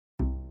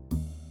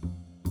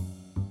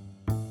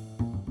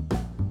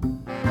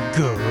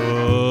Greetings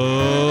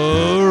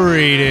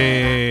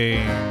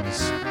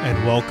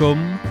and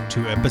welcome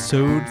to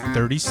episode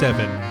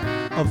 37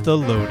 of the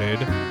Loaded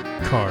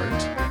Cart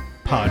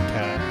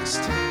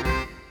Podcast.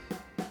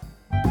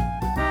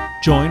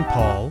 Join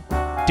Paul,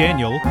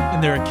 Daniel,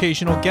 and their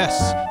occasional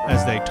guests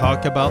as they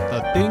talk about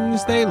the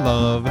things they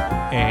love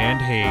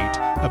and hate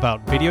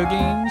about video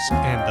games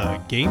and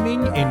the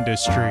gaming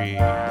industry.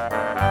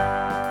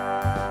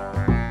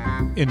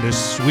 In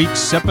this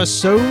week's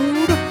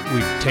episode,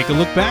 we take a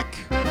look back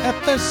at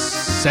the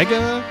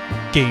Sega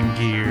Game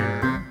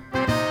Gear.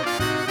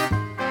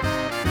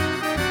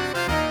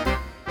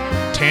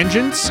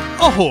 Tangents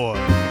ahoy!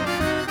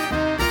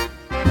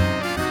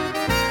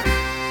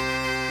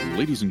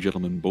 Ladies and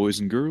gentlemen, boys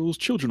and girls,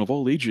 children of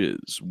all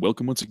ages,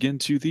 welcome once again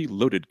to the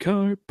Loaded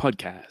Car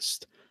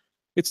Podcast.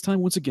 It's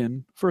time once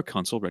again for a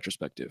console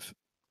retrospective.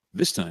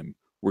 This time,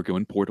 we're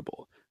going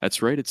portable.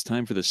 That's right, it's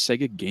time for the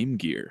Sega Game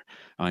Gear.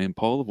 I am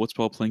Paul of What's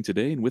Paul Playing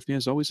Today, and with me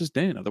as always is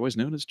Dan, otherwise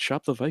known as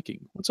Chop the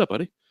Viking. What's up,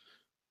 buddy?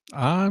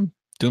 I'm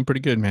doing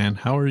pretty good, man.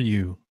 How are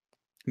you?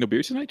 No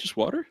beer tonight, just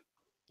water?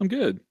 I'm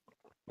good.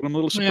 But I'm a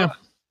little surprised.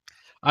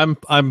 Yeah.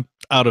 I'm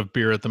out of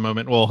beer at the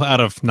moment. Well,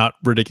 out of not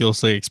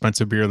ridiculously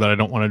expensive beer that I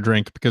don't want to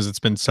drink because it's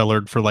been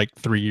cellared for like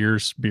 3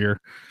 years beer.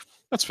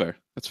 That's fair.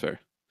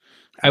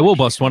 I will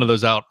bust one of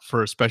those out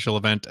for a special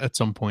event at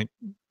some point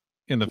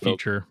in the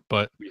future,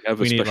 but we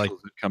have a special event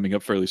coming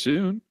up fairly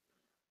soon.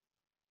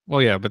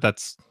 Well, yeah, but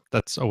that's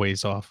a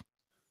ways off.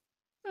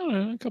 I don't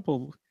know,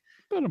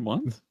 about a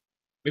month.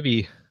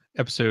 Maybe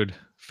episode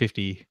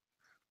 50,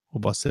 we'll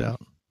bust it out.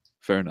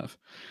 Fair enough.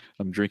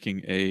 I'm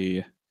drinking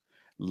a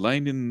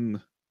Leinenkugel?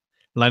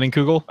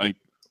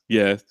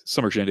 Yeah,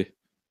 summer shandy.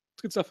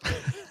 It's good stuff.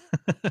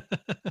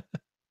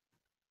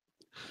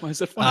 Why is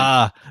that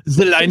funny?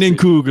 The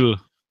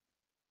Leinenkugel.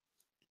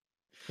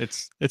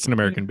 It's an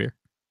American beer.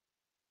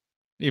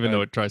 Even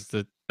though it tries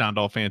to sound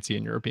all fancy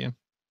and European.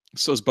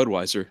 So is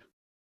Budweiser.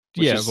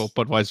 Well,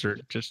 Budweiser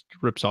just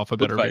rips off a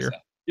better beer.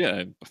 Yeah,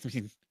 I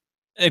mean,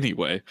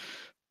 anyway,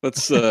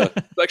 let's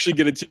actually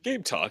get into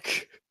game talk.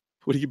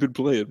 What have you been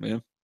playing,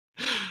 man?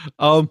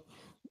 I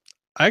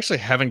actually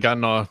haven't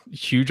gotten a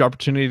huge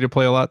opportunity to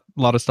play a lot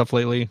of stuff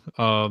lately.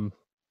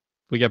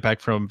 We got back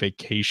from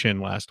vacation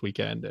last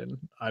weekend, and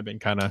I've been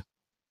kind of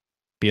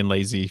being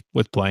lazy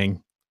with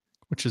playing,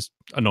 which is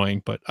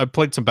annoying. But I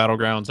played some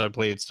Battlegrounds. I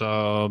played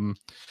some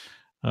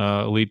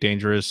Elite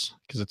Dangerous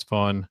because it's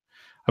fun.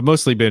 I've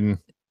mostly been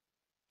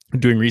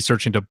doing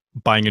research into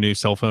buying a new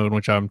cell phone,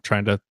 which I'm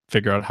trying to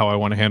figure out how I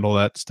want to handle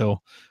that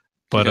still.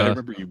 But I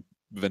remember you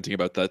venting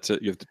about that.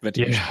 You have to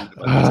venting.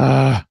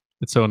 Yeah,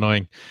 it's so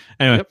annoying.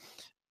 Anyway. Yep.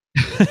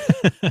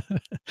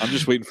 I'm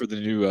just waiting for the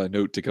new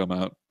Note to come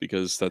out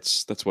because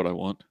that's what I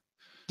want.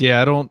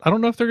 Yeah, I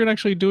don't know if they're gonna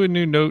actually do a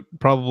new Note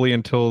probably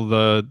until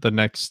the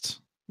next.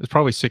 It's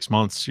probably 6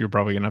 months. You're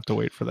probably gonna have to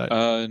wait for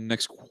that.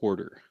 Next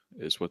quarter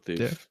is what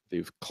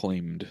they've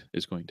claimed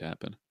is going to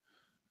happen.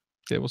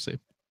 Yeah, we'll see.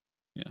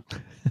 Yeah,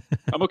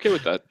 I'm okay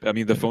with that. I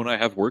mean, the phone I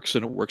have works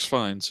and it works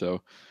fine,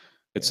 so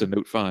it's a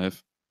Note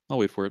 5. I'll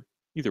wait for it.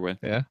 Either way.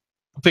 Yeah,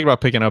 I'm thinking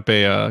about picking up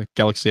a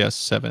Galaxy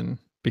S7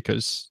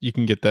 because you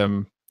can get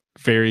them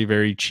very,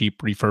 very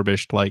cheap,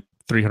 refurbished, like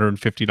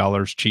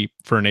 $350 cheap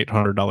for an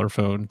 $800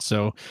 phone.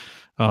 So,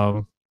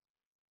 I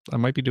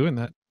might be doing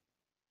that.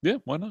 Yeah,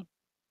 why not?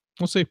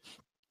 We'll see.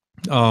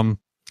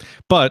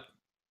 But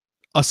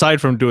aside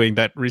from doing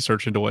that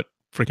research into what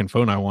freaking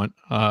phone I want,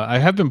 I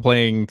have been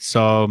playing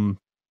some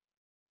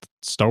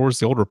Star Wars: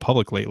 The Old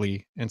Republic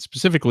lately, and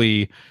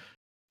specifically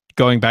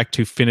going back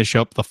to finish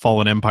up the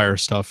Fallen Empire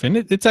stuff. And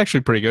it's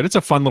actually pretty good. It's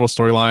a fun little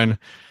storyline.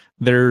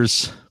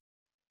 There's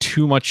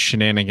too much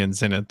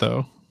shenanigans in it,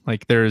 though.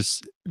 Like,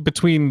 there's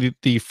between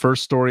the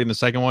first story and the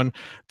second one,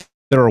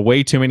 there are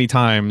way too many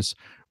times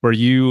where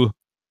you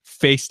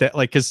face that,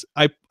 like, because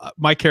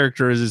my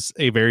character is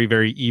a very,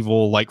 very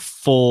evil, like,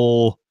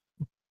 full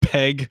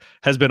peg,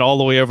 has been all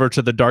the way over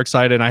to the dark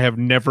side, and I have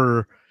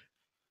never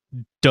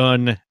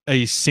done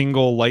a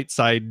single light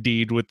side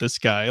deed with this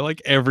guy.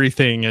 Like,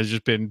 everything has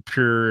just been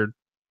pure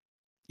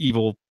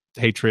evil,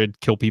 hatred,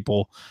 kill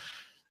people,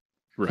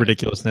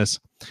 ridiculousness.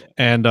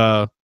 And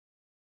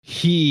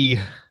he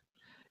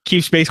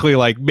keeps basically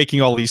like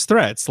making all these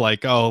threats,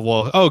 like,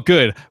 oh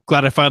good,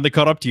 glad I finally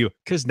caught up to you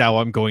because now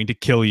I'm going to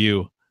kill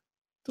you.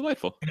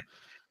 Delightful.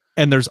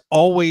 And there's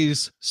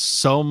always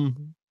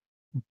some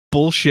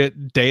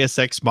bullshit Deus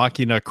Ex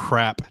Machina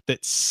crap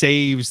that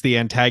saves the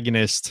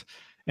antagonist,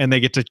 and they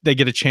get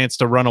a chance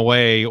to run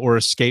away or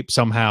escape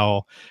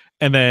somehow,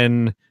 and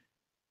then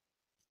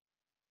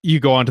you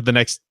go on to the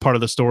next part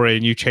of the story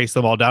and you chase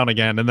them all down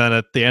again, and then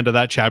at the end of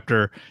that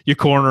chapter you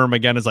corner them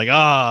again. It's like,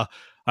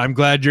 I'm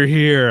glad you're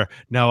here.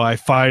 Now I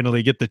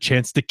finally get the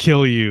chance to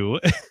kill you.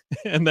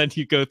 And then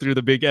you go through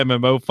the big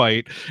MMO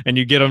fight and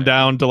you get them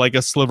down to like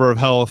a sliver of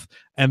health,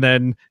 and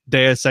then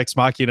Deus Ex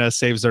Machina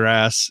saves their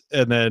ass.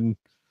 And then,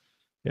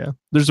 yeah,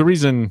 there's a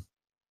reason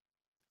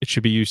it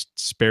should be used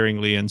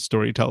sparingly in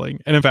storytelling.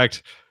 And in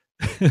fact,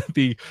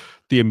 the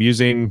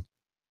amusing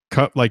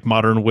like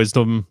modern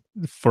wisdom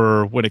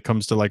for when it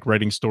comes to like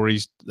writing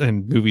stories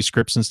and movie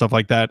scripts and stuff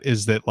like that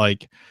is that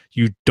like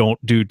you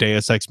don't do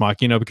Deus Ex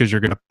Machina because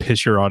you're going to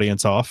piss your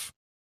audience off.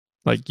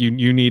 Like you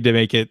need to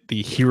make it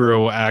the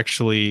hero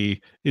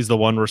actually is the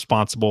one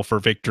responsible for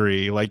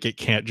victory. Like it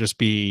can't just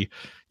be,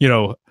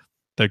 the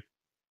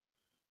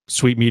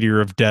sweet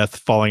meteor of death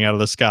falling out of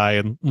the sky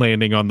and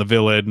landing on the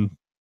villain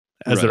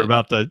as they're Right.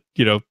 about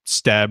to,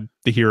 stab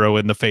the hero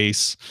in the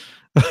face.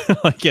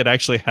 Like it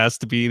actually has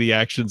to be the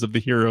actions of the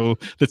hero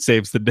that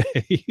saves the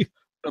day.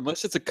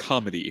 Unless it's a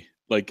comedy,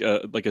 like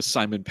a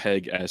Simon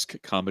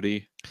Pegg-esque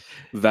comedy,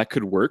 that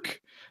could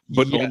work,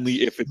 but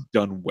only if it's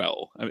done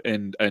well.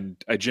 And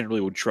I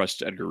generally would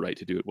trust Edgar Wright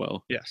to do it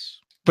well. Yes.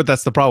 But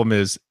that's the problem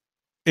is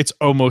it's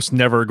almost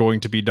never going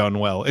to be done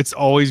well. It's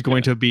always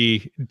going to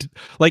be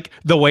like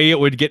the way it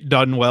would get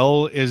done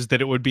well is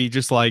that it would be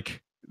just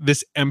like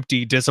this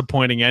empty,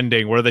 disappointing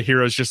ending where the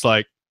hero's just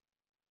like,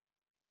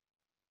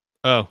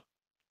 oh,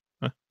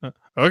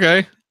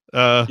 okay.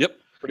 Yep,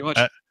 pretty much.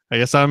 I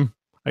guess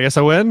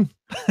I win.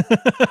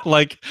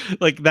 like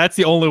that's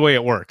the only way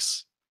it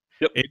works.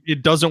 Yep.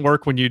 It doesn't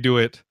work when you do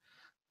it.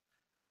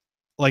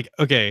 Like,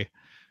 okay.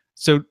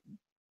 So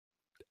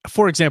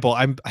for example,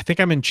 I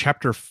think I'm in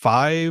chapter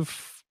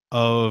 5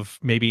 of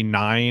maybe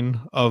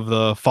 9 of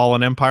the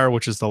Fallen Empire,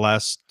 which is the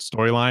last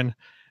storyline.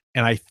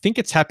 And I think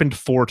it's happened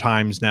 4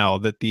 times now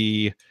that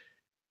the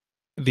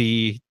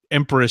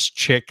Empress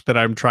chick that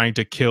I'm trying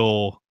to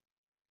kill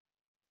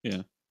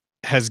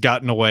has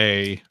gotten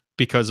away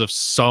because of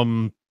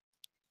some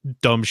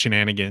dumb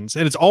shenanigans.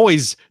 And it's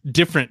always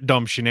different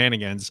dumb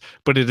shenanigans,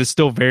 but it is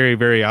still very,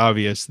 very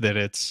obvious that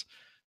it's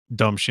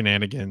dumb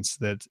shenanigans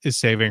that is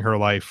saving her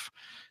life.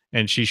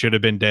 And she should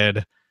have been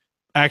dead.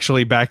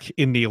 Actually, back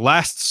in the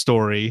last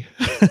story,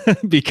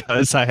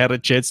 because I had a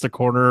chance to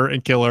corner her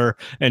and kill her,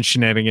 and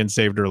shenanigans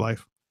saved her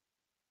life.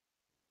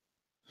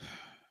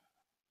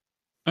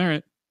 All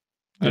right.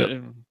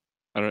 Yep.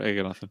 I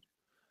got nothing.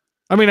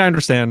 I mean, I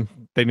understand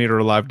they need her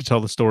alive to tell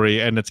the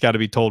story, and it's got to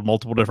be told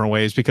multiple different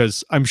ways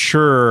because I'm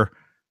sure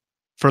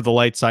for the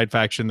light side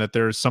faction that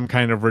there's some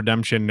kind of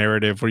redemption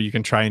narrative where you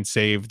can try and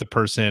save the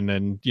person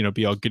and,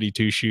 be all goody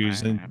two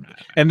shoes,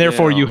 and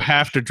therefore you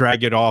have to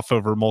drag it off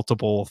over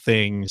multiple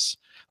things.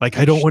 Like,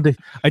 I don't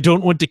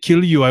want to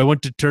kill you. I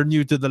want to turn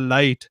you to the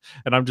light.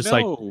 And I'm just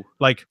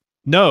like,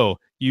 no,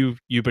 you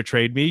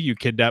betrayed me. You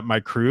kidnapped my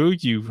crew.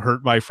 You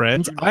hurt my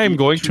friends. I am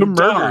going to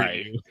murder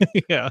you.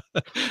 Yeah.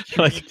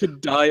 You need to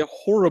die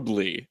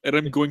horribly, and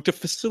I'm going to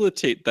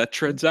facilitate that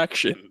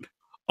transaction.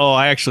 Oh,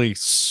 I actually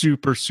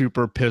super,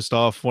 super pissed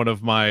off one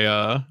of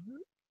my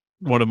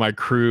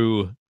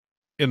crew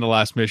in the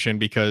last mission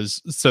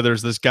because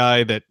there's this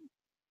guy that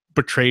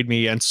betrayed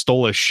me and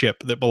stole a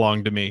ship that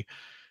belonged to me.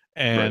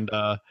 And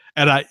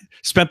I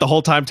spent the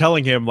whole time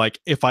telling him, like,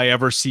 if I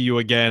ever see you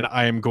again,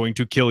 I am going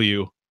to kill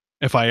you.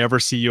 If I ever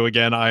see you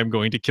again, I am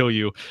going to kill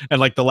you. And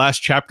like the last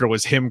chapter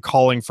was him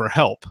calling for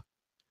help.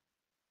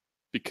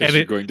 Because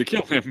you're going to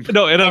kill him.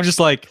 No, and I'm just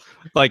like,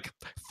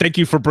 thank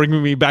you for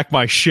bringing me back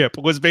my ship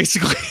was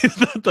basically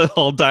the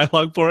whole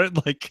dialogue for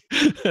it. Like,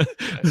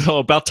 so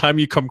about time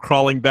you come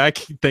crawling back.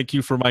 Thank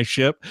you for my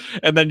ship.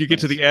 And then you get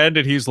to the end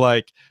and he's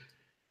like,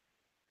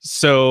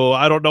 so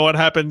I don't know what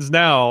happens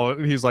now.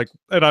 And he's like,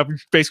 and I'm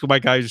basically, my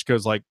guy just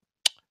goes like,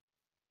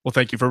 well,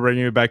 thank you for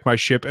bringing me back my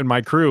ship and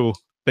my crew.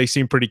 They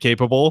seem pretty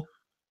capable.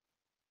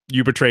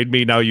 You betrayed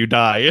me, now you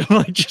die. And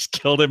like just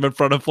killed him in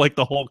front of like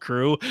the whole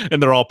crew,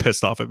 and they're all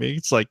pissed off at me.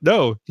 It's like,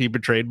 no, he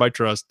betrayed my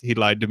trust. He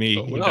lied to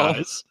me. He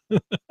dies.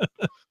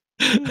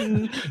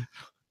 This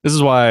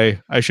is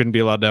why I shouldn't be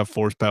allowed to have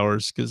force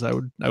powers, because I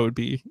would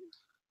be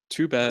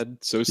too bad,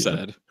 so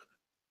sad.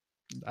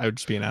 I would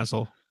just be an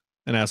asshole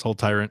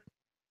tyrant.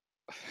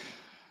 I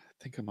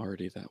think I'm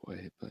already that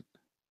way, but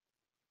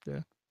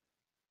yeah.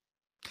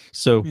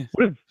 So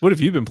what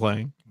have you been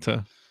playing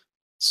to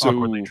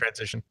awkwardly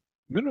transition?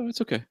 No,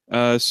 it's okay.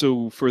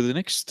 So for the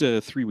next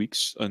 3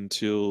 weeks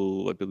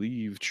until I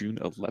believe June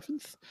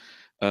 11th,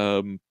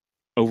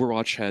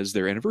 Overwatch has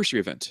their anniversary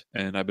event,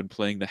 and I've been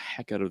playing the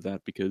heck out of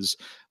that because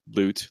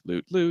loot,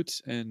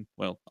 and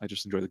well, I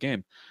just enjoy the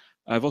game.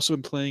 I've also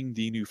been playing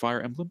the new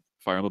Fire Emblem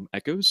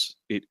Echoes.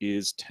 It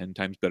is 10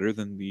 times better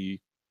than the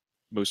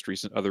most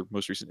recent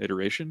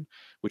iteration,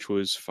 which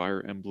was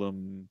Fire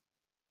Emblem.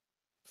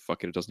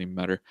 Fuck it, it doesn't even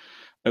matter.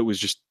 It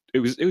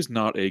was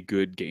not a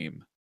good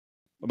game.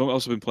 I've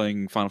also been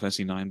playing Final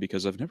Fantasy IX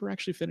because I've never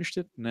actually finished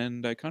it,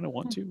 and I kind of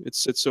want to.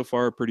 It's so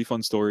far a pretty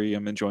fun story.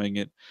 I'm enjoying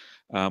it.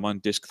 I'm on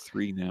disc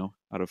 3 now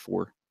out of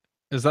 4.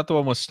 Is that the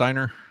one with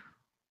Steiner?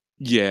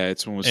 Yeah,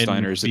 it's one with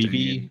Steiner.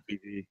 Vivi?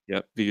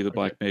 Yep, Vivi the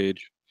Black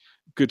Mage.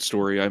 Good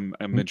story. I'm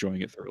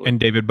enjoying it thoroughly. And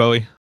David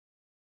Bowie.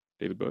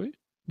 David Bowie?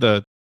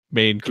 The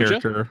main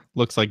character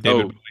looks like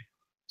David Bowie.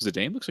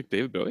 Zidane looks like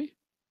David Bowie?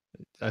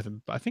 I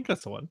think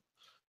that's the one.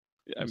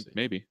 Yeah,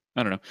 maybe.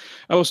 I don't know.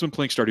 I've also been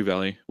playing Stardew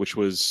Valley, which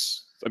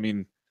was, I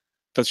mean,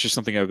 that's just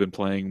something I've been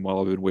playing while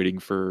I've been waiting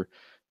for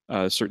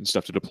certain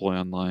stuff to deploy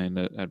online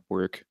at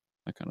work,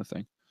 that kind of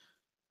thing.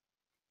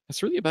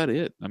 That's really about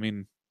it. I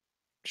mean,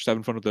 just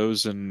having fun with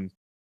those. And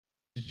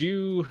did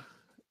you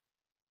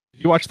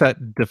You watched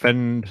that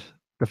defend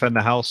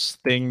the house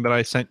thing that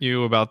I sent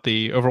you about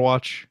the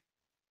Overwatch?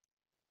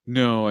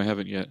 No, I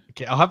haven't yet.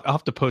 Okay, I'll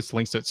have to post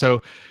links to it.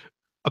 So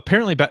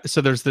apparently,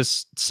 so there's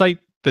this site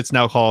that's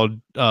now called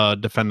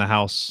Defend the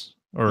House,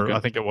 or Okay. I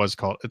think it was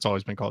called. It's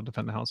always been called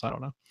Defend the House. I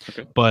don't know,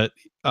 Okay. but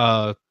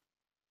uh,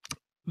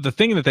 the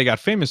thing that they got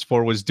famous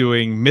for was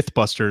doing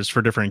mythbusters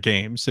for different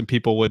games, and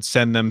people would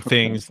send them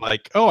things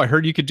like, oh, I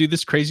heard you could do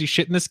this crazy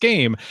shit in this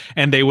game,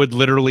 and they would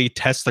literally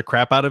test the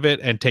crap out of it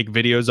and take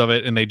videos of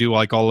it, and they do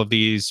like all of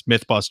these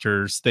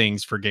mythbusters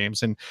things for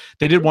games. And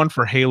they did one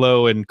for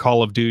Halo and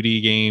Call of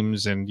Duty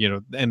games, and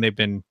and they've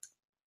been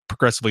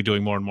progressively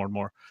doing more and more and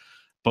more.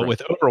 But Right.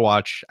 with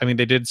Overwatch, I mean,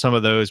 they did some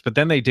of those, but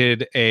then they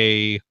did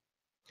a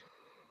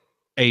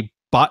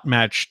bot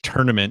match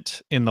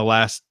tournament in the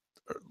last,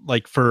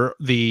 like, for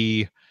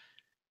the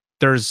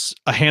there's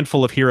a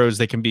handful of heroes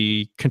that can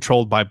be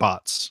controlled by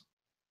bots,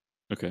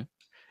 Okay.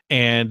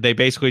 and they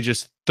basically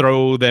just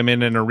throw them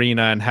in an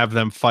arena and have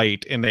them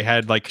fight. And they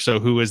had like, so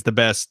who is the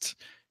best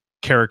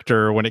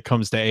character when it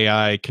comes to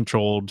AI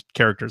controlled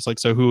characters? Like,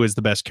 so who is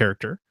the best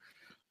character?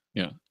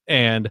 Yeah.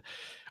 And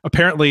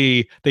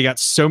apparently they got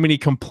so many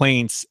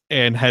complaints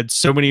and had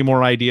so many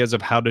more ideas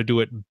of how to do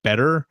it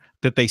better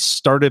that they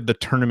started the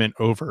tournament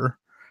over.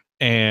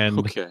 And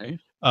Okay.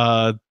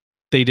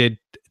 they did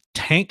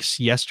tanks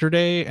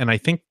yesterday, and I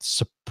think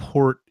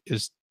support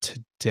is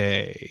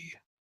today,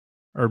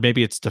 or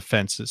maybe it's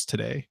defense is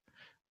today.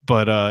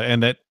 But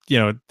and that,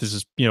 this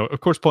is,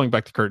 of course, pulling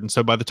back the curtain.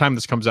 So by the time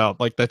this comes out,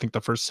 like, I think the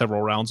first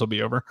several rounds will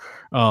be over.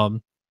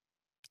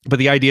 But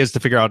the idea is to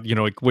figure out,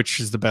 like, which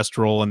is the best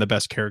role and the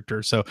best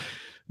character. So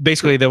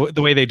basically, the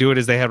way they do it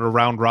is they have a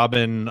round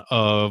robin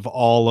of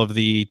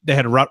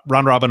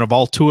round robin of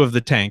all two of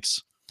the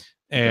tanks.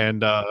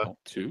 And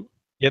two.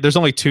 yeah, there's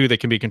only two that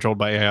can be controlled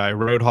by AI: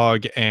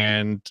 Roadhog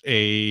and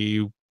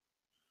a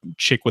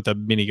chick with a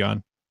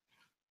minigun,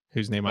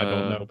 whose name I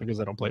don't know because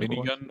I don't play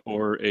Overwatch. Minigun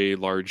or a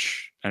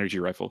large energy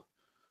rifle?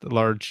 The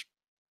large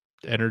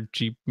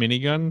energy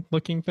minigun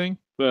looking thing.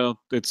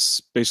 Well, it's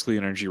basically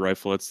an energy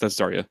rifle. That's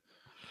Zarya.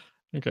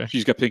 Okay.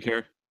 She's got pink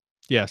hair.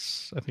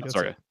 Yes, I think that's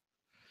Zarya. it.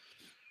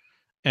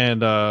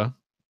 And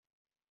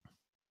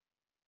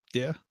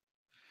yeah.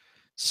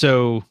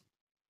 So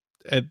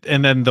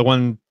and then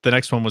the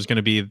next one was going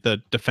to be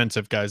the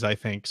defensive guys, I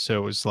think.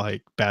 So it was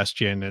like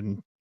Bastion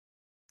and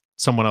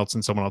someone else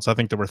and someone else. I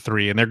think there were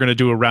three, and they're going to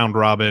do a round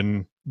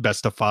robin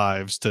best of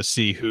fives to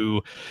see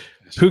who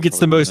gets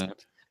the most.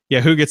 Yeah,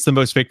 who gets the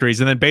most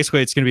victories. And then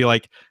basically it's going to be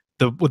like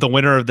the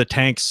winner of the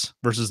tanks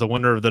versus the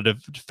winner of the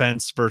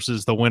defense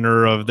versus the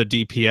winner of the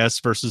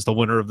DPS versus the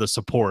winner of the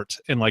support.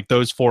 And like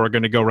those four are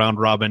going to go round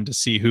robin to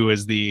see who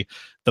is the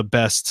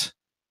best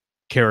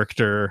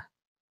character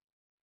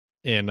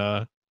in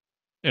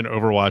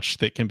Overwatch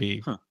that can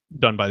be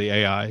done by the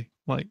AI.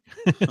 Like,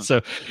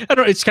 so I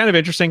don't know, it's kind of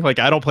interesting. Like,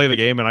 I don't play the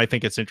game, and I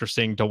think it's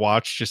interesting to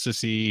watch just to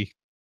see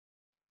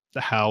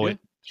how it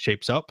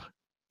shapes up.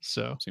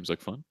 So seems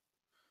like fun.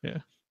 Yeah.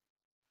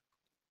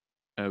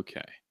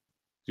 Okay.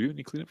 Do you have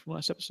any cleanup from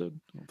last episode?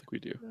 I don't think we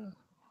do.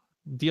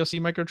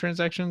 DLC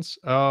microtransactions?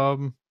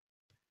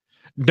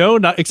 No,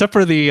 not except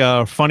for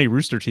the funny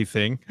Rooster Teeth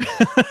thing.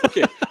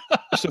 Okay.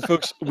 So,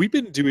 folks, we've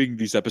been doing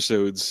these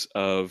episodes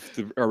of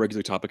our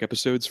regular topic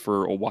episodes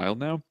for a while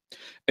now.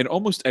 And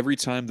almost every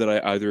time that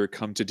I either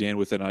come to Dan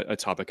with a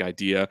topic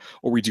idea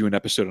or we do an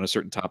episode on a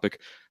certain topic,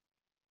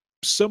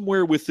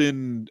 somewhere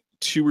within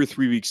 2 or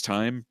 3 weeks'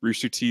 time,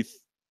 Rooster Teeth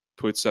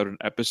puts out an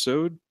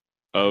episode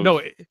of...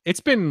 No, it's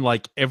been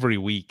like every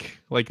week.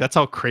 Like, that's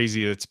how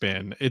crazy it's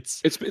been.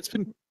 It's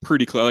been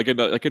pretty close.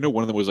 Like I know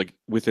one of them was like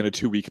within a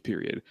 2-week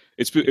period.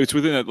 It's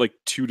within that like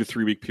 2 to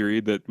 3 week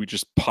period that we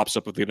just pops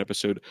up with an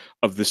episode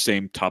of the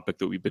same topic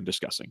that we've been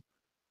discussing.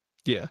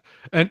 Yeah.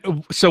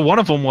 And so one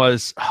of them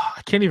was,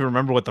 I can't even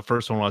remember what the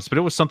first one was, but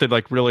it was something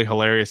like really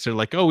hilarious. They're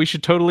like, oh, we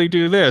should totally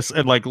do this.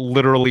 And like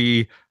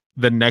literally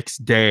the next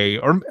day,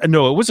 or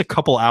no, it was a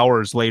couple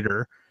hours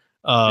later,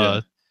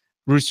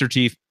 Rooster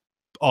Teeth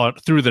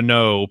Through the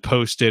Know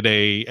posted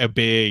a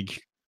big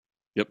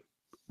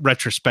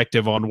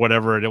retrospective on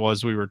whatever it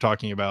was we were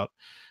talking about.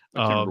 I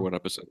can't remember what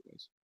episode it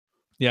was.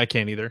 Yeah, I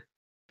can't either.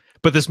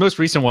 But this most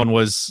recent one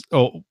was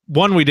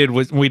one we did the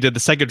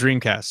Sega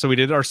Dreamcast. So we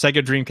did our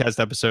Sega Dreamcast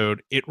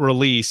episode. It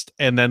released,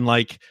 and then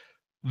like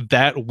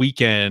that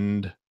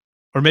weekend,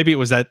 or maybe it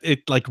was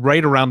like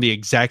right around the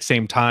exact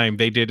same time,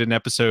 they did an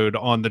episode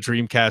on the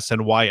Dreamcast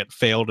and why it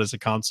failed as a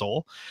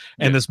console.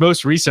 And this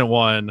most recent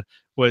one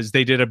was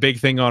they did a big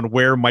thing on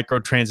where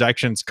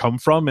microtransactions come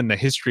from and the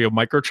history of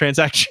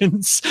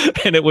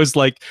microtransactions. And it was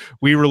like,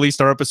 we released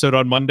our episode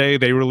on Monday,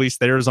 they released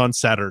theirs on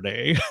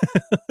Saturday.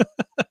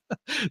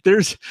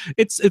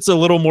 It's a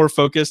little more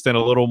focused and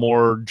a little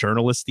more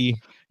journalisty.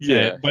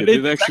 Yeah, but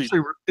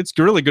it's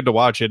really good to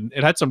watch. And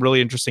it had some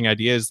really interesting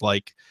ideas,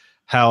 like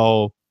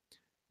how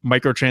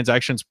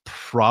microtransactions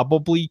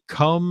probably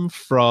come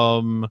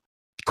from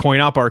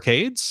coin-op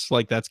arcades.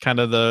 Like that's kind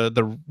of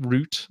the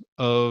root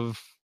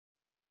of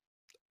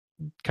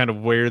kind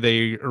of where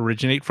they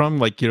originate from.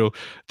 Like, the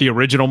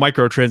original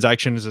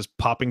microtransaction is just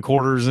popping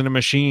quarters in a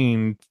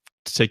machine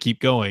to keep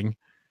going.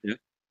 Yeah, But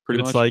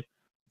pretty it's much.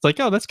 like,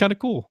 oh, that's kind of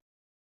cool.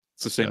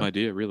 It's the same Yeah.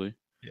 idea, really.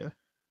 Yeah.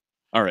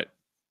 All right.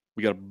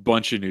 We got a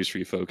bunch of news for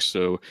you folks,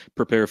 so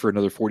prepare for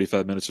another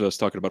 45 minutes of us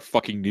talking about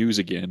fucking news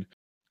again.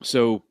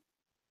 So,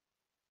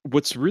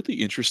 what's really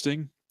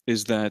interesting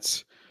is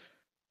that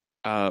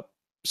uh,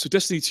 so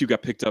Destiny 2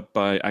 got picked up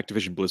by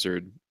Activision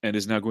Blizzard and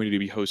is now going to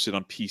be hosted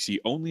on PC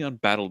only on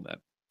Battle.net.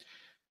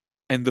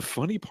 And the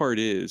funny part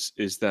is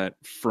that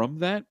from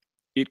that,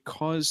 it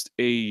caused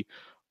a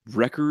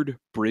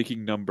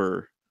record-breaking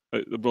number,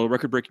 well, a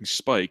record-breaking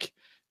spike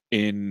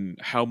in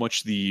how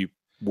much the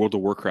World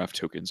of Warcraft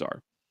tokens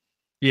are.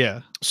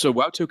 Yeah. So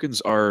WoW tokens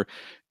are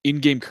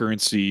in-game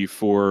currency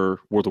for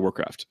World of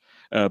Warcraft.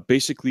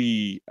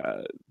 Basically,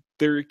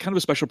 they're kind of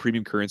a special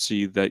premium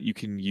currency that you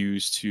can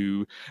use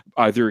to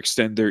either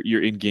extend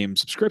your in-game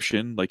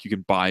subscription, like you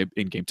can buy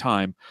in-game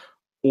time,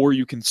 or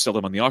you can sell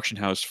them on the auction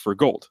house for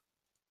gold.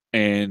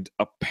 And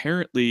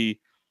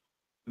apparently,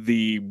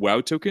 the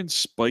WoW token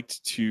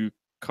spiked to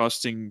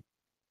costing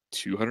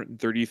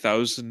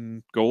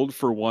 230,000 gold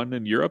for one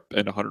in Europe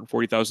and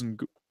 140,000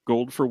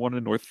 gold for one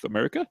in North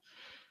America.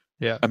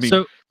 Yeah. I mean,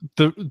 So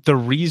the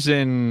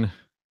reason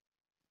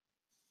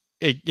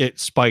it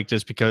spiked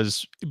is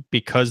because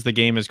the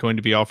game is going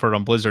to be offered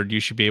on Blizzard, you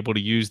should be able to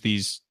use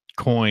these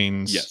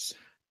coins yes,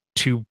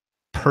 to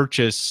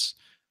purchase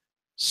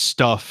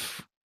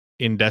stuff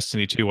in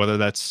Destiny 2, whether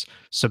that's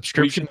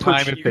subscription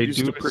time if you they can use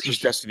it do to purchase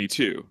Destiny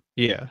 2.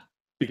 Yeah.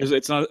 Because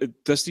it's not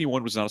Destiny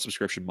 1 was not a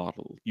subscription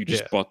model. You Yeah.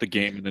 just bought the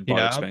game and then bought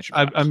Yeah. expansion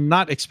packs. I'm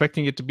not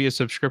expecting it to be a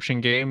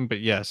subscription game, but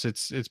yes,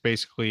 it's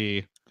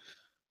basically.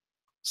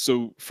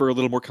 So, for a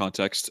little more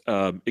context,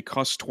 it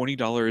costs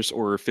 $20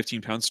 or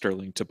 £15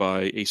 sterling to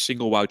buy a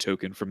single WoW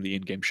token from the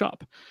in-game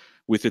shop,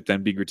 with it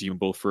then being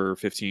redeemable for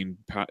 $15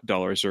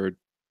 or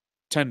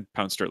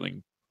 £10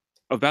 sterling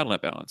of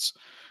Battle.net balance.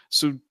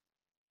 So,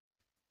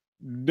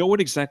 no one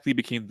exactly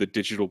became the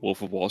digital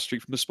Wolf of Wall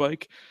Street from the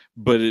spike,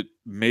 but it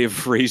may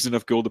have raised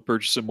enough gold to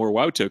purchase some more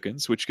WoW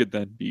tokens, which could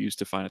then be used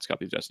to finance a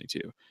copy of Destiny 2.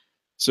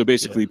 So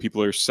basically,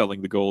 people are selling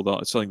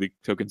the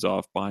tokens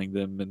off, buying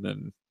them, and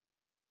then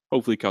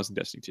hopefully causing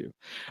Destiny 2.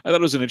 I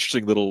thought it was an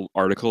interesting little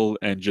article,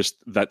 and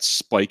just that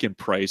spike in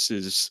price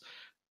is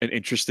an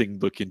interesting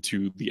look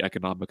into the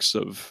economics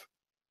of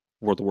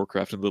World of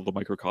Warcraft and the little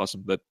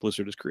microcosm that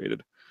Blizzard has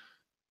created.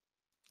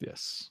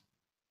 Yes.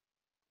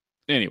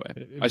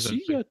 Anyway, I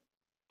see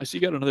you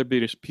got another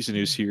big piece of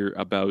news here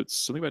about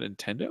something about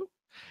Nintendo.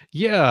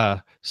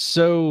 Yeah.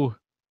 So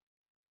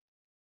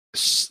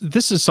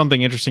this is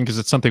something interesting because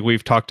it's something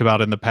we've talked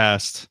about in the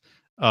past.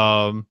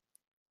 And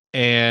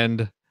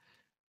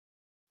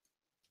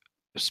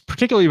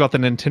particularly about the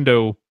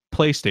Nintendo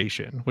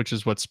PlayStation, which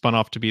is what spun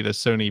off to be the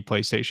Sony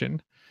PlayStation.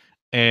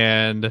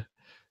 And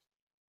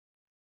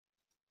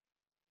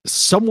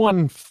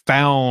someone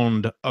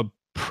found a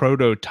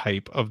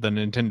prototype of the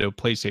Nintendo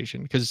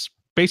PlayStation because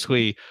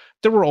basically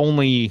there were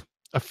only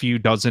a few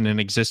dozen in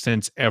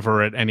existence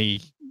ever at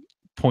any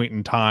point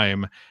in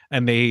time,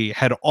 and they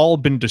had all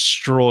been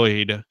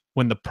destroyed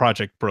when the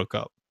project broke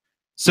up.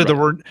 So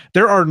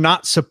there are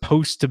not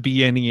supposed to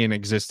be any in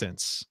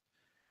existence.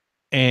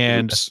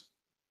 And Oops.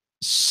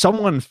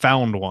 Someone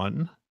found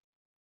one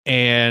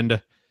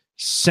and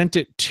sent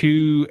it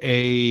to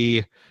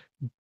a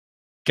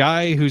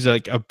guy who's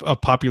like a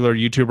popular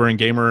YouTuber and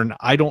gamer, and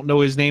I don't know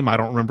his name. I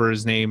don't remember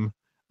his name.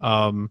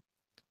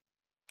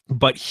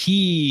 But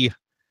he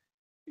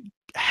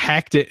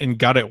hacked it and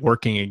got it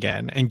working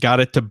again and got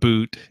it to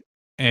boot.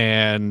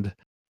 And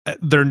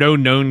there are no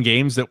known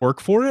games that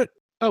work for it.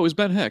 Oh, it was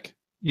Ben Heck.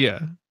 Yeah.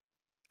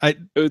 I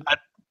don't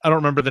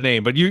remember the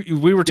name, but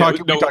we were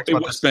talking. No, we talked it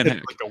about was this Ben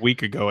Heck. like a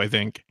week ago, I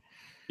think.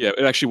 Yeah,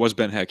 it actually was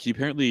Ben Heck. He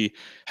apparently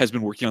has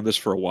been working on this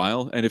for a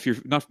while. And if you're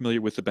not familiar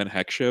with the Ben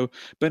Heck show,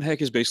 Ben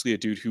Heck is basically a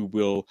dude who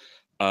will,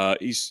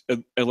 he's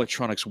an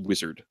electronics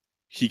wizard.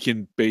 He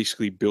can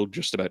basically build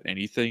just about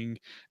anything,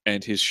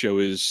 and his show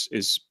is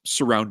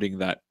surrounding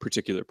that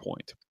particular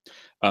point.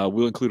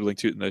 We'll include a link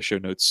to it in the show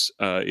notes.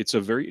 It's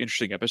a very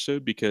interesting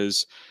episode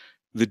because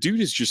the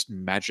dude is just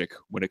magic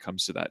when it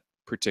comes to that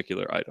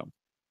particular item.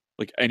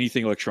 Like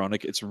anything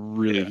electronic, it's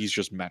really he's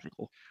just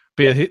magical.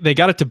 But yeah, they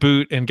got it to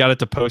boot and got it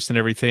to post and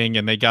everything,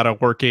 and they got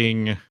it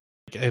working.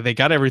 They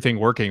got everything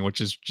working, which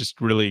is just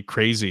really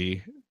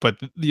crazy. But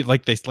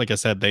like I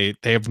said, they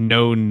have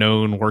no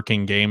known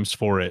working games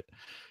for it,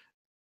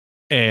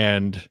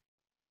 and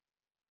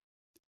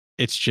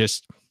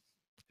it's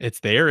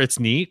there. It's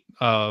neat.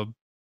 Who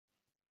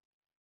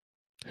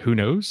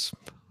knows?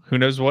 Who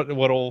knows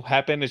what'll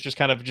happen? It's just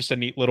kind of just a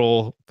neat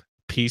little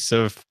piece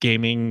of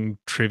gaming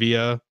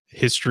trivia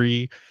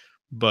history,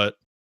 but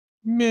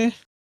meh.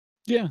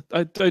 Yeah,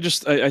 I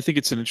think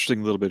it's an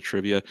interesting little bit of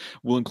trivia.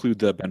 We'll include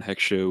the Ben Heck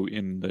show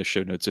in the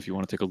show notes if you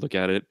want to take a look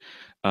at it.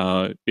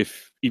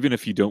 If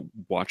you don't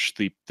watch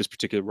this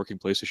particular working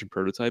PlayStation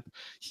prototype,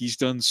 he's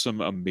done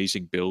some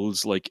amazing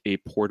builds, like a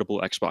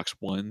portable Xbox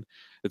One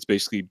that's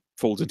basically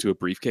folds into a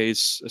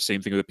briefcase.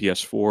 Same thing with the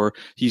PS4.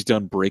 He's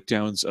done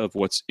breakdowns of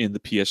what's in the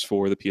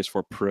PS4, the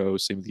PS4 Pro.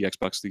 Same with the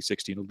Xbox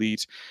 360 and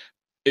Elite.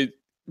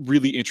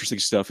 really interesting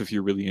stuff if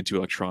you're really into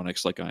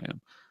electronics like I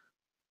am.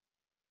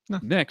 No.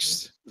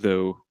 Next,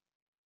 though,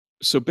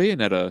 so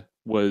Bayonetta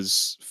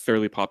was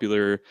fairly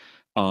popular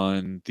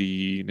on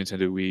the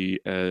Nintendo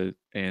Wii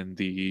and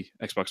the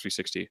Xbox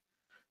 360,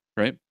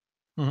 right?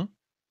 Mhm.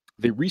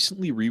 They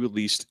recently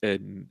re-released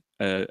a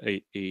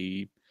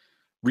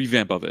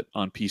revamp of it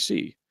on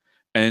PC,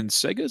 and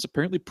Sega is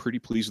apparently pretty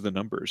pleased with the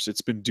numbers.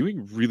 It's been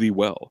doing really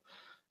well.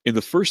 In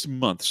the first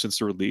month since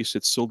the release,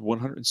 it sold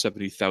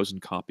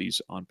 170,000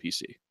 copies on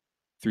PC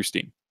through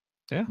Steam,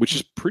 Yeah. which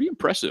is pretty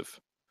impressive.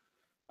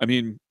 I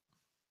mean,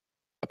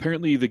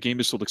 apparently the game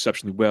is sold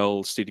exceptionally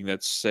well, stating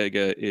that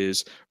Sega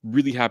is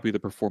really happy with the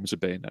performance of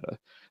Bayonetta.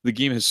 The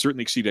game has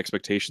certainly exceeded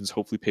expectations,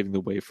 hopefully paving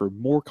the way for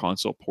more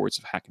console ports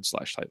of hack and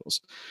slash titles.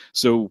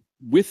 So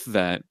with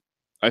that,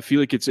 I feel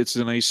like it's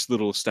a nice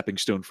little stepping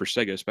stone for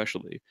Sega,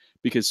 especially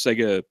because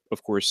Sega,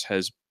 of course,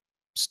 has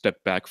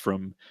stepped back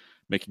from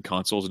making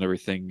consoles and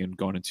everything and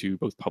gone into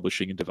both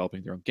publishing and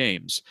developing their own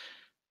games.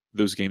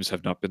 Those games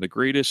have not been the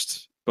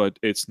greatest, but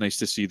it's nice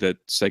to see that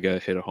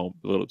Sega hit a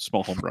little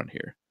small home run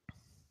here.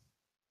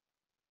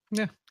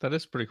 Yeah, that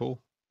is pretty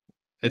cool.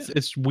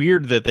 It's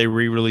weird that they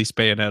re-released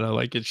Bayonetta.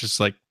 Like, it's just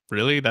like,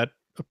 really, that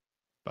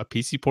a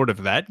PC port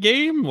of that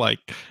game? Like,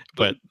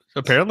 but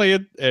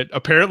apparently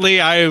apparently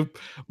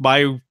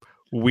my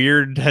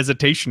weird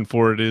hesitation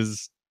for it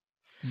is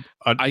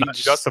not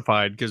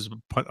justified because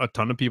a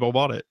ton of people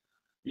bought it.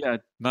 Yeah,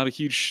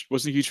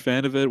 wasn't a huge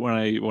fan of it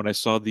when I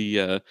saw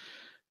the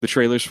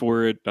trailers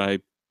for it. I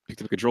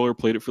picked up a controller,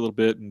 played it for a little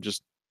bit, and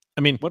just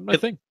I mean, wasn't my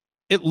thing.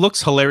 It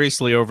looks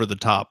hilariously over the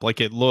top.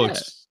 Like, it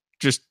looks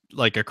just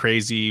like a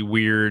crazy,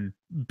 weird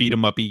beat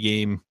 'em uppy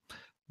game.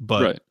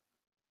 But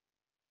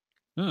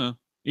right.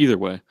 Either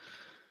way,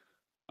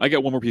 I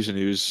got one more piece of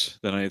news.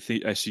 Then I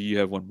think I see you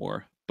have one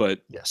more.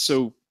 But yes.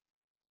 So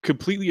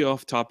completely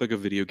off topic of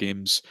video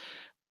games.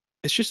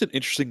 It's just an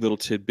interesting little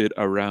tidbit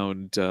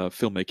around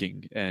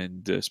filmmaking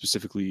and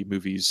specifically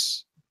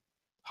movies.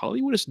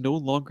 Hollywood is no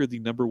longer the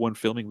number one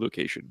filming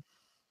location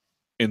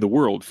in the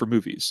world for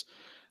movies.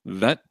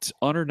 That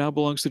honor now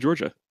belongs to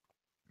Georgia.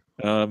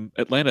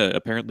 Atlanta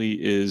apparently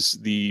is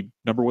the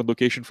number one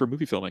location for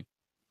movie filming.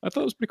 I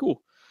thought it was pretty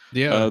cool.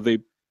 Yeah.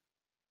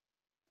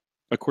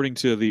 According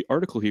to the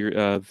article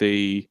here,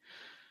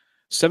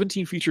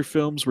 17 feature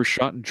films were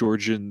shot in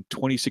Georgia in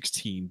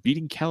 2016,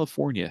 beating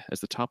California as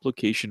the top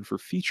location for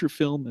feature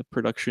film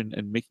production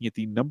and making it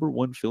the number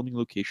one filming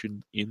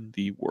location in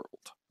the world.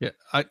 Yeah,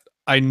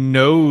 I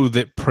know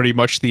that pretty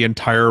much the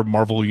entire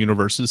Marvel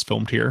universe is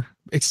filmed here,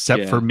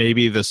 except for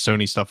maybe the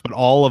Sony stuff, but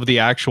all of the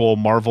actual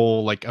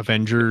Marvel, like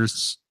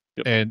Avengers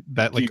and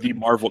that, like the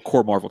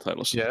core Marvel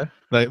titles. Yeah,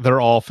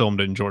 they're all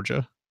filmed in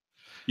Georgia.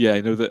 Yeah,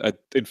 I know that.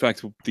 In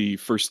fact, the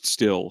first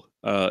still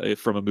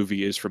from a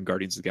movie is from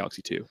Guardians of the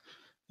Galaxy 2.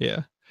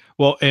 Yeah.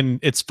 Well, and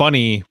it's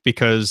funny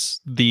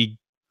because the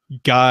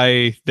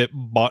guy that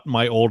bought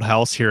my old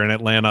house here in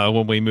Atlanta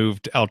when we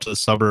moved out to the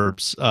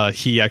suburbs,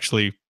 he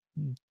actually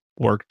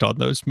worked on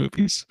those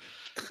movies.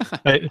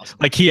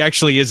 Like, he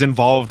actually is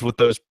involved with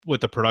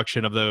the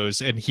production of those,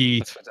 and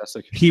That's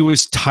fantastic. He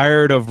was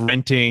tired of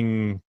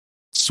renting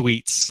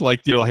suites,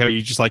 like, you know, how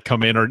you just like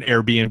come in or an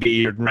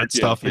Airbnb or rent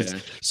stuff.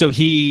 So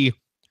he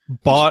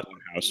bought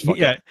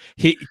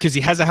because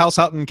he has a house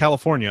out in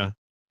California.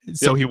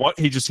 So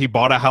he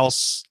bought a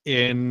house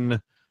in.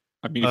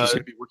 I mean, if he's going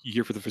to be working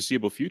here for the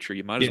foreseeable future,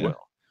 you might as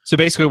well. So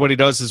basically, what he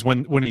does is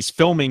when he's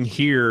filming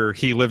here,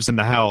 he lives in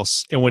the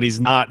house, and when he's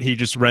not, he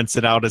just rents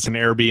it out as an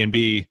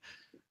Airbnb.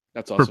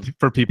 That's awesome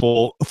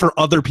for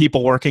other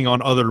people working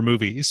on other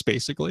movies,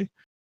 basically.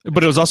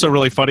 But it was also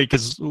really funny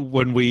because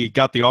when we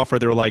got the offer,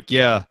 they were like,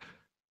 "Yeah,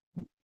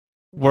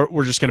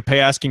 we're just going to pay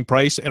asking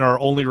price, and our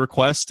only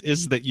request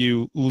is that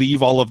you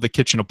leave all of the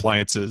kitchen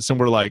appliances." And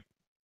we're like,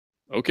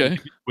 "Okay,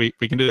 we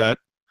can do that."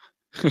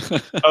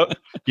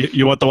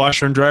 You want the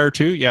washer and dryer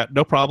too? Yeah,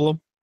 no problem.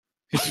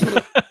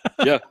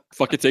 Yeah,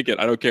 fucking take it.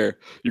 I don't care.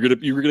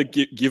 You're gonna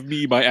give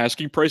me my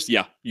asking price.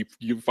 Yeah,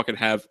 you fucking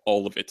have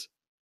all of it.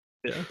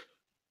 Yeah.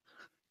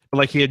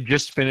 Like, he had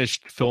just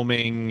finished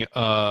filming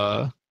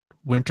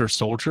Winter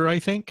Soldier, I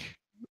think,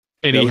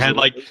 and he had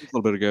like a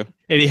little bit ago,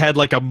 and he had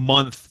like a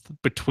month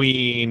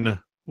between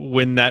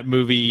when that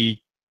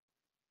movie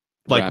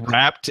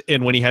wrapped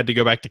and when he had to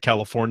go back to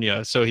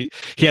California. So he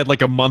had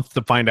like a month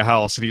to find a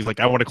house, and he's like,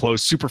 "I want to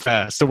close super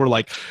fast." So we're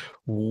like,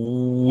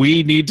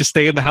 "We need to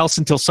stay in the house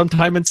until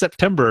sometime in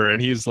September,"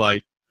 and he's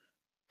like,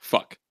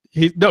 "Fuck."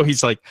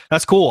 He's like,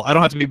 "That's cool. I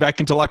don't have to be back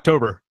until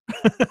October."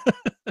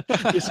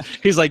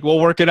 he's like, "We'll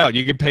work it out.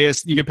 You can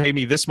pay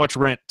me this much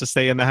rent to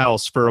stay in the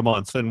house for a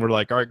month." And we're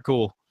like, "All right,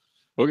 cool."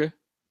 Okay.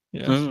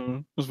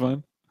 Yeah. That's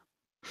fine.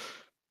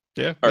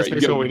 Yeah. That's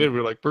basically what we did.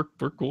 We're like,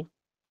 we're cool.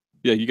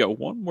 Yeah, you got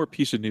one more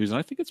piece of news, and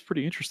I think it's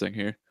pretty interesting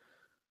here.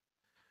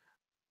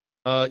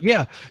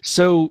 Yeah.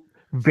 So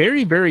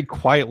very, very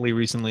quietly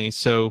recently.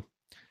 So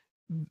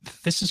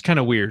this is kind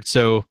of weird.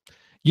 So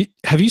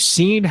have you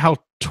seen how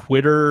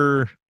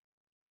Twitter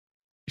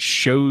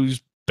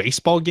shows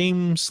baseball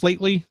games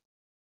lately?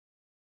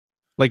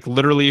 Like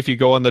literally, if you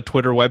go on the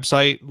Twitter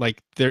website,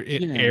 like there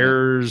it Yeah.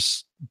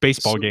 airs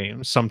baseball So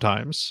games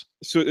sometimes.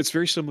 so it's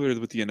very similar to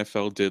what the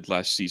NFL did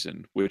last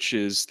season, which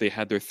is they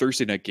had their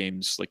Thursday night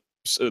games,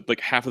 like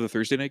half of the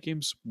Thursday night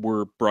games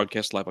were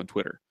broadcast live on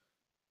Twitter.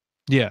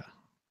 Yeah.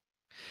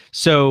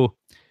 So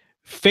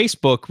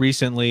Facebook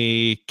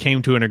recently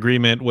came to an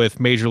agreement with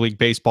Major League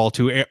Baseball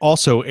to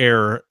also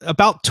air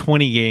about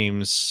 20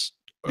 games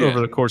over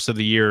Yeah. the course of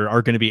the year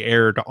are going to be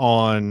aired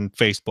on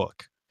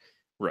Facebook.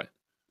 Right.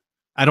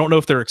 I don't know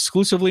if they're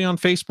exclusively on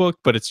Facebook,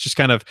 but it's just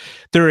kind of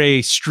they're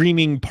a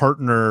streaming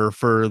partner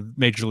for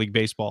Major League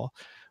Baseball.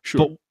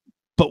 Sure.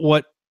 But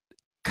what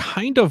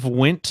kind of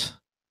went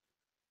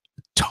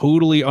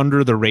totally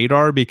under the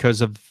radar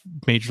because of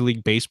Major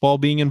League Baseball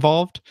being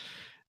involved,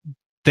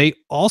 they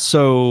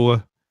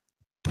also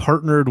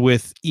partnered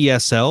with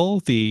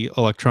ESL, the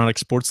Electronic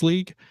Sports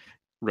League,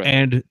 Right.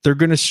 and they're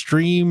going to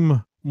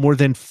stream more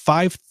than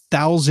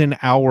 5,000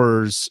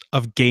 hours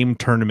of game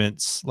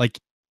tournaments, like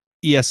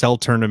ESL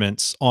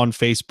tournaments on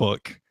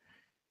Facebook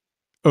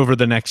over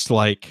the next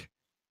like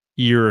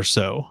year or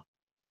so,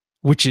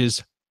 which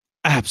is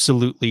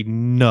absolutely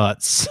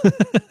nuts.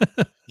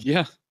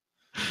 Yeah.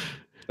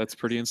 That's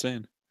pretty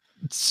insane.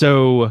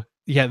 So,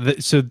 yeah,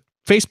 so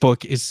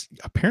Facebook is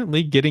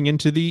apparently getting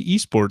into the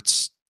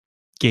esports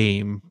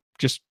game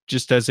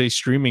just as a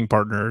streaming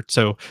partner.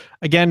 So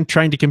again,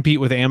 trying to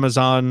compete with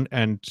Amazon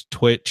and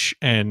Twitch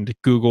and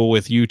Google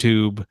with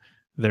YouTube.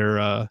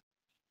 They're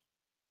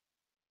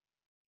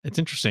it's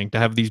interesting to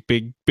have these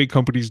big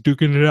companies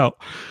duking it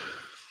out.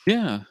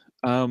 Yeah.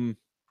 Um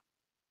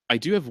I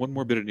do have one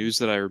more bit of news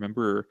that I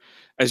remember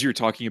as you were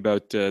talking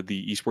about the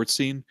esports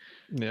scene.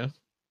 Yeah.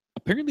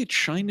 Apparently,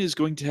 China is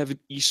going to have an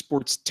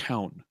esports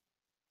town,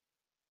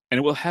 and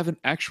it will have an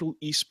actual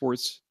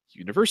esports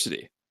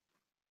university,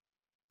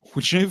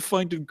 which I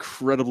find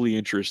incredibly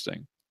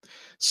interesting.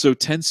 So,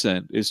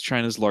 Tencent is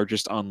China's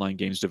largest online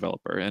games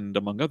developer, and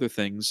among other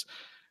things,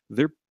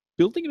 they're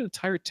building an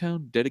entire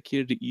town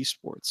dedicated to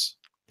esports.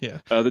 Yeah.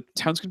 The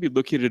town's going to be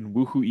located in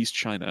Wuhu, East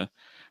China,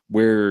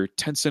 where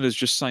Tencent has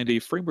just signed a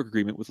framework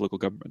agreement with local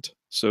government.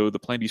 So the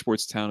planned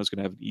esports town is going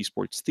to have an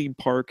esports theme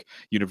park,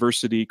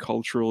 university,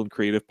 cultural and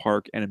creative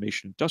park,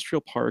 animation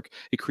industrial park,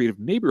 a creative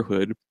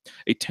neighborhood,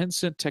 a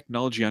Tencent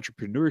technology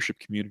entrepreneurship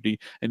community,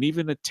 and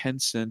even a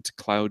Tencent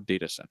cloud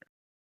data center.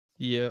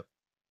 Yeah.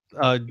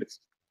 Uh, It's,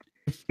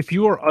 if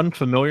you are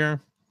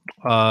unfamiliar,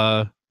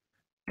 uh,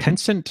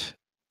 Tencent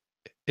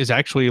is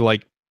actually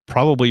like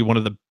probably one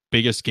of the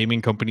biggest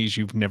gaming companies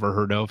you've never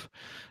heard of.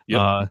 yep.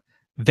 Uh,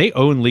 they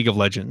own League of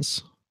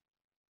Legends.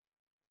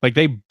 Like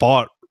they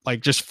bought,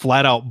 like just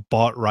flat out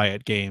bought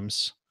Riot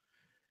Games.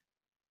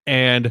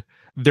 And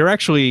they're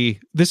actually,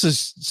 this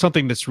is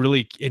something that's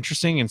really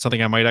interesting and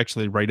something I might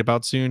actually write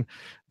about soon.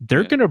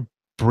 They're Yeah. going to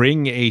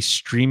bring a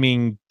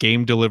streaming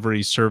game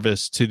delivery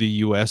service to the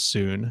US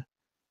soon.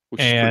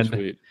 Which is pretty And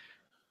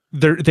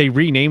sweet. they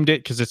renamed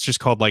it because it's just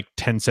called like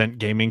Tencent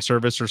Gaming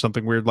Service or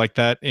something weird like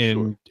that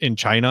Sure. in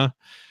China.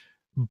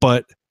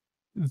 But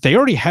they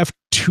already have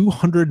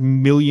 200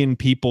 million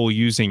people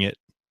using it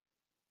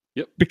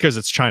Yep. because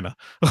it's China.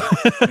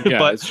 Yeah,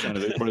 but it's China.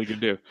 What are they going to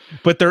do?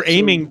 but they're So,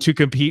 aiming to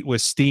compete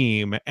with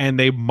Steam, and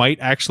they might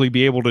actually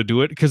be able to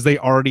do it because they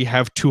already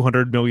have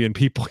 200 million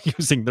people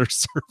using their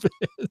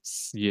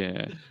service.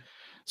 yeah.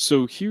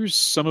 So here's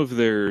some of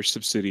their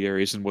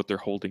subsidiaries and what their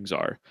holdings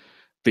are.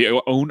 They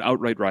own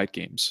outright Riot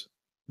Games.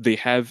 They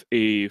have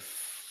a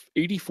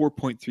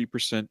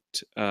 84.3%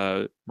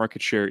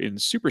 market share in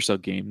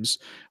Supercell Games,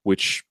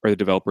 which are the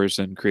developers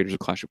and creators of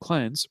Clash of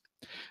Clans.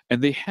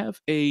 And they have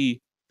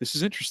this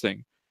is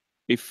interesting,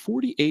 a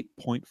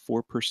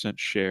 48.4%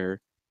 share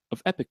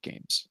of Epic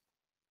Games,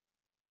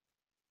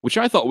 which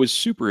I thought was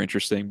super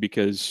interesting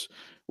because,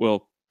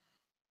 well,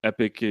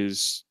 Epic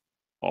is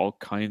all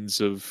kinds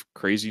of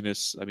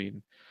craziness. I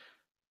mean,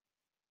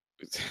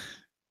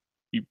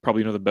 you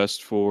probably know the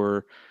best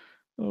for,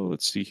 oh,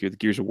 let's see here, the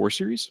Gears of War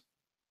series.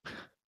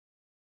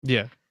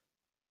 Yeah.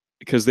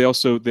 Because they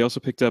also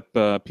picked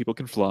up People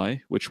Can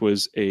Fly, which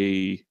was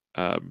a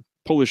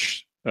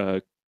Polish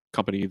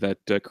company that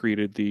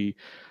created the,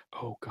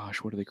 oh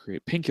gosh, what did they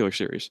create? Painkiller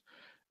series,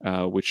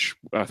 which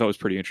I thought was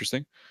pretty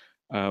interesting.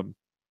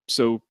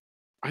 So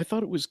I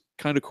thought it was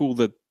kind of cool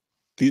that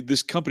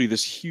this company,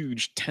 this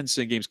huge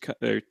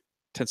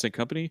Tencent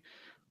company,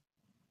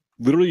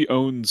 literally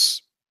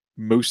owns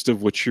most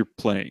of what you're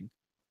playing.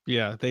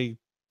 Yeah, they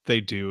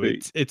do. They,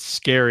 It's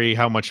scary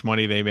how much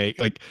money they make.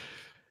 Like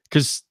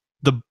cuz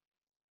the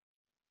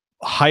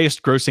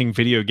highest grossing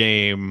video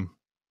game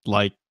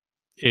like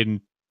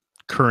in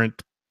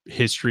current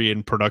history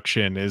and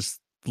production is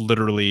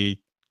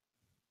literally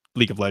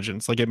League of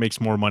Legends. Like it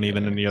makes more money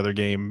than yeah. any other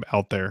game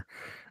out there.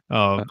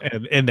 Uh,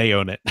 And they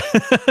own it.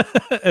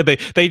 And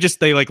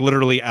they like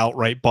literally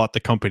outright bought the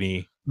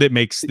company that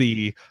makes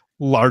the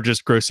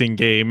largest grossing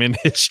game in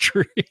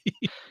history.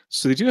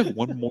 so they do have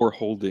one more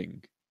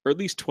holding, or at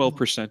least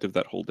 12% of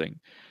that holding.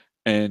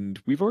 And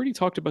we've already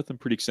talked about them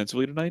pretty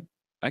extensively tonight.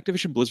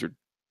 Activision Blizzard.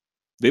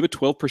 They have a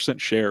 12%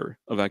 share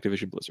of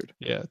Activision Blizzard.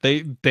 Yeah,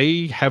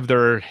 they have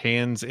their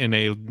hands in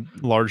a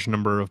large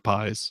number of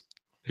pies.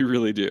 They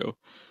really do.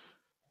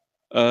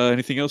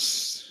 Anything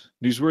else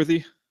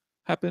newsworthy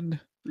happened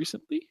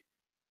recently?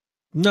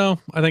 No,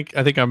 I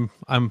think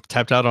I'm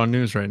tapped out on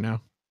news right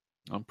now.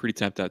 I'm pretty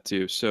tapped out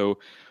too. So,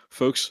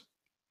 folks,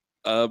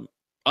 on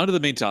to the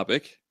main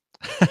topic.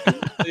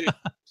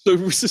 So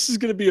this is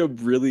going to be a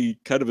really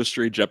kind of a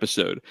strange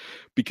episode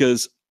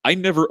because I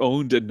never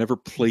owned and never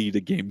played a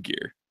Game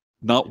Gear,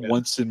 not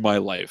once in my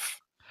life.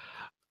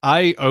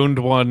 I owned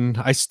one.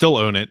 I still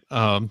own it.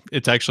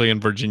 It's actually in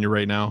Virginia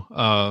right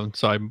now.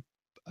 So I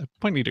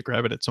might need to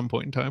grab it at some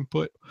point in time.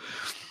 But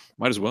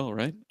might as well,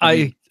 right?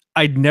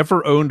 I'd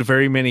never owned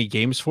very many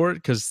games for it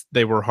because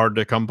they were hard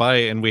to come by,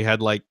 and we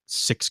had like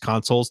 6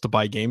 consoles to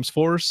buy games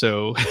for.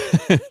 So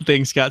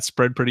things got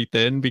spread pretty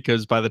thin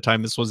because by the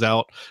time this was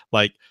out,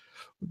 like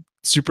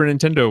Super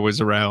Nintendo was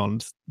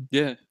around.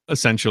 Yeah.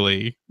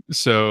 Essentially.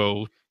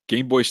 So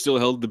Game Boy still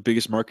held the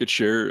biggest market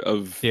share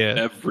of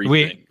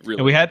everything.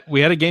 Really. We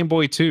had a Game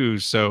Boy too,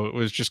 so it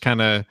was just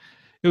kind of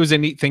it was a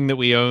neat thing that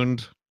we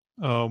owned.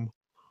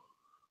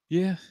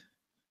 Yeah.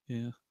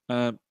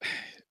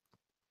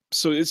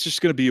 So it's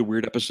just going to be a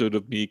weird episode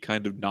of me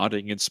kind of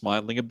nodding and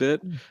smiling a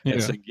bit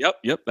and saying,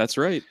 "Yep, that's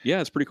right.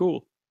 Yeah, it's pretty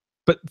cool."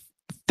 But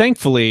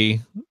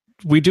thankfully,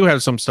 we do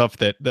have some stuff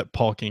that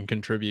Paul can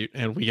contribute,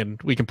 and we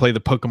can play the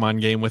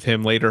Pokemon game with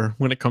him later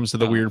when it comes to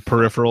the weird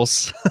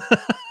peripherals.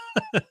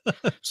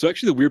 So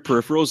actually, the weird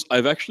peripherals,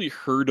 I've actually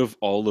heard of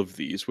all of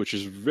these, which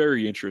is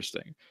very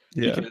interesting.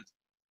 Yeah. Because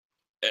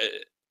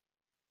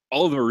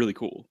all of them are really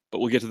cool, but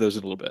we'll get to those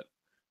in a little bit.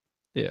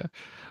 Yeah.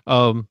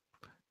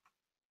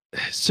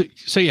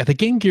 So yeah, the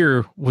Game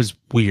Gear was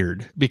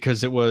weird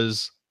because it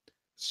was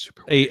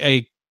super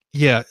it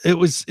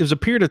was a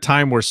period of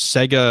time where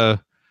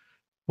Sega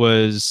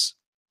was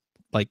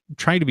like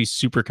trying to be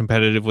super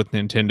competitive with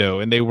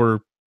Nintendo, and they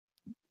were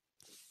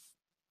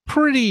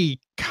pretty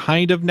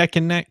kind of neck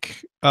and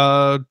neck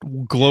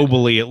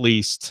globally, at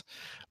least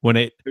when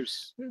it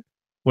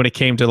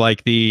came to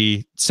like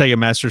the Sega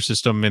Master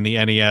System and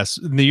the NES.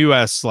 In the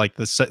US, like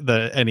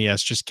the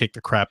NES just kicked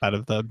the crap out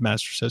of the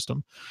Master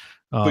System.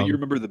 But you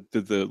remember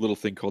the little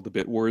thing called the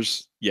Bit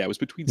Wars? Yeah, it was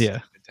between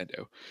Sega and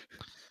Nintendo.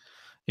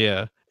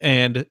 Yeah,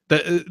 and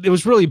it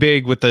was really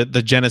big with the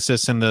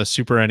Genesis and the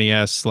Super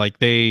NES. Like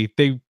they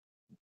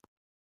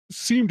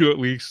seem to at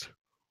least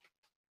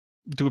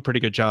do a pretty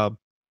good job,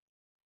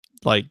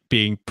 like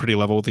being pretty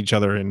level with each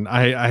other. And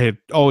I had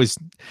always,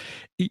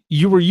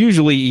 you were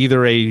usually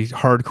either a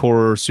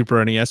hardcore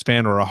Super NES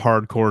fan or a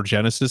hardcore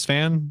Genesis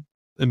fan,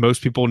 and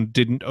most people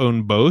didn't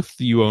own both.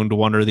 You owned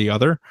one or the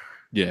other.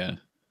 Yeah.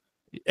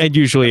 And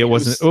usually it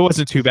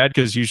wasn't too bad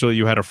because usually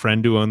you had a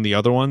friend who owned the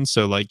other one,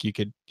 so like you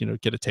could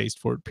get a taste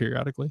for it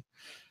periodically.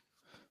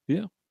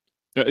 Yeah,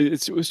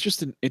 it was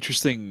just an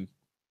interesting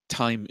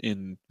time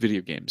in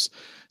video games.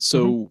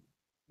 So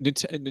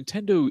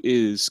Nintendo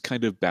is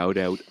kind of bowed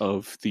out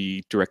of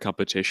the direct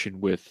competition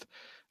with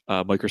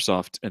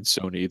Microsoft and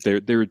Sony.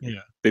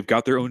 They've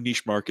got their own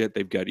niche market.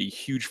 They've got a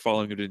huge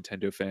following of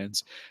Nintendo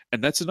fans,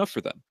 and that's enough for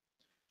them.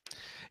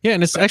 Yeah,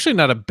 and it's actually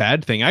not a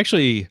bad thing.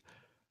 Actually,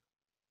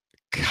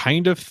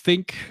 kind of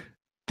think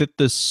that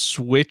the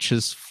Switch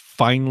is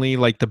finally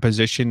like the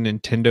position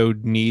Nintendo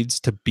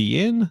needs to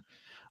be in.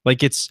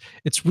 Like it's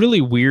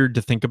really weird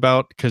to think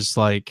about because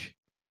like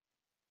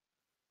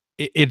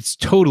it's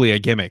totally a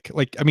gimmick.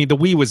 Like I mean, the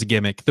Wii was a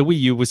gimmick. The Wii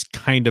U was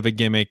kind of a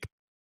gimmick,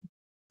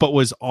 but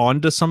was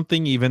onto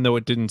something even though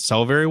it didn't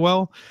sell very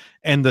well.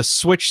 And the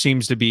Switch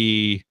seems to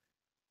be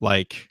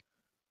like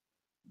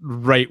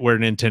right where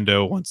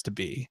Nintendo wants to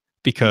be,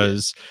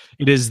 because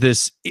it is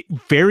this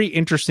very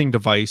interesting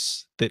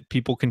device that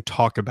people can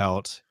talk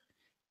about,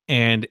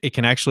 and it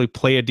can actually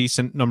play a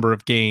decent number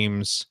of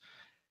games,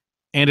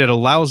 and it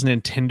allows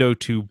Nintendo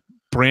to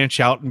branch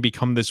out and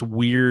become this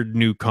weird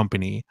new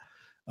company.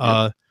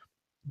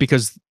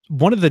 Because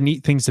one of the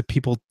neat things that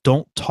people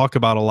don't talk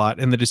about a lot,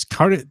 and that is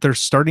they're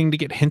starting to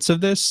get hints of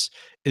this,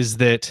 is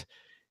that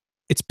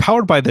it's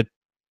powered by the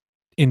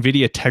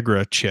NVIDIA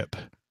Tegra chip.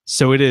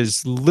 So it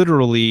is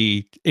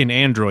literally an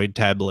Android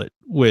tablet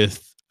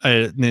with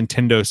a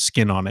Nintendo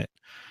skin on it.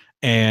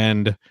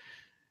 And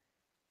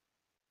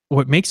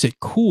what makes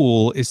it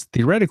cool is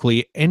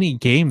theoretically any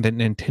game that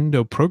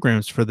Nintendo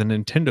programs for the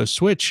Nintendo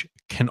Switch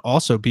can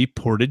also be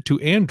ported to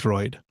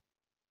Android.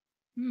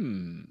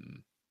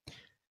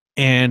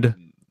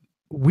 And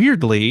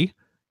weirdly,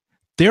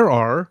 there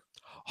are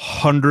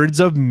hundreds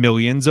of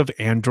millions of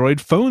Android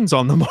phones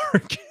on the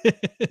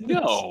market.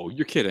 No,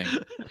 you're kidding.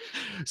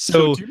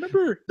 So do you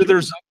remember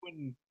there's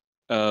when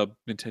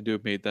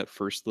Nintendo made that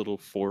first little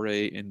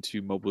foray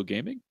into mobile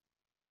gaming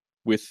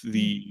with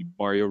the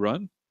Mario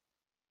Run?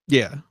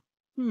 Yeah.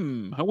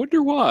 I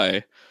wonder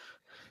why.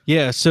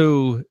 Yeah,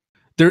 so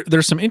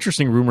there's some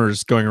interesting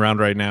rumors going around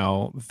right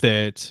now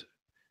that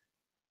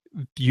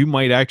you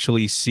might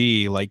actually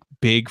see like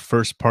big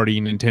first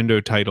party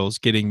Nintendo titles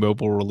getting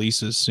mobile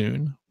releases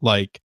soon.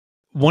 Like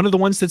one of the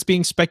ones that's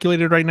being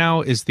speculated right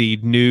now is the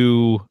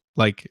new,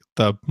 like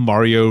the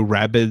Mario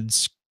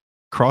Rabbids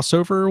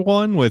crossover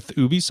one with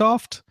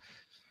Ubisoft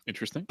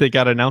Interesting. that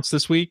got announced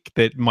this week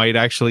that might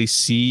actually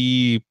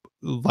see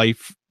the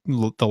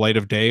light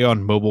of day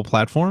on mobile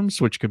platforms,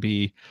 which could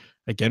be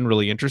again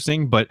really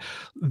interesting. But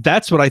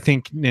that's what I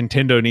think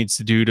Nintendo needs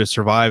to do to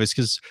survive, is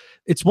because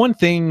it's one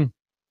thing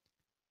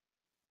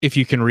if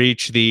you can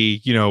reach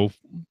the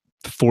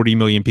 40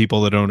 million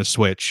people that own a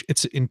Switch.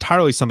 It's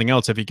entirely something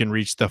else if you can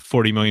reach the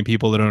 40 million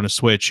people that own a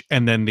Switch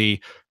and then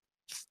the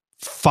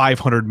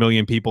 500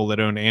 million people that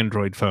own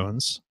Android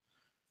phones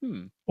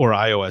or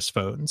iOS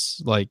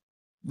phones. Like,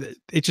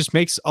 it just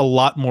makes a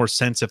lot more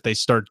sense if they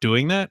start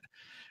doing that.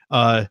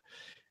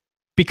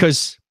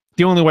 Because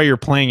the only way you're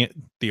playing it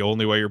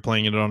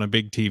on a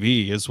big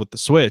TV is with the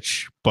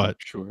Switch, but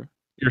sure,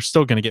 you're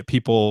still going to get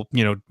people,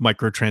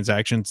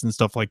 microtransactions and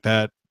stuff like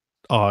that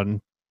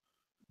on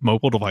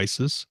mobile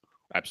devices.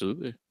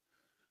 Absolutely.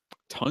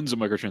 Tons of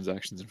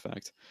microtransactions, in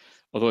fact.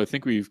 Although I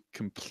think we've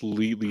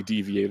completely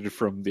deviated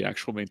from the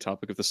actual main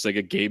topic of the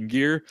Sega Game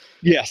Gear.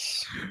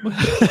 Yes.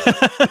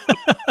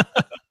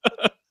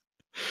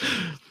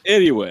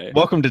 Anyway.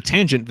 Welcome to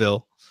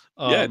Tangentville.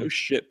 Yeah, no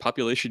shit.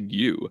 Population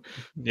U.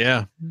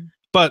 Yeah.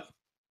 But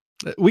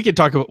we could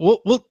talk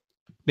about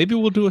maybe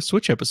we'll do a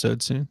Switch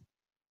episode soon.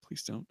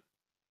 Please don't.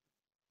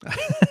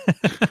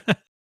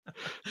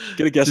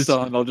 Get a guest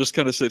on. I'll just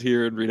kind of sit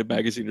here and read a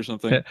magazine or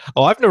something. Yeah.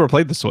 Oh, I've never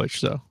played the Switch,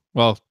 so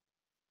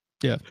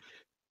yeah.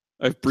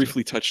 I've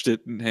briefly touched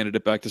it and handed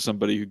it back to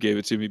somebody who gave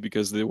it to me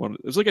because they wanted.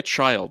 It was like a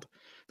child.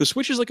 The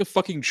Switch is like a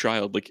fucking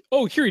child. Like,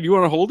 oh, here, do you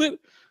want to hold it?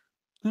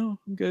 No,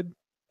 I'm good.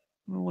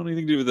 I don't want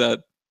anything to do with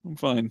that. I'm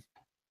fine.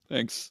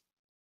 Thanks.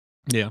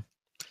 Yeah.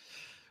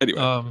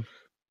 Anyway,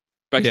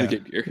 back to the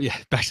Game Gear. Yeah,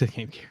 back to the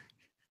Game Gear.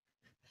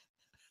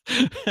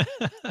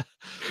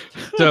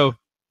 So,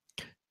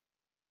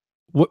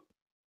 what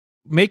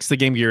makes the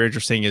Game Gear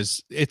interesting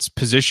is its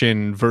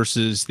position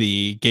versus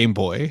the Game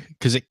Boy,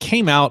 because it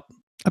came out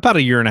about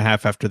a year and a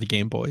half after the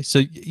Game Boy.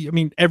 So, I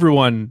mean,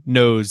 everyone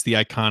knows the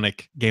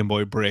iconic Game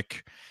Boy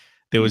brick.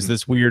 There was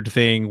this weird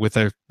thing with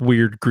a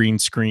weird green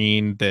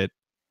screen that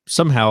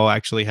somehow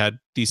actually had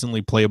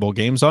decently playable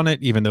games on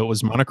it, even though it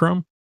was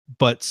monochrome.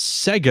 But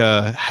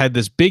Sega had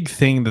this big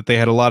thing that they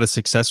had a lot of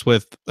success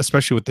with,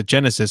 especially with the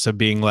Genesis, of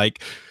being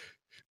like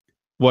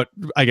what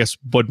I guess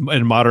would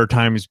in modern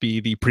times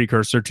be the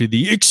precursor to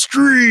the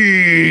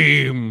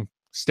extreme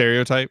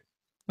stereotype.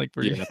 Like,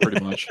 yeah,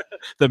 pretty much.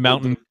 the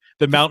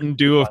Mountain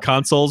Dew of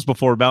consoles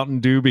before Mountain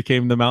Dew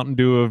became the Mountain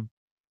Dew of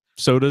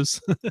sodas.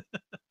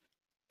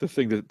 The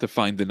thing that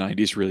defined the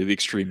 90s, really, the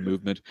extreme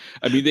movement.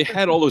 I mean, they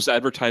had all those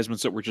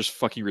advertisements that were just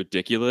fucking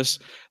ridiculous.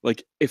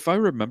 Like, if I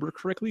remember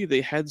correctly, they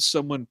had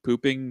someone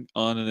pooping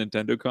on a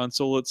Nintendo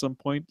console at some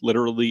point,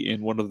 literally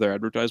in one of their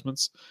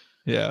advertisements.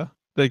 Yeah.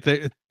 Like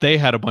they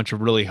had a bunch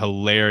of really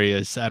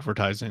hilarious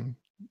advertising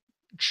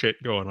shit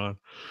going on.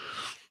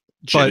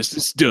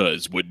 Genesis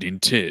does what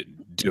Nintendo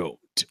don't.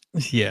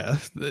 Yeah.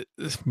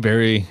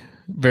 Very,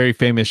 very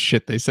famous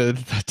shit they said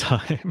at the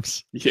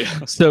times.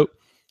 Yeah. So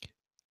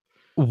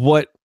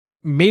what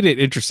made it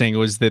interesting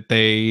was that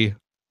they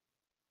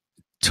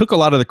took a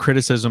lot of the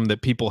criticism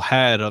that people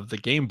had of the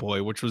Game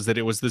Boy, which was that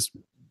it was this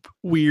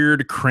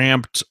weird,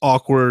 cramped,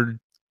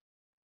 awkward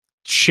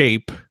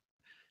shape,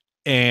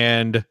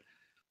 and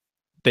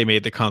they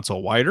made the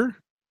console wider,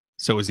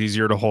 so it was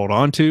easier to hold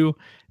on to.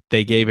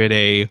 They gave it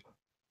a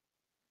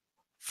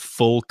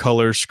full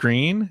color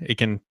screen. It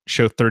can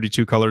show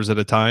 32 colors at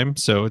a time,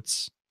 so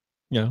it's,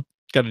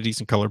 got a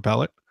decent color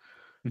palette.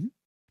 Mm-hmm.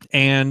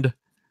 And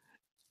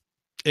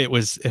it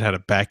had a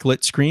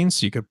backlit screen,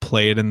 so you could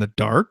play it in the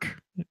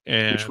dark,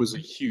 which was a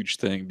huge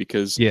thing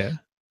because in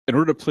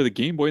order to play the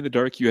Game Boy in the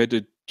dark, you had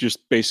to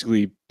just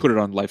basically put it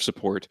on life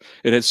support.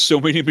 It had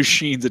so many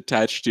machines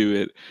attached to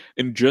it,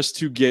 and just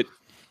to get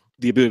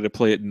the ability to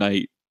play at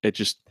night,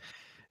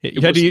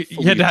 you had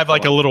to have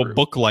like a little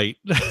book light,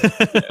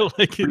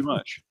 like pretty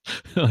much,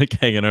 like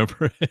hanging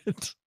over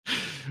it.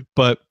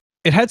 But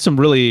it had some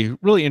really,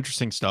 really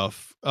interesting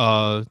stuff.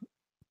 But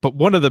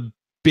one of the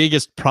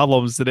biggest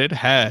problems that it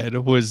had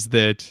was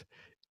that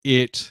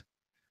eating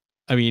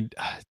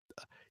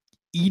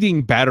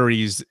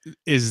batteries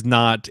is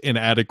not an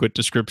adequate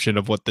description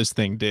of what this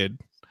thing did.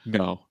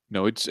 No,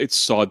 it's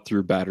sawed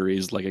through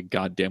batteries like a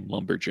goddamn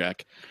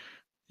lumberjack.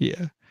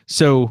 Yeah.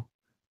 So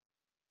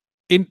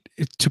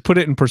to put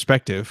it in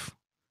perspective,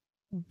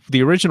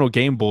 the original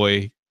Game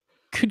Boy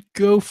could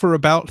go for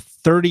about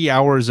 30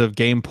 hours of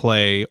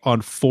gameplay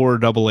on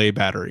 4 AA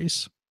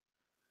batteries.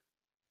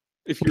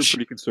 If you're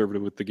pretty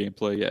conservative with the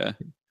gameplay, yeah.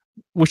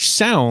 Which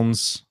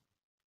sounds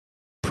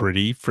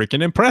pretty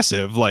freaking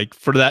impressive. Like,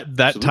 for that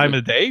Absolutely. Time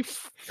of day.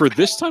 For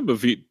this time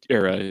of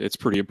era, it's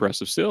pretty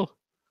impressive still.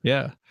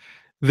 Yeah.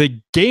 The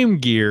Game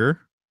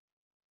Gear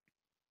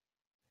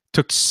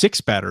took 6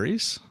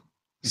 batteries,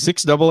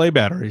 6 AA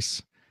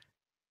batteries.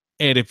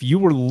 And if you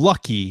were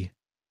lucky,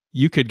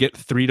 you could get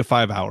 3 to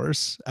 5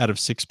 hours out of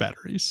 6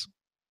 batteries.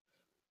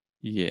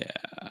 Yeah.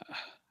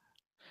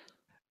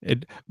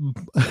 It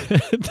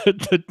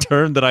the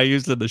term that I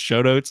used in the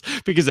show notes,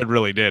 because it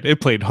really did.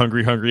 It played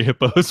Hungry Hungry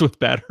Hippos with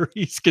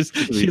batteries, because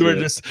Really you were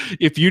did. just,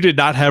 if you did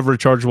not have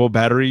rechargeable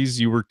batteries,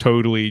 you were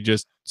totally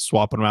just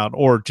swapping them out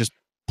or just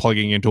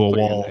plugging into a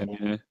Plugging wall. it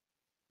in, yeah.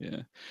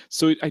 Yeah.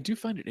 So I do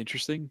find it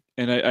interesting,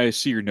 and I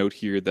see your note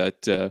here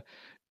that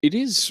it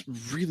is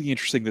really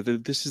interesting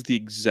that this is the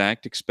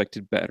exact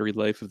expected battery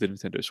life of the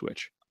Nintendo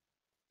Switch.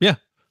 Yeah,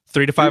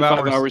 3 to 3 5 to 5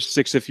 hours. hours,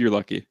 6 if you're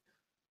lucky.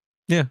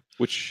 Yeah,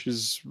 Which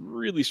is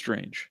really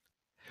strange.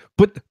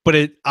 but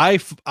I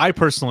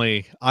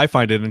personally I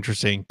find it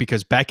interesting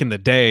because back in the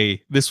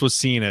day this was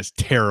seen as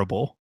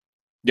terrible.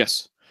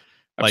 Yes,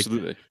 Like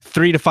absolutely.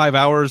 3 to 5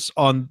 hours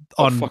on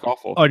Oh, fuck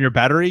awful. on your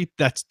battery.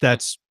 That's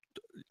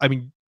I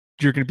mean,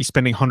 you're going to be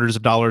spending hundreds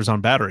of dollars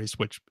on batteries,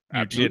 which you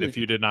did if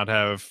Absolutely. you did not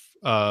have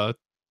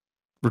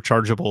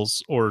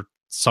rechargeables or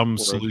some Or an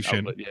solution.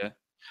 outlet, yeah.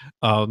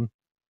 Um,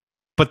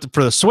 but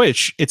for the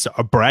Switch, it's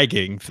a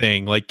bragging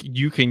thing. Like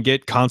you can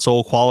get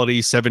console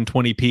quality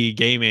 720p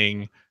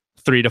gaming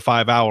 3 to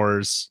 5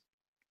 hours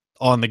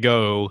on the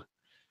go.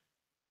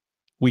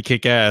 We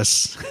kick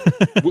ass.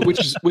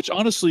 Which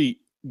honestly,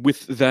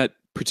 with that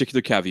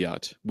particular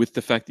caveat, with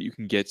the fact that you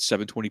can get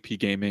 720p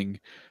gaming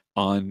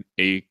on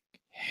a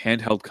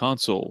handheld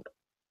console,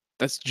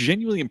 that's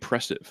genuinely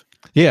impressive.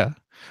 Yeah.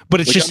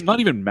 But it's Like, just I'm not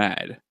even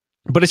mad.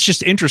 but it's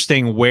just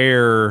interesting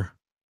where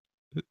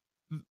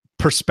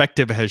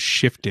perspective has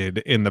shifted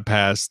in the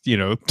past,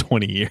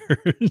 20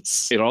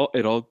 years. It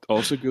all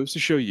also goes to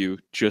show you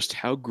just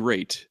how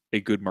great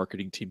a good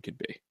marketing team can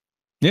be.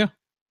 Yeah.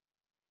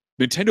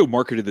 Nintendo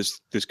marketed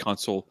this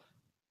console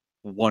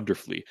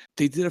wonderfully.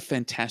 They did a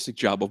fantastic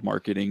job of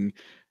marketing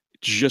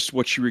just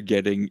what you were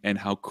getting and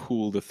how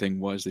cool the thing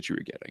was that you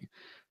were getting.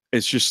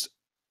 It's just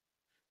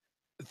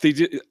they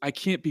did. I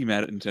can't be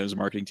mad at Nintendo's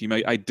marketing team.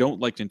 I don't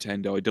like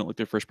Nintendo. I don't like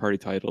their first party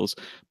titles,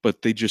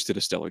 but they just did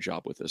a stellar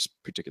job with this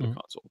particular Mhm.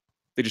 console.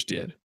 They just Yeah.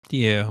 did.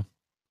 Yeah.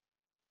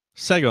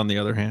 Sega, on the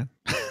other hand,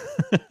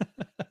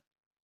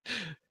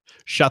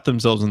 shot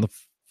themselves in the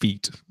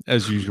feet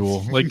as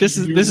usual. Like this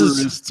is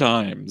Numerous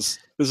times.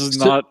 This is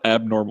so, not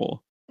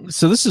abnormal.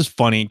 so this is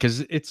funny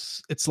because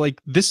it's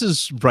like this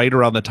is right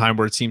around the time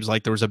where it seems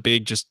like there was a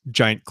big just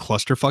giant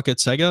clusterfuck at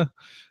Sega,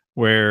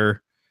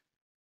 where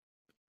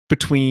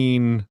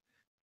between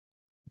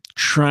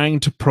trying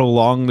to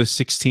prolong the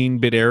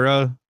 16-bit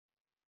era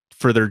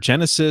for their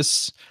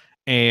Genesis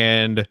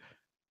and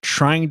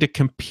trying to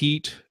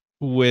compete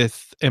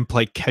with and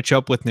play catch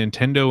up with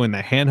Nintendo in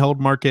the handheld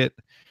market,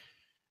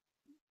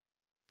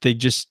 they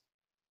just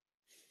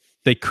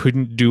they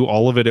couldn't do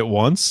all of it at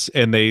once,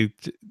 and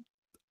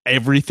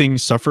everything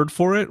suffered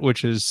for it,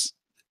 which is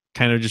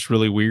kind of just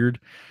really weird.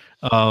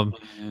 Um,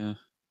 Yeah.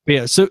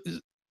 yeah, so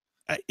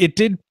it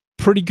did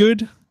pretty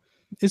good,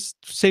 is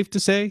safe to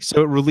say.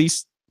 So it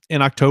released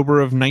in October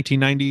of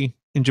 1990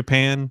 in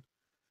Japan,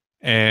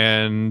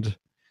 and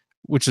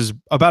which is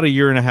about a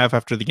year and a half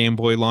after the Game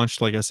Boy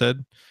launched, like I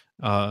said.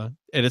 And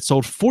it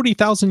sold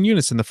 40,000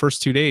 units in the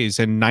first 2 days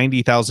and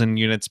 90,000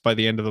 units by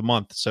the end of the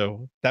month.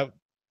 So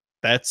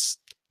that's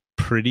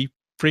pretty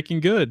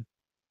freaking good.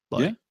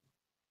 Like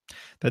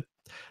Yeah.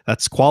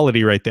 that's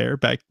quality right there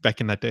back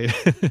in that day.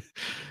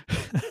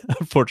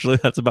 Unfortunately,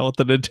 that's about what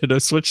the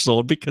Nintendo Switch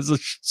sold because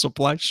of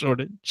supply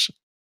shortage.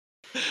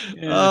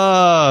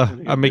 Yeah.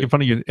 I'm making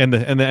fun of you. And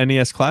the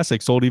NES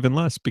Classic sold even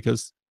less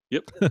because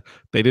Yep.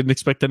 they didn't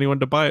expect anyone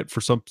to buy it for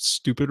some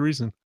stupid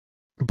reason.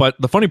 But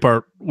the funny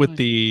part with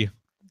the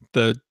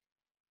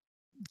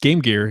Game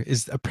Gear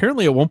is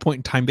apparently at one point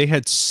in time they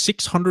had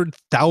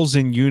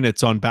 600,000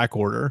 units on back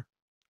order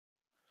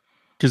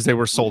because they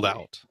were sold Really?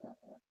 out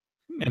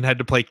and had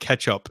to play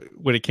catch up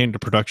when it came to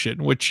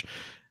production, which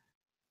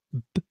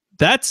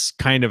that's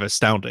kind of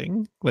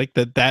astounding. Like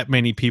that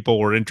many people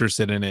were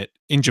interested in it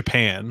in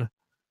Japan.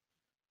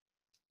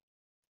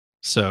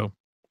 So,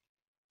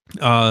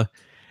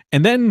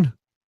 and then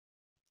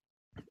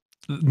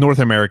North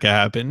America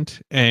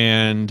happened,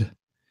 and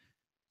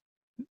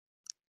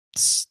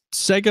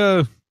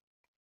Sega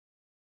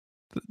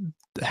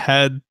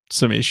had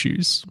some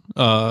issues,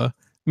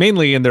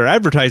 mainly in their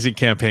advertising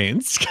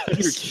campaigns.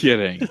 You're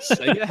kidding.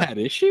 Sega had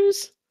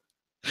issues?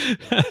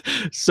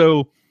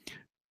 So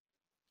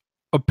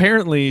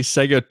apparently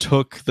Sega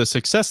took the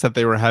success that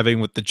they were having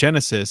with the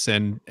Genesis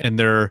and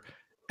they're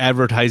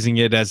advertising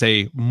it as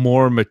a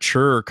more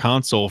mature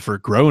console for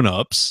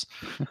grown-ups.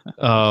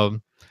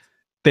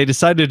 They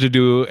decided to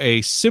do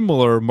a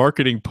similar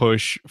marketing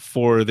push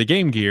for the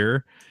Game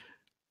Gear,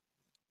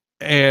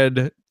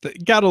 and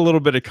got a little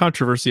bit of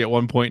controversy at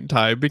one point in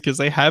time because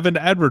they have an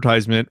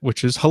advertisement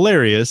which is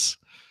hilarious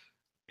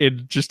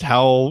in just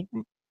how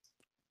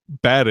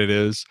bad it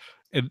is.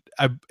 And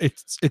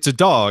it's a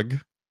dog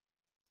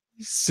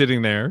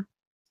sitting there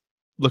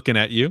looking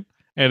at you,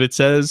 and it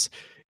says,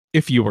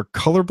 if you were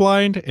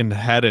colorblind and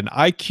had an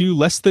IQ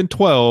less than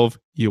 12,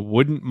 you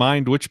wouldn't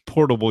mind which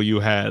portable you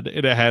had.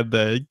 And it had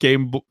the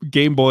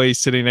Game Boy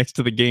sitting next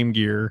to the Game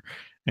Gear,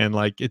 and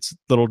like its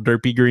little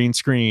derpy green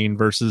screen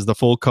versus the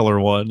full color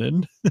one.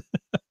 And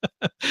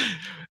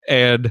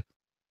and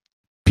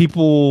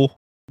people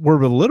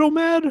were a little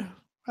mad,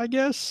 I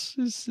guess,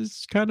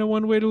 is kind of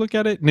one way to look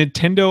at it.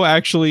 Nintendo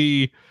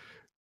actually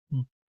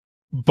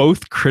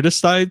both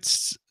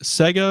criticized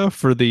Sega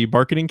for the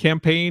marketing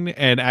campaign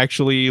and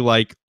actually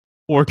like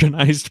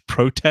organized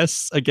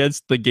protests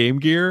against the Game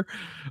Gear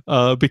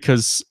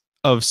because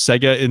of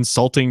Sega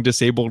insulting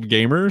disabled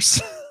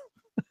gamers.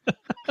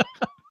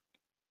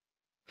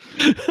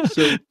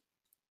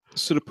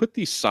 So to put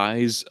the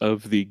size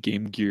of the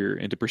Game Gear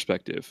into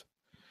perspective,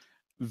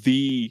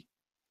 the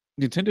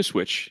Nintendo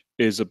Switch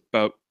is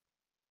about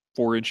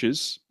 4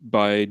 inches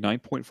by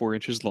 9.4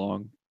 inches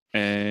long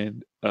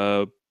and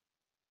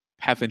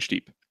half-inch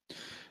deep.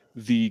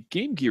 The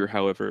Game Gear,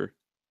 however,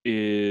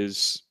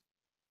 is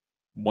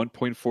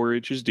 1.4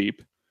 inches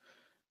deep.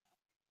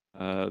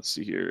 Let's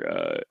see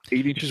here,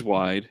 8 inches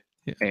wide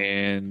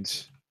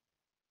and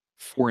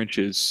 4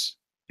 inches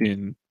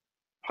in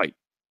height.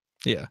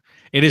 Yeah,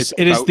 it is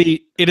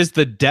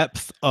the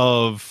depth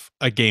of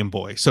a Game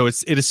Boy. So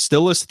it is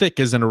still as thick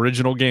as an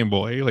original Game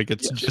Boy. Like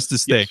it's just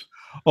as thick.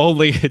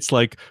 Only it's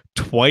like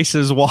twice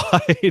as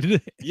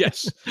wide.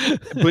 Yes,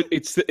 but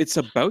it's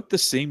about the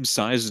same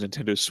size as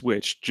Nintendo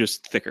Switch,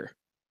 just thicker.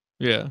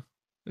 Yeah,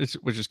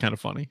 which is kind of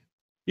funny.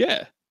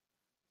 Yeah,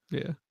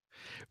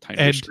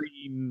 tiny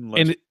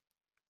screen.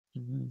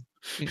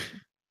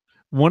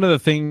 One of the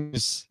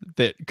things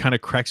that kind of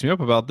cracks me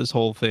up about this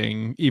whole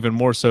thing, even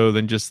more so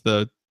than just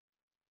the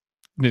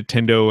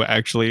Nintendo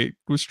actually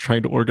was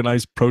trying to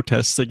organize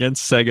protests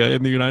against Sega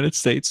in the United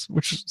States,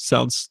 which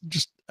sounds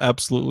just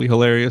absolutely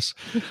hilarious.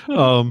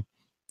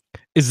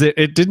 Is that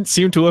it didn't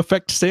seem to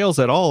affect sales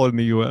at all in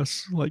the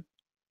US. Like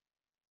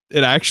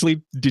it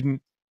actually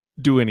didn't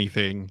do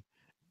anything.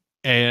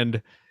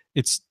 And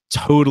it's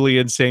totally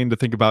insane to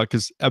think about,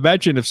 because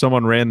imagine if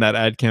someone ran that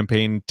ad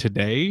campaign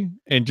today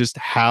and just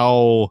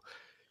how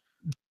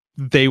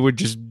they would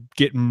just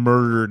get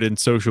murdered in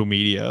social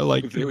media.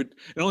 Like they would,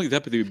 not only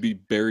that, but they would be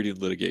buried in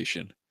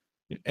litigation,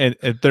 and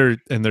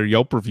their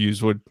Yelp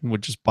reviews would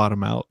just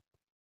bottom out.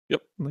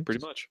 Yep, like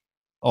pretty much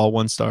all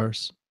 1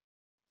 stars.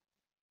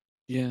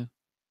 Yeah,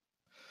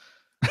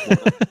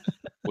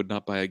 would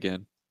not buy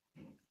again.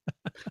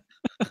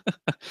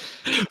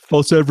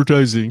 False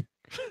advertising.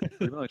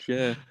 Pretty much,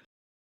 yeah.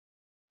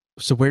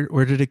 So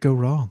where did it go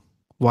wrong?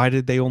 Why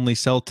did they only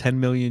sell 10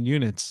 million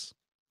units?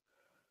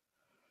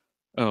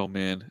 Oh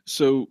man.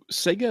 So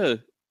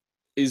Sega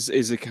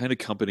is a kind of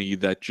company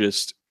that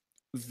just,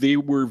 they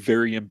were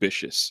very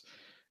ambitious.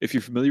 If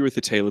you're familiar with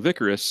the Tale of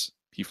Icarus,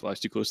 he flies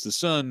too close to the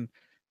sun,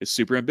 is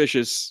super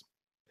ambitious,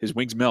 his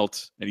wings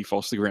melt, and he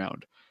falls to the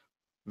ground.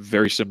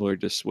 Very similar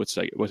to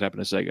what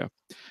happened to Sega.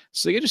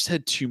 Sega just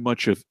had too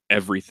much of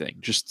everything,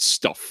 just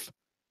stuff,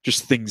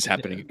 just things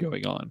happening and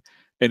going on,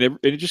 and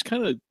it just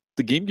kind of,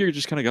 the Game Gear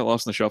just kind of got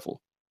lost in the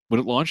shuffle. When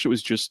it launched, it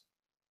was just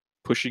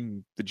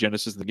pushing the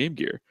Genesis and the Game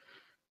Gear.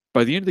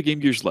 By the end of the Game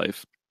Gear's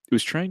life, it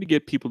was trying to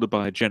get people to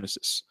buy a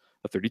Genesis,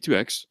 a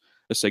 32X,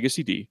 a Sega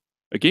CD,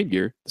 a Game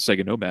Gear, the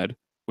Sega Nomad,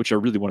 which I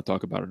really want to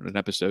talk about in an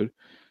episode,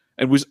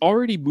 and was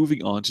already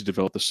moving on to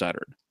develop the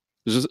Saturn.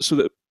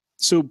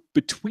 So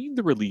between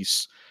the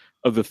release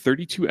of the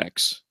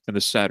 32X and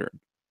the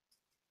Saturn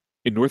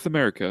in North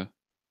America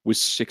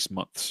was 6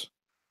 months.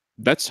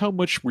 That's how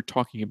much we're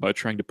talking about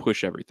trying to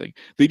push everything.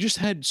 They just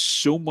had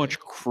so much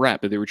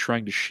crap that they were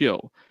trying to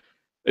shill.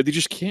 They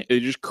just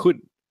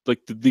couldn't.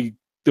 Like the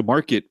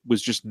market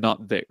was just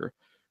not there.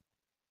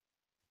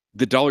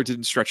 The dollar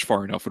didn't stretch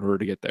far enough in order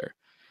to get there.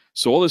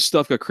 So all this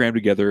stuff got crammed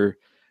together,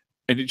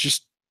 and it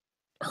just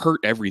hurt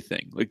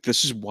everything. Like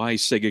this is why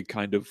Sega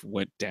kind of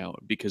went down,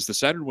 because the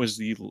Saturn was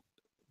the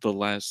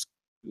last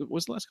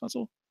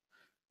console,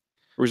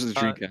 or was it the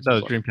Dreamcast? No,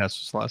 the Dreamcast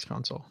was the last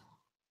console.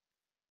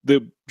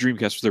 The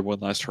Dreamcast was their one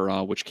last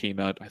hurrah, which came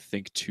out I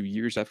think 2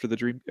 years after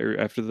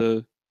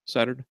the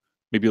Saturn,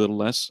 maybe a little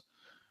less.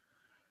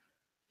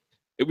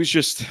 It was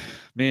just,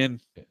 man.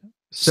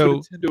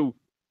 So Nintendo.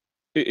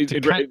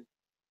 Sorry,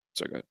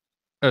 go ahead.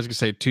 I was gonna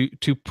say,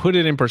 to put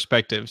it in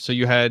perspective. So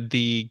you had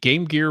the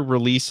Game Gear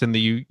release in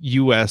the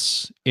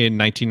U.S. in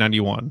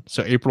 1991,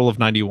 so April of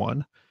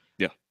 91.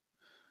 Yeah.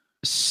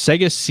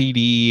 Sega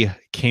CD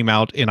came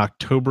out in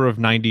October of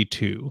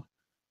 92.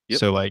 Yep.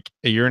 So like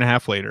a year and a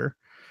half later.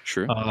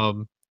 Sure.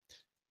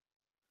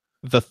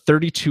 The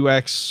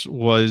 32X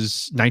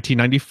was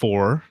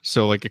 1994,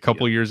 so like a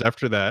couple years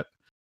after that.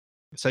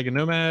 Sega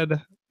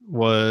Nomad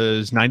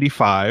was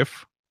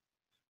 95,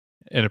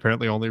 and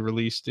apparently only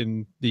released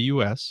in the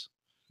US.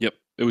 Yep,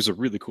 it was a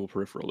really cool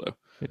peripheral though.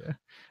 Yeah,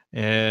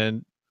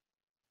 and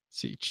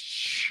so,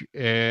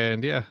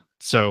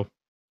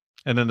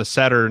 and then the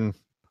Saturn.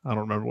 I don't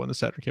remember when the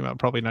Saturn came out.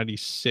 Probably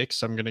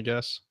 96. I'm gonna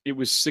guess. It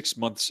was 6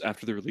 months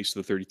after the release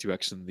of the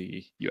 32X in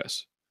the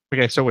US.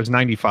 Okay, so it was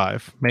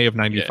 95, May of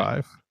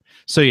 95.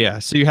 Yeah.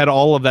 So you had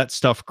all of that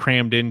stuff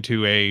crammed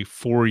into a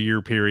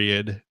 4-year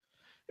period.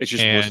 It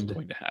just wasn't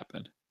going to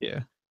happen.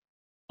 Yeah.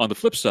 On the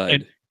flip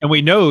side, and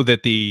we know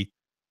that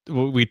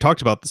we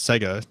talked about the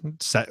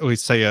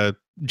Sega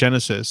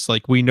Genesis.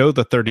 Like we know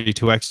the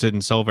 32X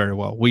didn't sell very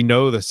well. We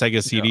know the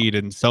Sega CD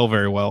didn't sell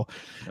very well.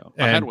 No.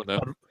 I had one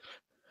though.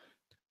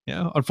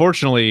 Yeah.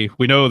 Unfortunately,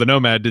 we know the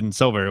Nomad didn't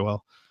sell very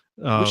well.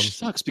 Which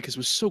sucks because it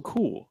was so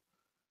cool.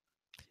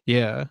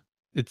 Yeah.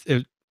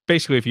 It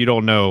basically, if you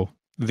don't know,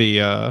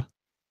 the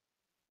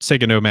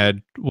Sega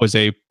Nomad was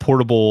a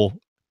portable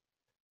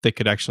that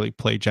could actually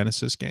play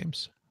Genesis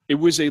games. It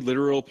was a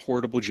literal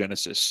portable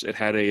Genesis. It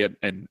had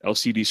an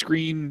LCD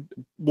screen.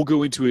 We'll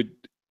go into it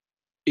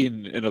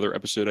in another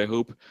episode, I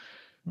hope.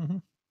 Mm-hmm.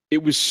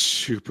 It was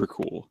super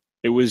cool.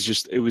 It was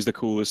the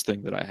coolest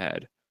thing that I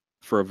had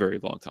for a very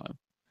long time.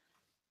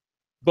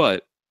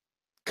 But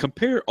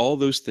compare all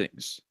those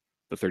things,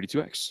 the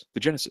 32X, the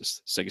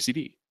Genesis, Sega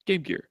CD,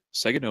 Game Gear,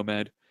 Sega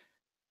Nomad,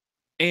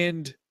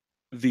 and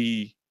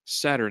the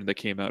Saturn that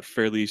came out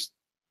fairly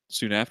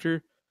soon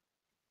after,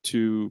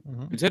 to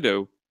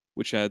Nintendo,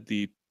 which had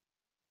the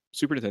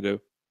Super Nintendo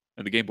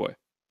and the Game Boy.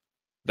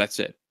 That's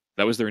it.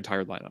 That was their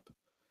entire lineup.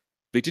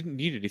 They didn't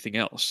need anything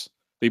else.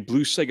 They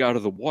blew Sega out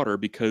of the water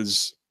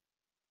because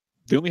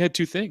they only had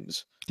two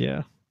things.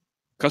 Yeah.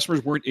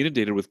 Customers weren't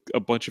inundated with a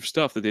bunch of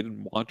stuff that they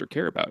didn't want or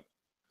care about.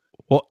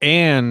 Well,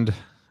 and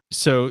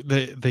so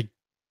the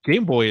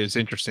Game Boy is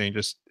interesting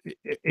just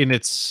in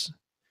its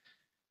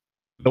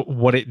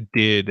what it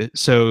did.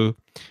 So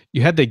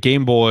you had the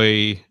Game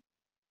Boy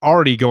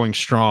already going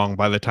strong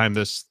by the time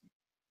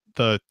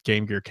the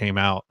Game Gear came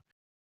out.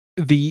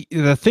 The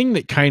thing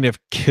that kind of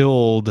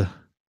killed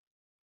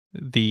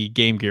the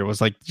Game Gear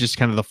was like just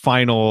kind of the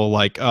final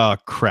like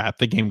crap,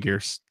 the Game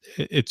Gear's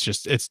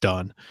it's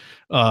done.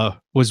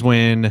 Was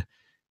when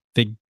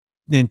the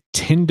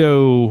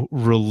Nintendo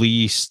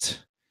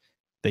released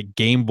the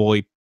Game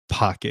Boy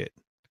Pocket.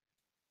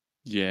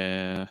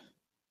 Yeah.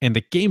 And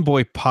the Game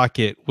Boy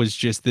Pocket was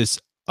just this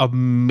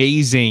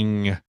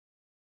amazing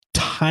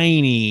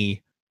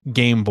tiny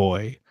Game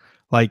Boy.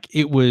 Like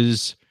it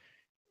was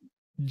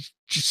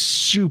just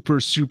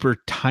super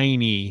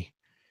tiny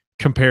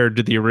compared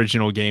to the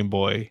original Game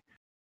Boy.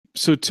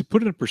 So to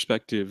put it in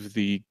perspective,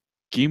 the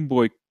Game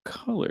Boy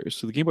Color,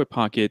 so the Game Boy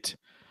Pocket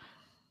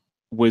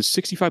was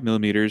 65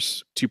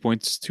 millimeters,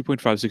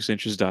 2.56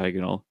 inches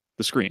diagonal,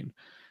 the screen,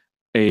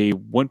 a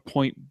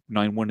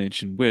 1.91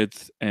 inch in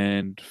width,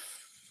 and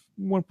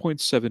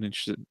 1.7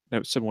 inches,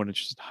 71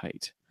 inches in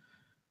height.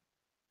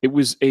 It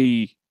was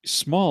a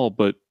small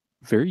but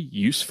very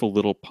useful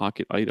little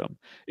pocket item.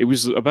 It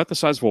was about the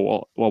size of a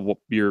wallet, well,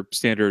 your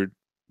standard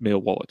mail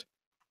wallet.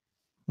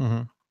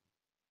 Mm-hmm.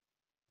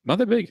 Not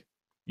that big.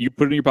 You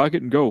put it in your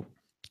pocket and go.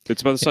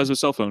 It's about the size of a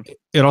cell phone.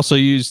 It also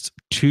used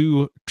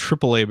 2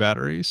 AAA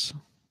batteries,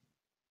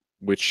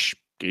 which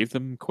gave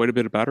them quite a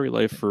bit of battery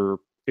life for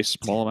a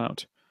small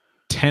amount.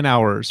 10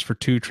 hours for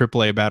 2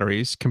 AAA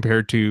batteries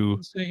compared to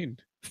Insane.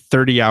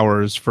 30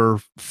 hours for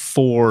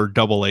 4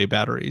 AA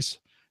batteries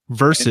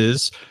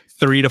versus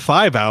 3 to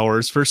 5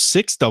 hours for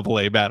 6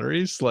 AA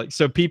batteries. Like,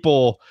 so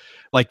people,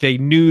 like, they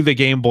knew the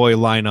Game Boy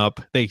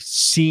lineup. They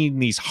seen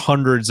these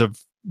hundreds of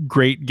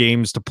great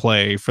games to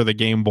play for the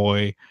Game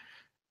Boy,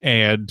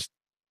 and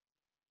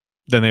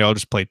then they all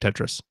just played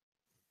Tetris.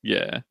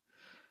 Yeah.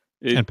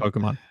 And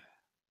Pokemon.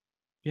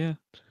 Yeah,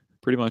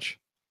 pretty much.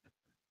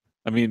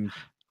 I mean,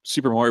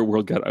 Super Mario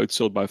World got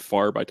outsold by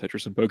far by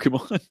Tetris and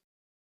Pokemon.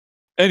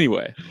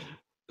 Anyway,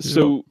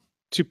 so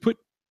to put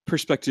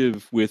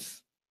perspective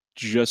with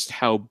just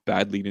how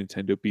badly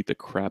Nintendo beat the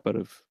crap out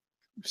of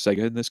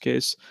Sega in this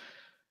case,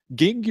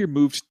 Game Gear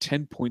moved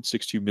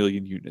 10.62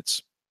 million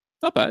units.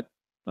 Not bad.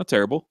 Not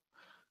terrible.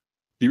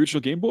 The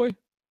original Game Boy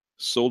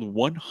sold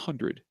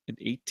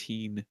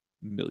 118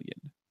 million.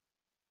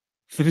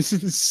 That is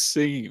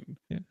insane.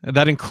 Yeah. And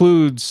that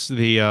includes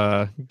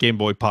the Game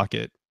Boy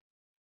Pocket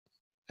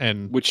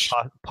and Which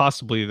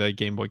possibly the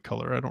Game Boy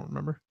Color. I don't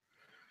remember.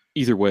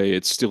 Either way,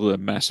 it's still a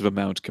massive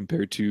amount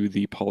compared to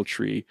the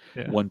paltry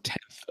 1/10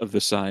 of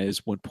the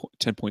size,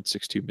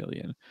 10.62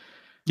 million.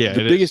 Yeah,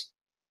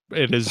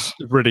 it is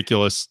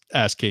ridiculous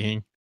ass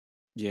kicking.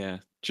 Yeah,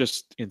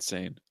 just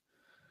insane.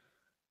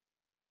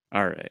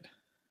 All right.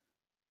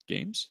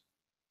 Games?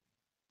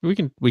 We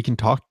can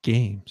talk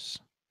games.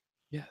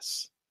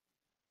 Yes.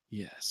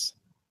 Let's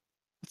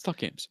talk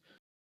games.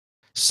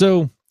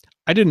 So,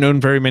 I didn't own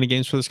very many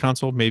games for this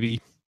console, maybe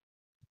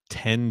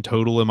 10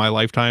 total in my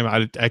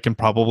lifetime. I can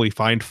probably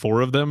find 4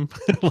 of them.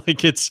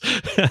 Like it's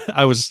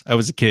I was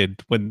a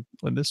kid when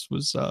this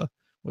was out,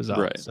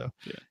 right. So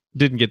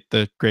didn't get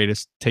the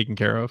greatest taken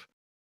care of.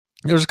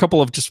 There's a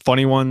couple of just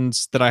funny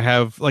ones that I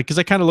have, like, because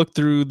I kind of looked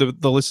through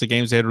the list of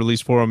games they had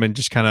released for them and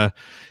just kind of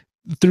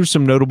threw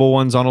some notable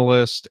ones on a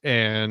list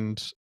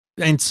and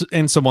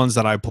some ones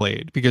that I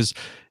played, because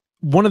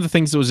one of the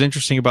things that was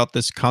interesting about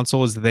this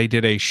console is that they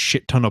did a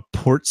shit ton of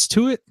ports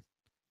to it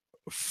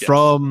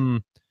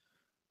from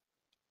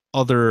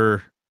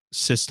other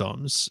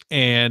systems,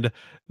 and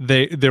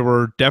there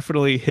were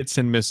definitely hits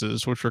and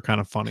misses, which were kind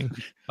of funny.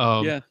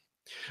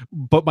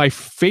 But my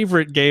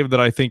favorite game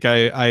that I think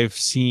I've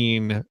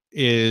seen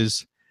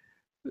is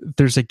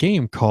there's a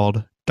game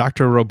called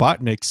Dr.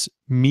 Robotnik's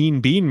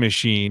Mean Bean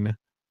Machine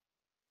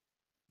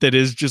that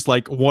is just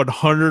like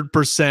 100%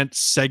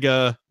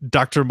 Sega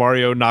Dr.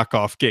 Mario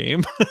knockoff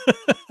game.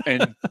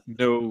 And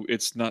no,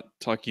 it's not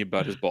talking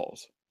about his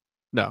balls.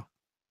 No.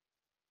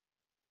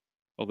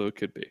 although it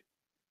could be,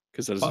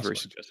 because that is a very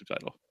Possibly. suggestive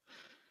title.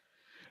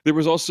 There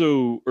was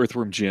also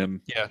Earthworm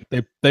Jim. Yeah,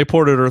 they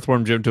ported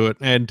Earthworm Jim to it,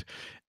 and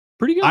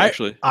Pretty good,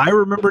 actually. I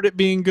remembered it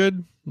being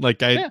good.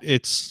 Like Yeah.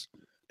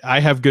 I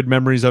have good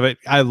memories of it.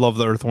 I love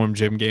the Earthworm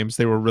Jim games.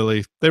 They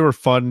were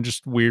fun,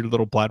 just weird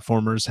little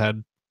platformers.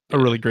 Had a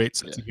really great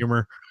sense of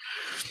humor.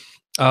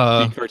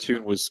 The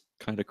cartoon was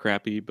kind of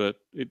crappy, but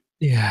it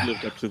Yeah,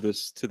 lived up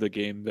to the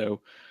game,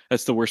 though.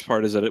 That's the worst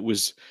part, is that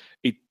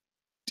it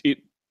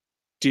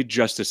did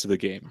justice to the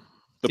game.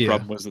 The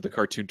problem was that the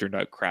cartoon turned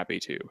out crappy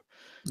too.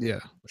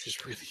 Yeah, which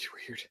is really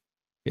weird.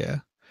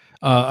 yeah.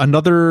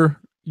 Another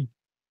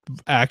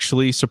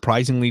actually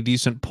surprisingly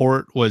decent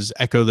port was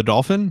Echo the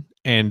Dolphin,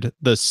 and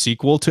the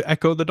sequel to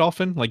Echo the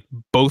Dolphin. Like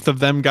both of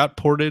them got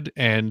ported,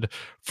 and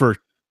for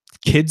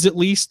kids at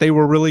least, they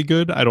were really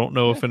good. I don't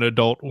know if an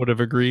adult would have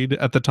agreed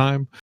at the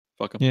time.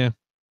 Fuck 'em. Yeah.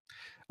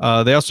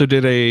 They also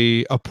did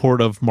a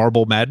port of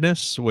Marble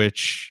Madness,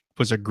 which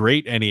was a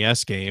great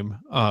NES game.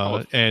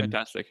 And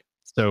fantastic.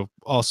 so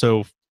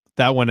also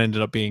that one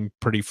ended up being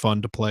pretty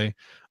fun to play.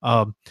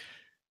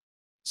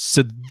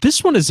 So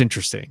this one is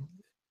interesting.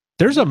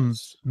 There's a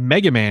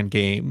Mega Man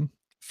game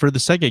for the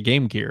Sega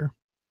Game Gear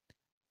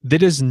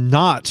that is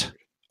not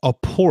a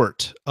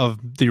port of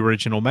the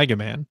original Mega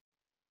Man.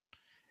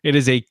 It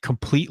is a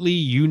completely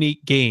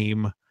unique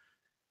game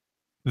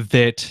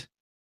that,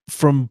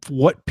 from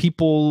what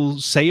people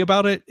say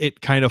about it, it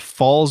kind of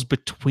falls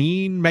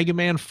between Mega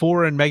Man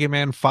 4 and Mega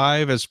Man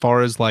 5 as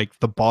far as like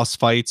the boss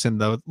fights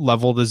and the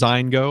level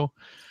design go.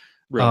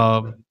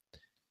 Right.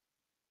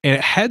 And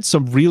it had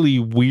some really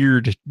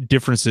weird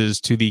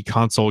differences to the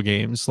console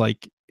games.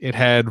 Like it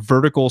had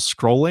vertical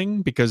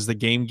scrolling because the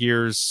Game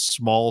Gear's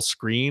small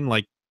screen,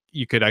 like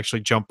you could actually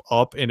jump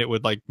up and it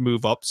would like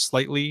move up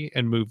slightly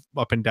and move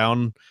up and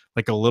down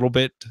like a little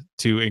bit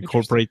to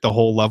incorporate the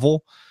whole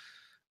level.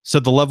 So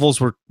the levels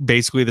were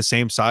basically the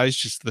same size,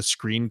 just the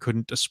screen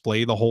couldn't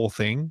display the whole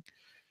thing.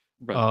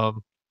 Right.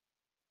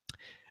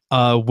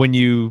 When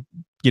you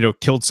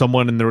killed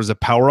someone and there was a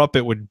power up,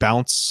 it would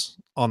bounce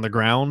on the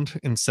ground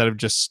instead of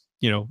just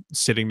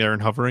sitting there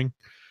and hovering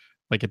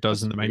like it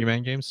does in the Mega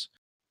Man games.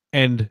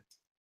 And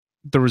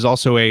there was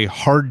also a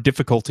hard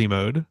difficulty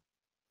mode.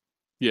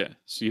 Yeah,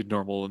 so you had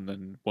normal, and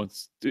then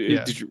once did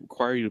it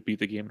require you to beat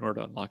the game in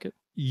order to unlock it?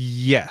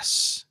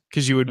 Yes,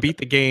 because you would beat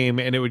the game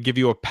and it would give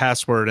you a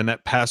password, and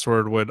that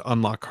password would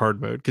unlock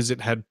hard mode because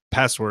it had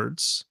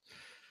passwords,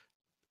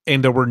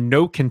 and there were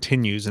no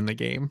continues in the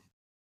game.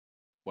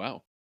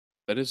 Wow,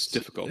 that is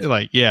difficult.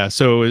 Like, yeah,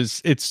 so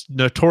it's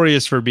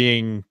notorious for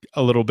being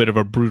a little bit of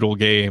a brutal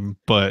game,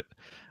 but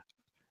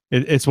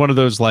it's one of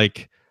those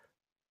like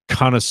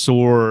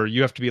connoisseur.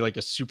 You have to be like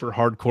a super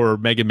hardcore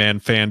Mega Man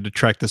fan to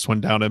track this one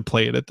down and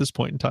play it at this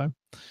point in time.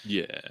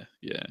 Yeah.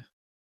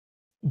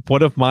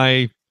 One of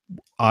my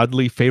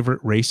oddly favorite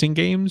racing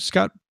games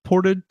got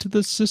ported to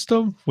the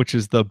system, which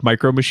is the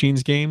Micro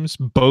Machines games.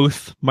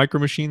 Both Micro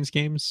Machines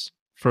games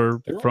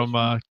from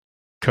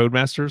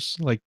Codemasters.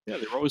 Like,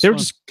 they were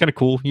just kind of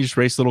cool. You just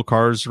race little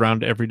cars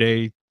around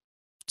everyday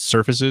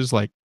surfaces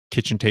like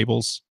kitchen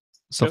tables,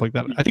 stuff like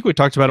that. I think we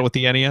talked about it with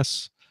the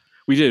NES.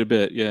 We did a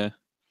bit, yeah.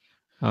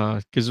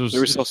 Because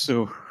there was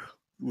also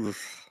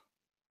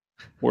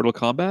Mortal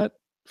Kombat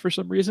for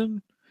some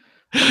reason.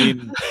 I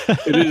mean,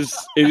 it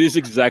is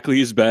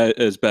exactly as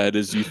bad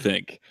as you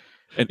think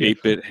an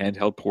 8-bit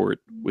handheld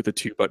port with a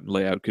 2-button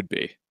layout could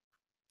be.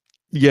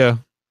 Yeah,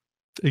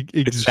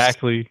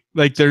 exactly.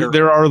 Like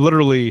there are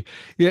literally,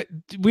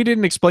 we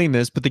didn't explain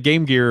this, but the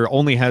Game Gear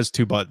only has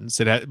 2 buttons.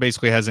 It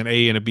basically has an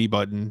A and a B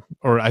button,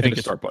 or I think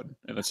it's start button.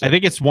 I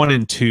think it's 1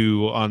 and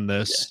 2 on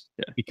this.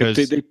 Yeah. Because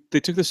they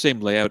took the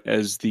same layout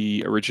as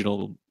the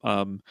original.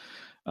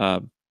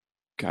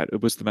 God,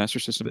 it was the Master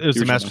System. It was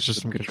the Master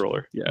System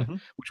controller. Yeah,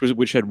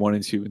 which had 1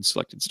 and 2 in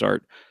select and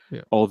start.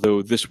 Yeah.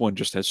 Although this one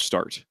just has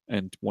start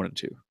and 1 and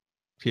 2.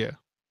 Yeah.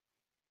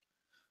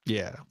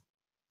 Yeah.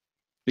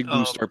 Big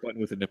blue start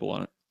button with a nipple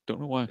on it. Don't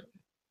know why.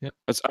 Yeah.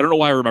 I don't know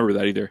why I remember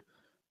that either.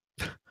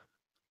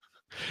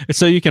 It's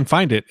so you can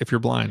find it if you're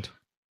blind.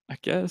 I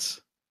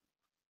guess.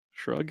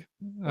 Shrug.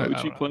 Why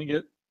would you playing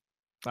it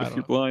if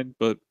you're blind?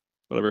 But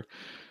whatever.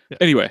 Yeah.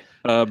 Anyway,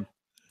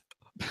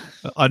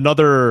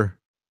 another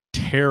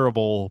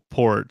terrible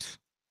port,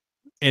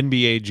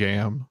 NBA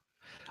Jam.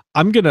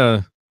 I'm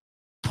gonna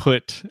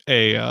put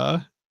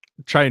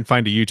try and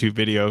find a YouTube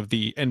video of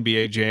the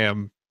NBA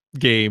Jam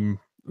game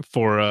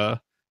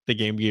for the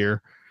Game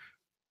Gear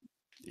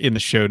in the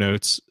show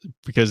notes,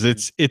 because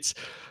it's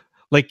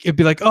like, it'd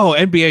be like, oh,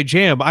 NBA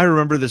Jam, I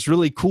remember this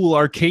really cool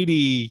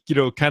arcadey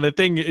kind of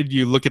thing, and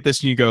you look at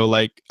this and you go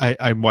like,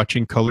 I'm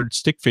watching colored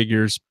stick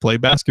figures play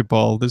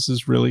basketball. This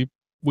is really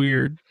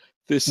weird.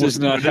 This is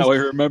not how I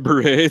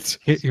remember it.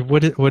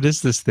 What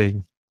is this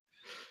thing?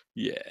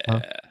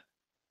 Yeah.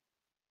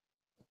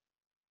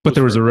 But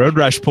there was a Road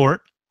Rash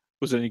port.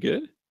 Was it any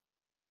good?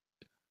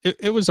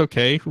 It was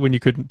okay when you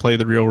couldn't play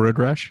the real Road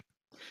Rash.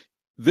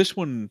 This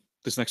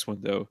next one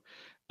though,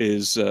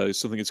 is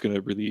something that's going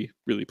to really,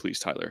 really please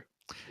Tyler.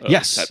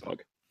 Yes. Tadpog,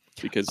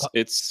 because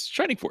it's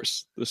Shining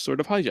Force, the Sword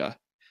of Hyjah.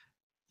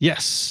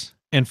 Yes.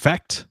 In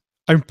fact,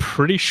 I'm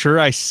pretty sure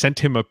I sent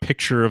him a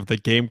picture of the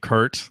game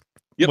cart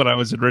when I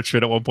was in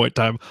Richmond at one point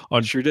in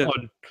time Sure did.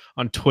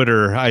 on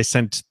Twitter. I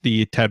sent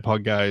the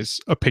Tadpog guys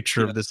a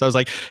picture of this. I was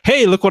like,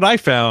 "Hey, look what I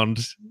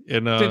found!"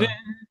 And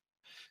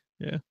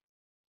yeah,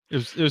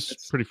 it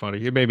was pretty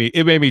funny. It made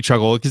me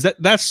chuckle because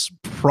that's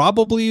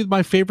probably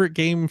my favorite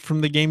game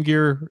from the Game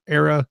Gear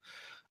era.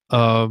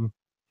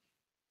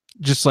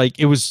 Just like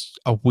it was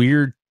a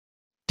weird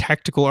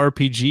tactical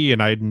RPG,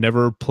 and I'd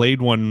never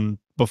played one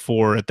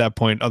before at that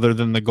point, other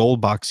than the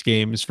gold box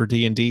games for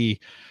D&D.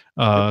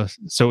 So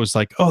it was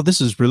like, oh, this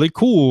is really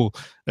cool,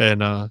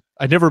 and I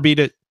never beat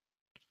it.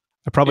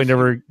 I probably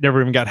never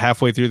even got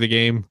halfway through the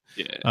game.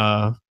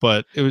 Yeah.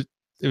 But it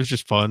was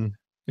just fun.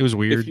 It was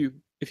weird.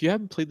 If you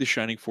haven't played the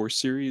Shining Force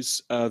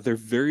series, they're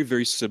very,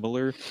 very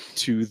similar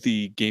to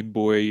the Game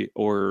Boy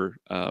or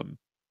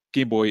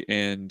Game Boy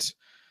and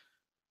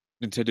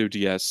Nintendo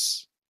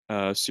DS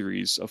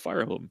series of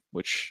Fire Emblem,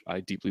 which I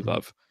deeply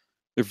love.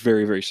 They're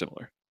very, very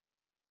similar.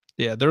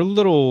 Yeah, they're a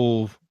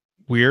little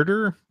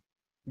weirder.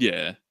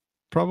 Yeah,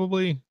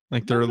 probably.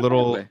 Like they're a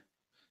little.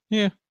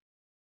 Yeah.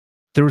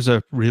 There was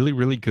a really,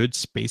 really good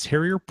Space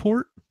Harrier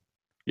port.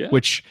 Yeah.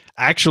 Which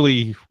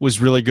actually was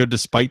really good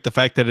despite the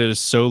fact that it is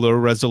so low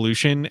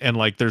resolution and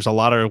like there's a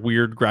lot of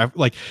weird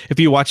like if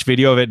you watch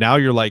video of it now,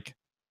 you're like,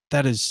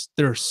 there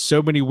are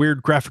so many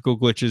weird graphical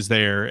glitches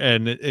there,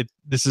 and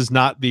this is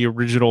not the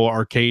original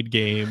arcade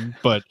game,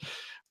 but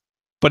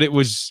it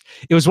was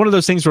one of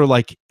those things where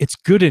like it's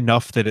good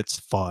enough that it's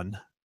fun.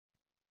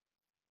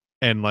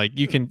 And like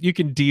you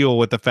can deal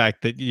with the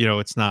fact that, you know,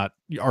 it's not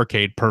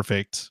arcade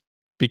perfect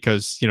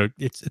because, you know,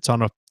 it's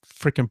on a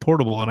freaking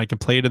portable and I can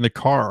play it in the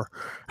car.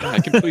 Yeah, I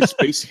can play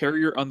Space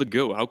Harrier on the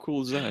go. How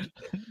cool is that?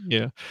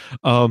 Yeah.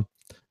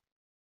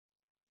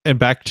 And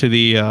back to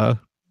the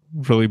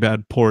really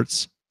bad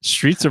ports,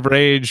 Streets of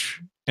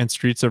Rage and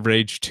Streets of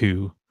Rage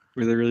 2.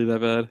 Were they really that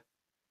bad?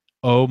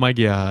 Oh my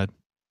god.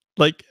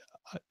 Like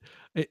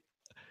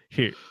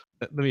here,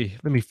 let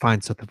me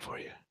find something for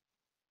you.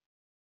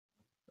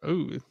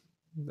 Oh,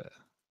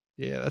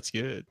 yeah, that's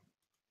good.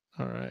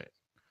 All right.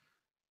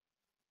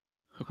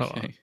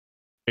 Okay.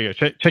 There you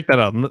go. Check that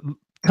out.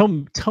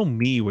 Tell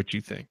me what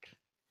you think.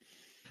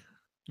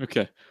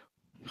 Okay.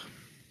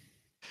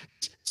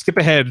 Skip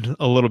ahead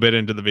a little bit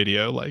into the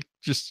video, like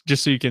just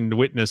so you can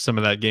witness some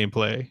of that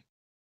gameplay.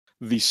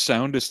 The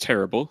sound is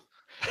terrible.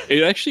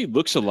 It actually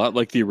looks a lot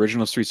like the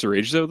original Streets of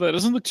Rage, though. That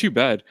doesn't look too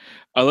bad.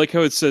 I like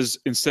how it says,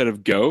 instead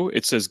of go,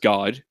 it says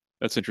God.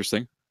 That's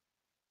interesting.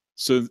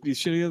 So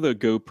you know the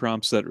go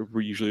prompts that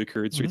usually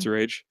occur in Streets of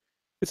Rage?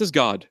 It says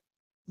God.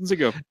 It says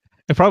go.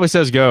 It probably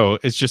says go.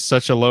 It's just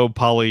such a low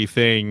poly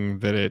thing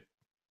that it,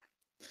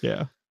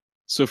 yeah.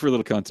 So for a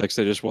little context,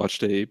 I just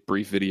watched a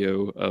brief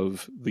video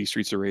of the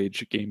Streets of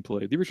Rage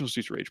gameplay, the original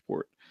Streets of Rage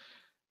port.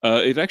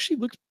 It actually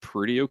looked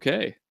pretty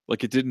okay.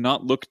 Like, it did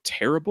not look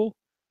terrible.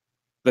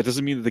 That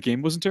doesn't mean that the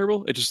game wasn't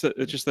terrible. It's just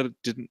that it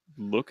didn't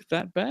look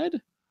that bad.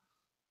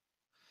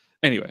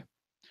 Anyway,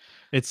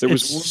 it's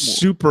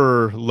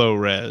super low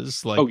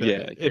res. Like,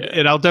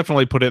 and I'll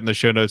definitely put it in the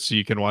show notes so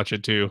you can watch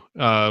it too.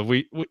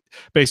 We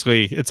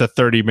basically, it's a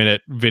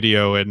 30-minute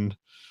video, and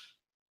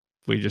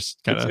we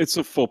just kind of it's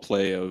a full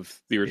play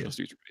of the original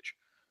Streets of Rage,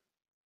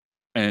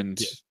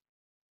 and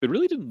it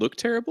really didn't look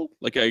terrible.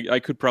 Like, I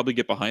could probably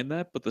get behind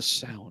that, but the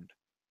sound,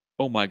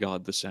 oh my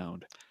god, the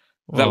sound,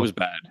 that was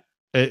bad.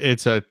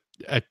 It's a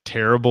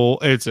terrible.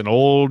 It's an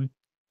old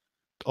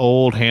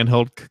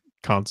handheld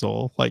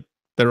console. Like,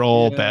 they're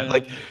all bad.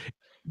 Like,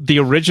 the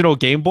original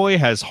Game Boy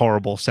has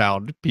horrible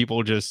sound.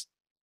 People just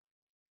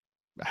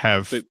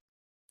have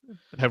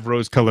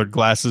rose-colored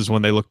glasses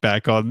when they look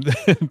back on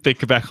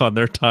think back on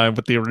their time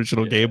with the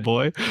original Game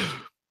Boy.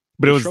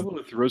 But the trouble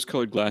with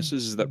rose-colored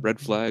glasses is that red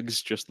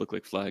flags just look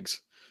like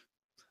flags.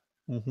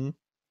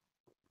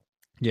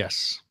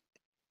 Yes.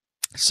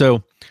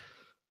 So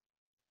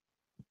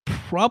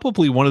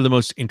probably one of the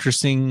most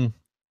interesting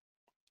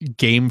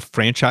game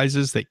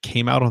franchises that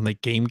came out on the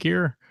Game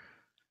Gear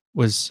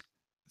was,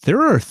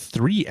 there are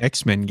 3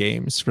 X-Men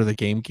games for the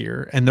Game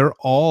Gear, and they're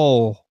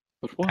all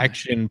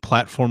action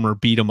platformer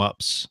beat 'em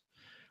ups.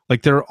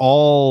 Like, they're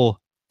all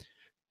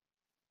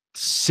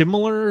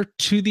similar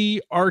to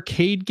the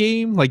arcade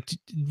game. Like,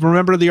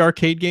 remember the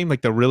arcade game,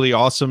 like the really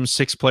awesome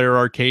 6-player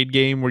arcade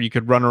game where you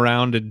could run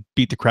around and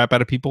beat the crap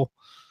out of people?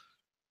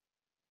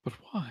 But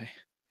why?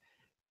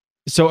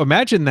 So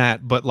imagine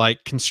that, but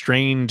like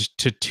constrained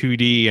to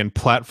 2D and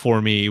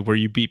platformy, where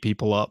you beat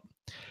people up.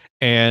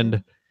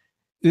 And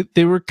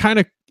they were kind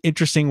of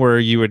interesting, where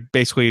you would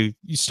basically,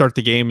 you start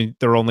the game and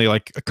there are only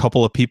like a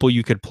couple of people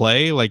you could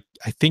play. Like,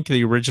 I think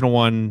the original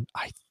one,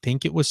 I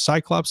think it was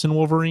Cyclops and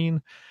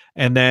Wolverine.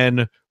 And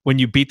then when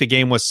you beat the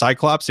game with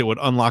Cyclops, it would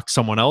unlock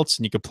someone else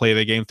and you could play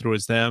the game through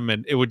as them.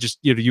 And it would just,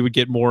 you know, you would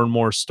get more and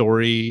more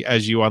story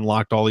as you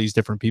unlocked all these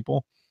different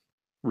people.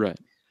 Right.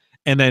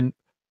 And then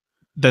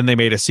they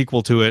made a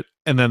sequel to it,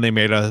 and then they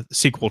made a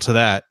sequel to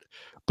that.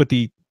 But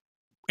the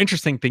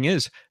interesting thing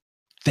is,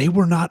 they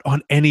were not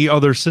on any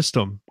other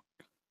system.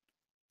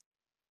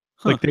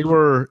 Like, they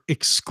were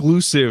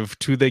exclusive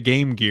to the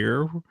Game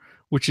Gear,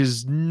 which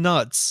is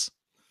nuts.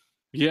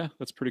 Yeah,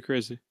 that's pretty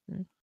crazy.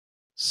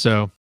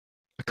 So,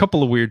 a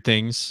couple of weird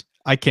things.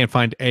 I can't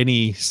find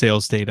any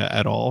sales data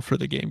at all for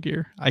the Game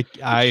Gear.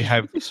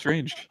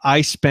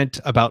 I spent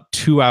about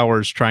 2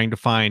 hours trying to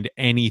find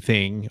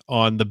anything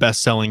on the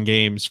best-selling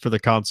games for the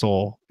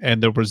console,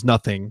 and there was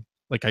nothing.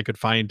 Like, I could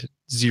find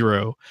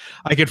zero.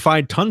 I could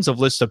find tons of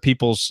lists of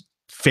people's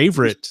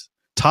favorite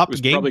top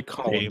game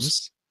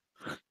games.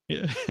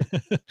 Yeah.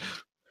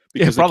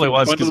 It probably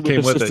was because it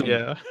came with it.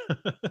 Yeah.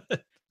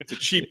 It's a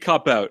cheap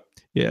cop out.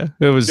 Yeah.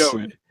 It was.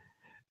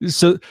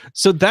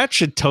 So that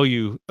should tell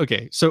you.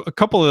 Okay. So a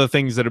couple of the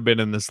things that have been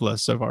in this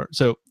list so far.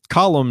 So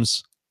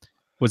Columns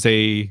was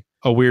a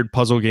weird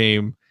puzzle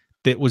game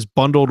that was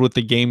bundled with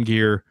the Game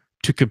Gear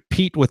to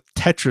compete with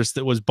Tetris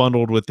that was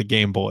bundled with the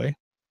Game Boy.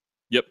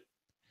 Yep.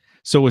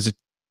 So it was a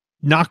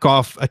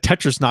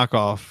Tetris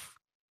knockoff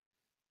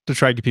to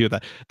try to compete with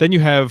that. Then you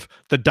have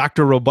the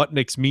Dr.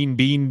 Robotnik's Mean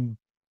Bean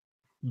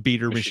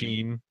Beater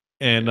machine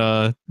and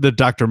the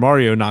Dr.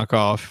 Mario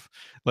knockoff.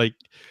 Like,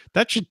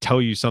 that should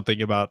tell you something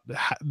about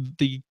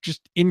the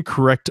just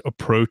incorrect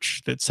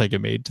approach that Sega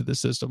made to the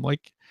system.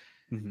 Like,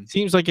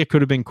 seems like it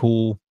could have been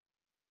cool.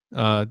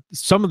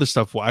 Some of the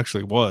stuff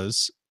actually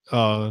was,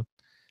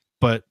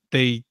 but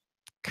they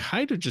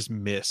kind of just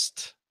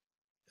missed.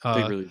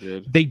 They really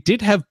did. They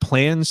did have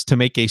plans to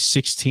make a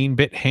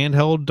 16-bit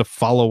handheld to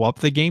follow up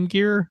the Game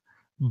Gear,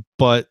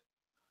 but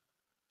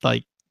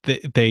like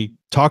they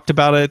talked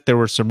about it. There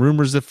were some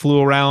rumors that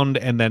flew around,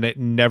 and then it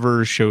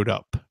never showed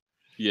up.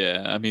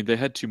 Yeah, I mean, they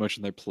had too much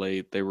on their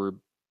plate. They were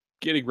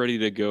getting ready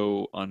to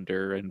go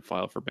under and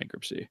file for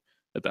bankruptcy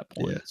at that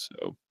point. Yeah.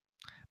 So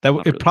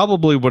it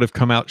probably would have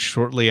come out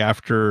shortly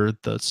after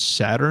the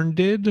Saturn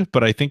did,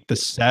 but I think the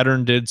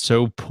Saturn did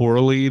so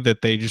poorly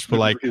that they just were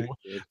like,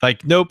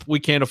 nope,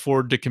 we can't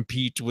afford to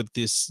compete with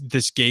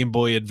this Game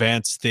Boy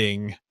Advance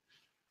thing.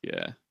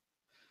 Yeah.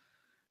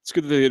 It's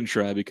good that they didn't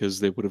try because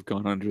they would have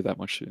gone under that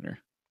much sooner.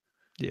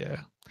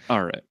 Yeah.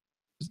 All right.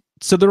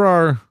 So there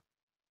are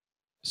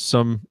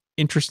some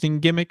interesting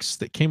gimmicks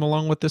that came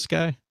along with this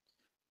guy.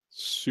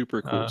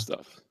 Super cool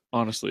stuff.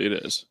 Honestly, it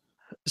is.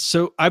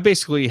 So I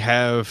basically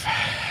have,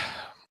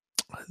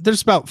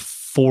 there's about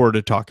 4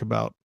 to talk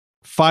about.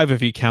 5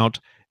 if you count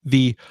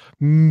the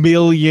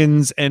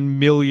millions and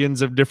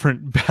millions of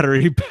different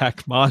battery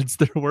pack mods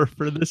there were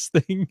for this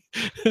thing.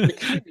 They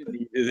kind of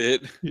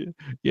needed it.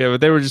 Yeah,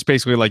 but they were just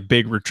basically like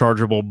big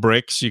rechargeable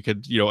bricks you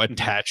could,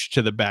 attach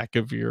to the back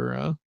of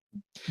your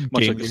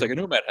much like the Sega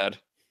Nomad had.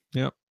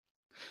 Yep.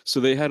 So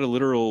they had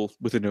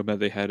with the Nomad,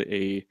 they had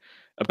a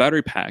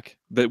battery pack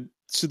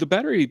so the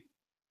battery,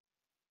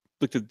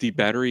 like the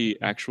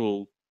battery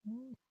actual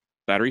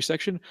battery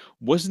section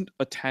wasn't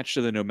attached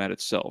to the Nomad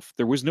itself.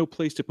 There was no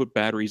place to put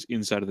batteries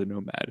inside of the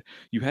Nomad.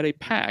 You had a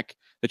pack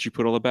that you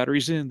put all the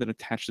batteries in, then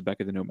attached the back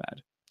of the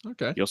Nomad.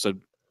 Okay. You also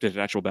did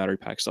actual battery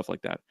pack, stuff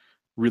like that.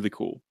 Really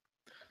cool.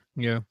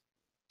 Yeah.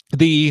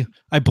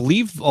 I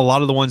believe a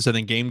lot of the ones that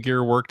in Game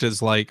Gear worked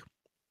as like,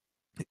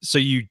 so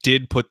you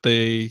did put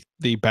the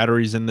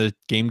batteries in the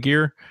Game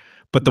Gear,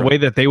 but the way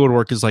that they would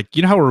work is like,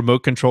 how remote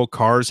control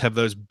cars have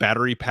those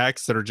battery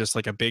packs that are just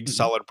like a big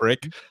solid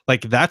brick?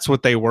 Like, that's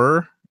what they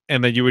were.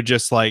 And then you would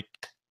just like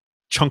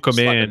chunk them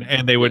in,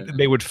 and they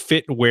would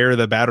fit where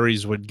the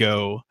batteries would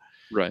go.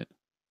 Right.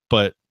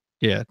 But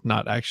yeah,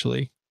 not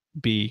actually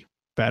be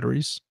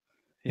batteries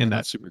in that.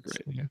 That's super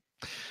great.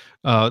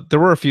 Yeah. There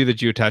were a few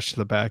that you attached to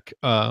the back.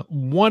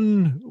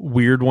 One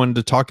weird one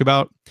to talk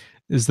about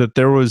is that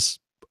there was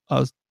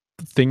a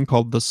thing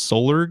called the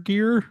Solar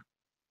Gear,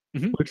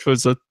 which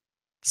was a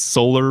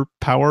solar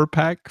power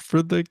pack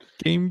for the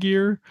Game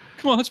Gear.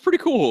 Come on, that's pretty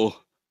cool.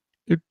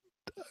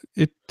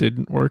 It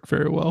didn't work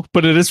very well,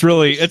 but it's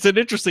an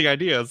interesting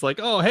idea. It's like,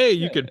 oh, hey,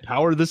 you could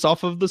power this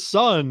off of the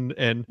sun,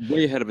 and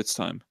way ahead of its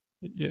time.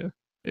 Yeah,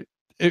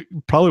 it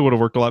probably would have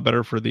worked a lot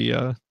better for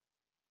the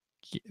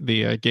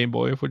Game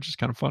Boy, which is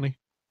kind of funny.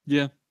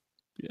 Yeah.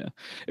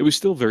 It was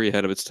still very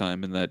ahead of its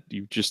time in that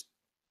you just,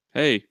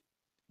 hey,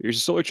 here's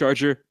a solar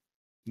charger,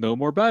 no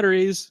more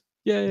batteries.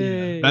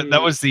 Yay! Yeah.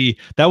 That was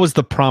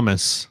the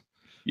promise.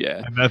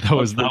 Yeah, and that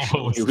was not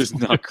what it was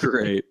not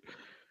great.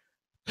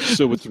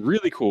 So what's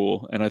really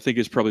cool, and I think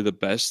is probably the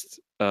best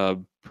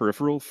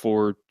peripheral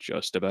for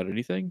just about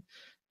anything,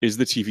 is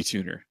the TV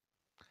tuner.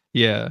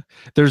 Yeah,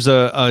 there's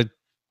a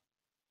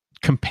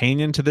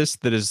companion to this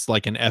that is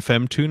like an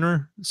FM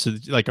tuner, so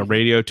like a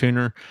radio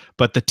tuner.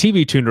 But the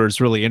TV tuner is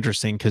really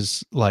interesting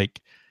because, like,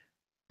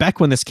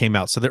 back when this came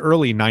out, so the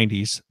early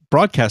 90s,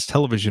 broadcast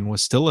television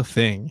was still a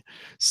thing.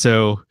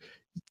 So,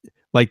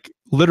 like,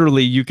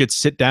 literally, you could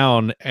sit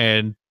down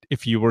and,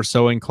 if you were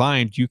so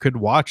inclined, you could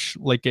watch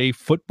like a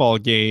football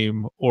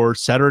game or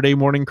Saturday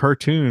morning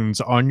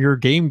cartoons on your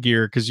Game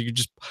Gear, because you could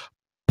just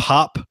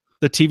pop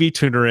the TV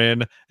tuner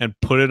in and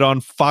put it on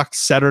Fox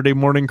Saturday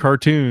morning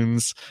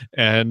cartoons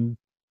and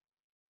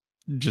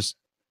just.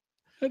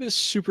 That is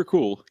super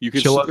cool. You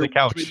could chill on the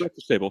couch,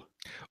 breakfast table,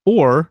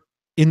 or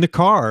in the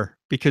car,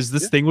 because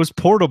this thing was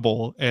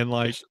portable and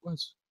like.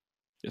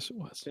 Yes, it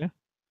was. Yeah.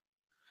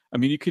 I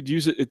mean, you could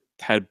use it. It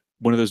had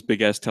one of those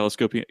big ass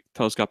telescoping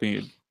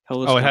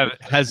Oh, it antennas.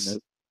 has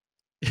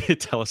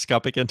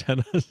telescopic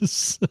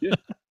antennas. Yeah.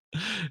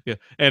 Yeah,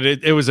 and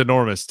it was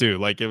enormous too.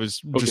 Like it was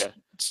Oh just yeah.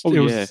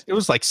 Oh yeah. it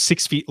was like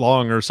 6 feet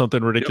long or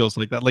something Yep. ridiculous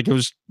like that. Like it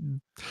was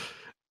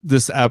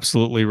this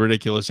absolutely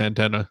ridiculous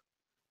antenna.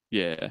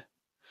 Yeah.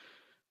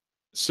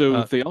 So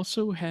Uh, they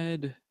also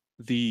had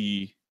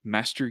the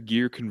Master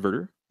Gear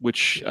Converter,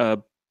 which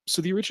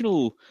so the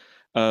original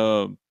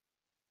uh,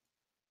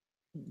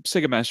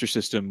 Sega Master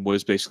System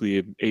was basically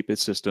an 8-bit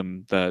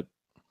system that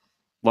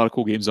a lot of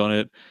cool games on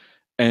it,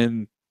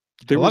 and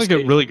a there lot was of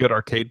good, a really good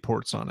arcade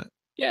ports on it.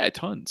 yeah,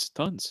 tons.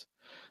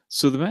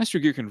 So the Master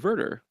Gear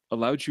Converter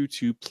allowed you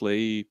to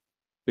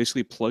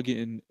basically plug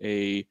in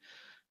a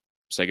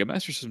Sega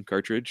Master System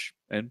cartridge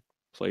and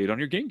play it on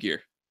your Game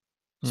Gear.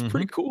 It's Hmm.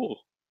 pretty cool.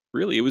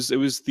 Really, it was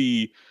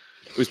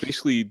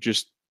basically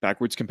just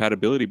backwards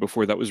compatibility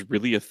before that was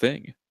really a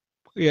thing.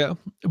 Yeah,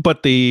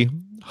 but the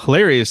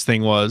hilarious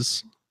thing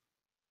was,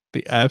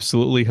 the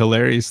absolutely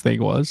hilarious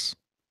thing was,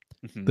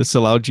 Mhm. this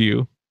allowed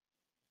you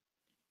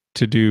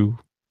to do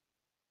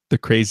the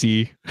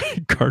crazy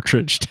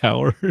cartridge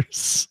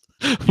towers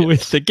with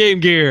Yes. the Game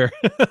Gear.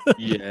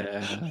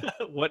 Yeah.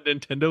 What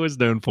Nintendo is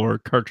known for,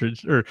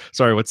 cartridge, or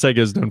sorry, what Sega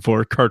is known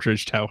for,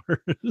 cartridge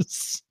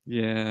towers.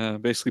 Yeah.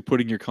 Basically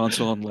putting your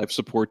console on life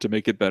support to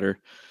make it better,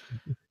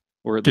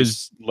 or at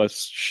least Because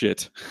less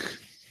shit.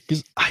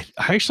 I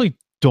actually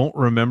don't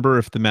remember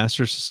if the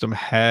Master System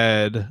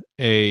had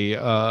a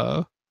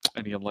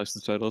Any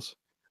unlicensed titles?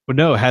 well,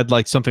 no, it had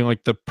like something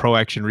like the Pro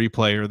Action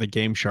Replay or the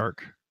Game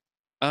Shark.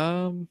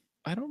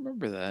 I don't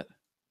remember that.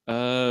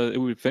 It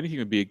would, if anything,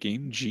 it would be a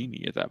Game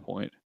Genie at that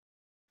point.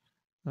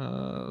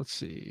 Let's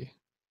see.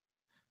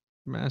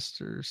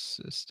 Master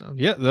System.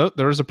 Yeah,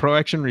 there was a Pro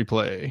Action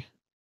Replay.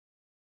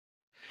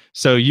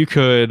 So you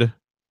could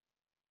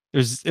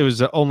it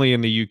was only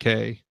in the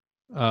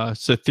UK.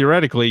 So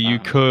theoretically you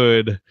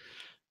could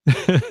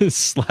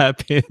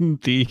slap in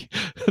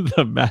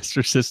the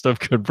Master System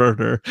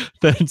converter,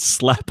 then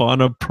slap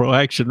on a Pro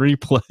Action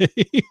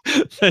Replay,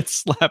 then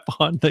slap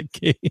on the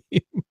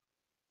game.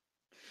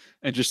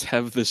 And just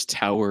have this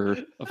tower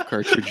of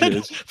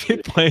cartridges. Be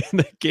playing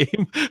the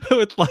game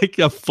with like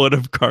a foot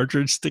of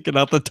cartridge sticking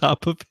out the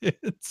top of it.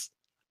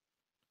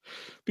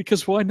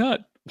 Because why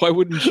not? Why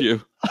wouldn't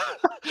you?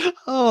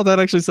 Oh, that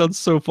actually sounds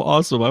so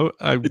awesome.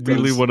 I It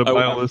really does. want to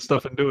buy all this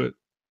stuff and do it.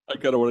 I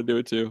kind of want to do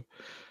it too.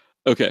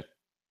 Okay.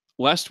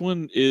 Last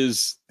one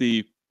is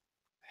the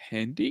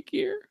Handy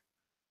Gear.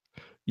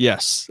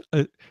 Yes.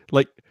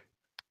 Like,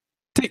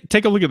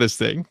 take a look at this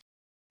thing.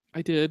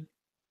 I did.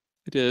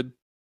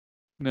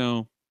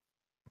 No.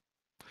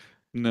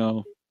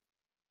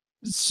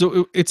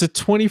 So it's a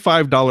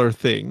 $25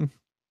 thing.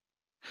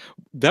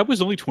 That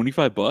was only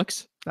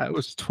 $25. That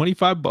was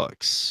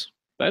 $25.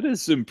 That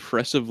is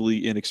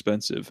impressively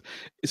inexpensive.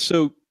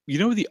 So, you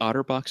know the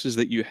otter boxes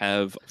that you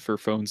have for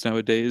phones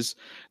nowadays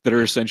that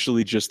are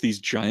essentially just these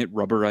giant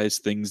rubberized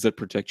things that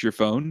protect your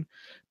phone?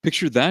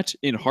 Picture that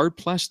in hard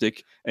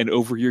plastic and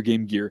over your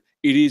Game Gear.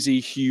 It is a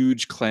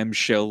huge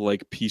clamshell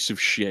like piece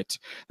of shit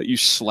that you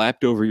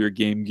slapped over your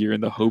Game Gear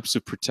in the hopes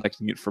of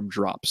protecting it from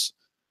drops.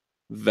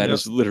 That Yep.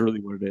 is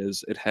literally what it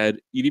is. It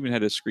even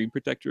had a screen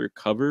protector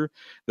cover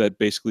that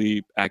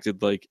basically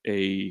acted like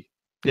a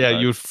Yeah,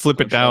 you would flip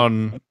it clamshell.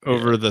 down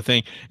over Yeah. the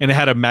thing, and it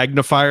had a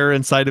magnifier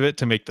inside of it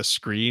to make the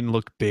screen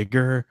look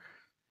bigger.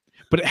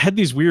 But it had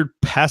these weird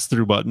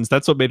pass-through buttons.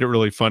 That's what made it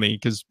really funny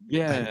because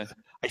Yeah.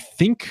 I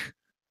think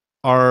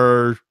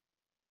our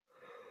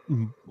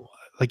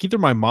like either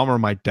my mom or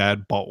my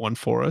dad bought one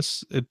for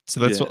us. So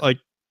that's Yeah. what like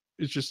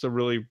it's just a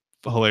really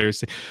hilarious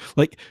thing.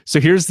 Like, so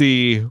here's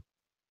the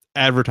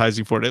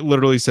advertising for it. It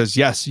literally says,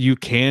 yes, you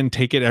can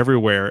take it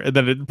everywhere. And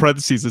then in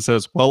parentheses it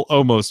says, well,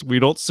 almost. We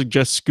don't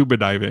suggest scuba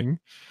diving.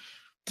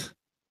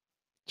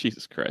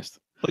 Jesus Christ.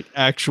 Like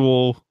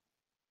actual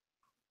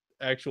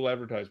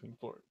advertisement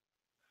for it.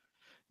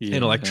 Yeah.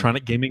 In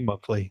Electronic Gaming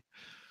Monthly.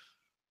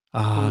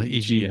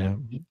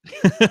 EGM.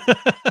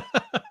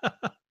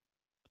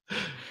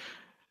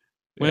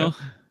 Well,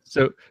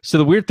 so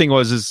the weird thing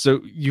was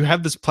so you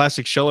have this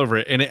plastic shell over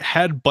it and it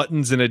had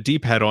buttons and a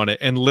D-pad on it,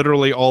 and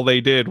literally all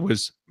they did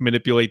was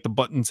manipulate the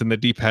buttons and the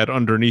D-pad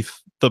underneath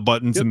the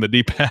buttons Yep. and the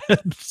D-pad.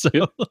 So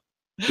Yep.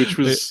 Which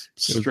was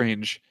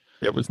strange.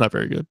 It was not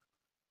very good.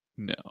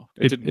 No,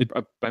 it didn't.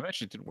 I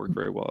imagine it didn't work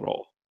very well at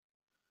all.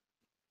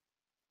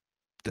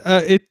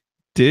 It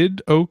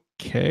did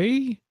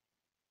okay,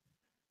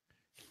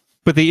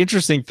 but the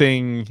interesting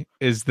thing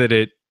is that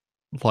it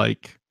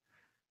like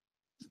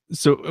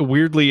so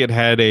weirdly it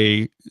had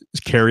a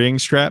carrying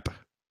strap,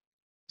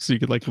 so you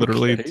could like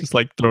literally just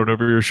like throw it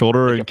over your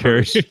shoulder Like and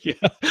carry it.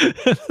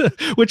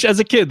 Yeah. Which as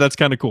a kid that's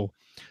kind of cool.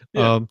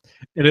 Yeah.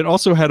 And it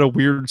also had a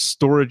weird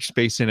storage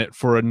space in it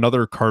for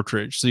another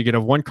cartridge, so you could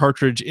have one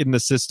cartridge in the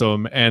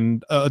system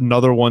and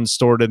another one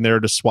stored in there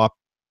to swap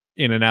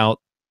in and out,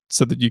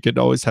 so that you could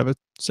always have a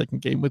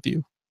second game with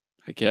you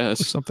I or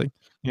guess. something.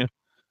 Yeah.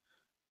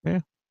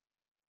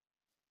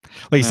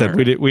 Like I said,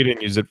 we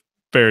didn't use it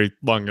very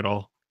long at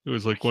all. It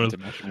was like I can't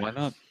imagine why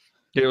not.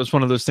 It was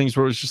one of those things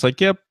where it was just like,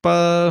 yep,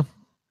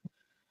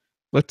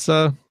 let's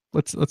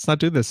let's not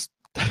do this.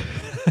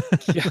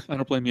 Yeah, I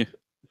don't blame you.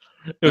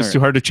 It was too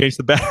hard to change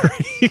the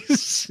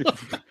batteries.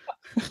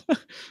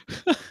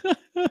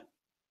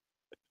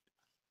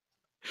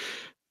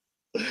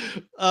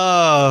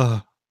 uh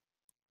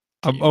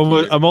I'm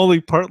only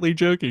partly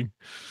joking.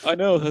 I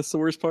know, that's the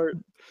worst part.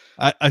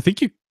 I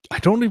think you I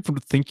don't even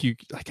think you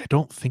like I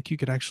don't think you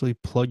could actually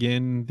plug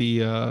in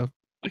the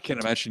I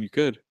can't imagine you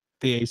could.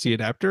 the AC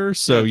adapter.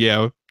 So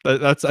yeah,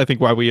 that's I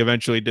think why we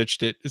eventually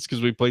ditched it. It's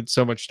because we played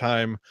so much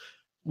time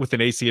with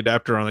an AC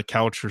adapter on the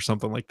couch or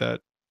something like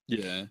that.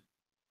 Yeah.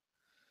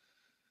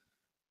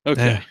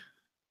 Okay.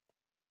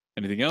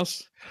 Anything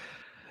else?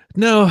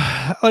 No,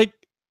 like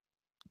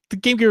the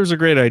Game Gear was a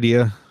great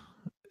idea.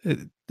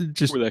 It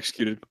just Poorly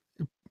executed.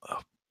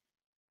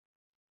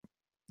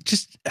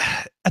 just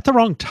at the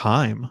wrong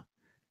time.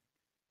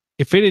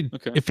 If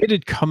it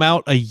had come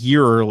out a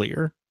year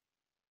earlier,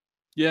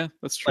 yeah,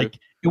 that's true. Like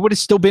it would have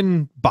still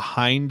been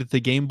behind the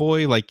Game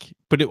Boy, like,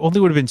 but it only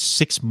would have been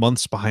 6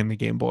 months behind the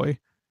Game Boy.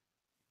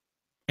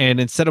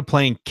 And instead of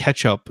playing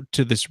catch up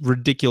to this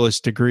ridiculous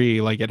degree,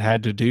 like it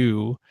had to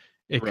do,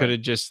 it could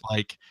have just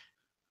like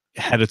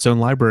had its own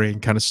library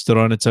and kind of stood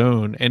on its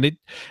own. And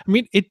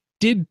it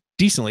did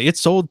decently. It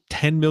sold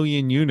 10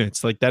 million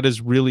units. Like that is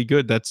really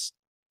good. That's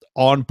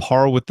on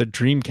par with the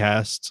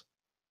Dreamcast.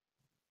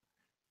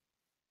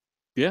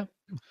 Yeah,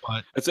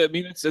 but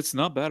it's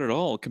not bad at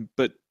all.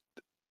 But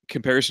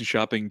comparison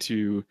shopping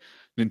to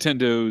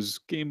Nintendo's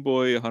Game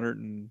Boy,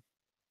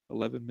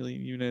 111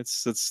 million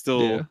units. That's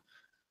still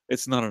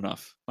it's not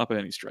enough, not by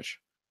any stretch.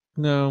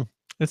 No,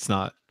 it's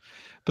not.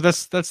 But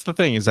that's the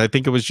thing is I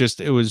think it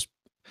was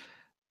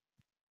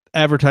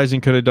advertising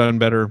could have done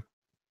better.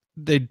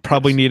 They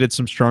probably needed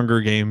some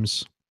stronger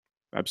games.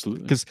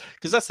 Absolutely.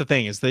 Because that's the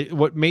thing is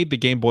what made the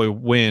Game Boy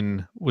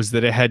win was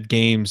that it had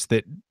games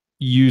that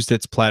used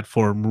its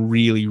platform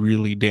really,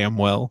 really damn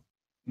well.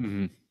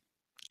 Mm-hmm.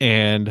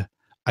 And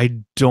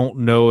I don't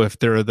know if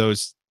there are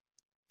those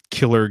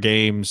killer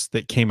games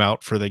that came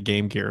out for the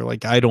Game Gear.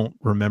 Like I don't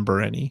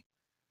remember any.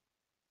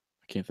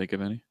 I can't think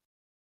of any.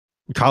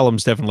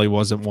 Columns definitely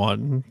wasn't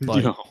one.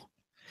 Like, no.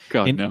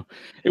 God, no.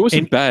 It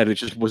wasn't bad. It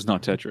just was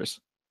not Tetris.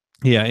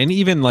 Yeah, and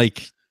even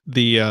like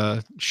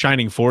the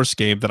Shining Force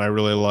game that I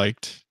really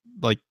liked,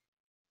 like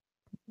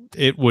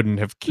it wouldn't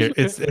have carried.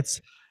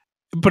 It's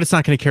but it's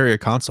not going to carry a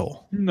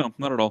console. No,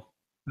 not at all.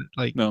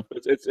 Like no,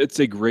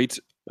 it's a great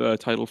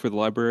title for the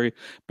library,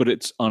 but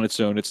it's on its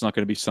own. It's not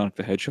going to be Sonic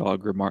the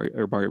Hedgehog or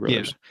Mario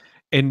Brothers.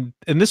 Yeah. And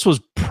this was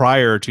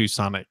prior to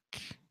Sonic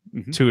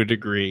to a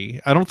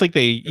degree. I don't think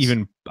they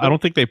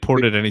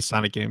ported any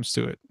Sonic games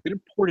to it. They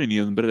didn't port any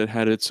of them, but it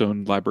had its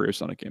own library of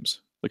Sonic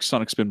games, like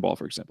Sonic Spinball,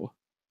 for example.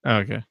 Oh,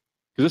 okay.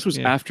 Because this was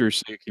after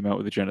Sega came out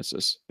with the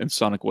Genesis, and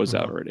Sonic was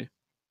out already.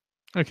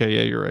 Okay,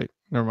 yeah, you're right.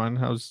 Never mind.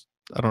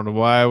 I don't know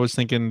why I was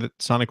thinking that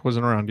Sonic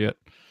wasn't around yet.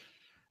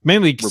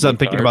 Mainly because I'm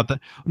thinking about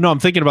I'm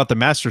thinking about the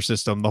Master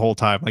System the whole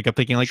time. Like I'm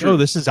thinking like, oh,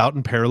 this is out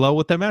in parallel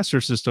with the Master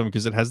System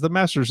because it has the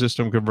Master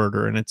System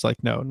converter, and it's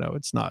like, no,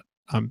 it's not.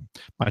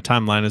 My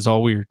timeline is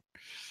all weird.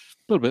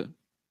 A little bit.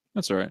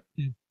 That's all right.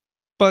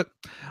 But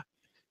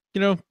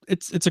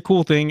it's a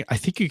cool thing. I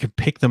think you can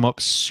pick them up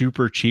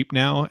super cheap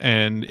now,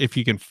 and if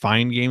you can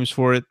find games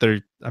for it,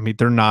 they're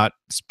not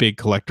big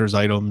collector's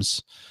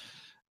items.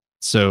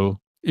 So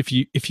if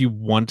you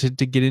wanted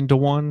to get into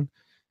one,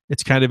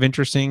 it's kind of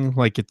interesting.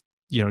 Like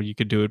you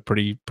could do it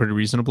pretty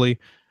reasonably.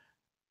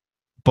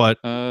 But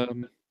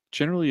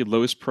generally,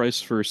 lowest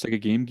price for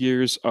Sega Game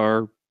Gears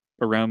are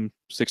around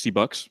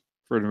 $60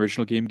 for an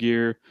original Game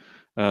Gear,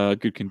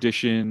 good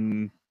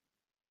condition.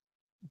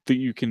 That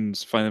you can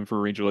find them for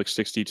a range of like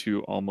 60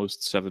 to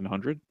almost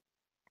 700.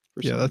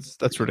 Yeah,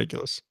 that's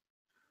ridiculous.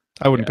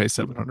 I wouldn't pay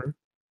 700.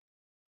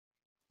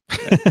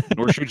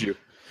 Nor should you.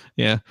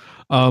 Yeah.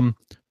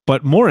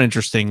 But more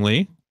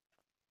interestingly,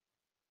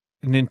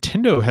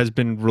 Nintendo has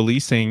been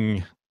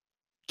releasing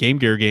Game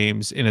Gear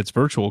games in its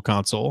virtual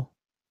console.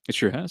 It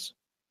sure has.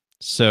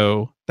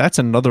 So that's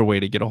another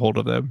way to get a hold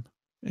of them.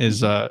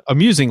 Is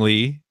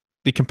amusingly,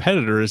 the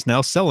competitor is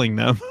now selling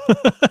them.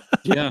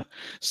 Yeah,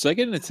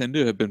 Sega and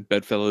Nintendo have been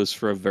bedfellows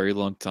for a very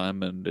long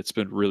time, and it's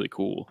been really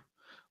cool.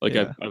 Like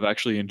I've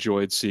actually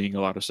enjoyed seeing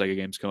a lot of Sega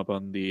games come up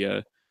on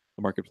the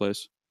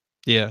marketplace.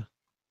 Yeah.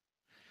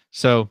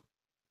 So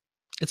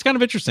it's kind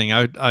of interesting.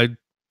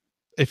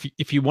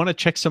 If you want to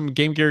check some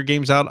Game Gear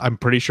games out, I'm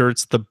pretty sure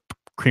it's the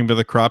cream of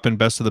the crop and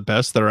best of the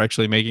best that are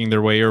actually making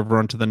their way over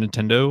onto the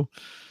Nintendo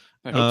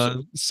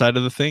side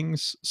of the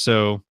things.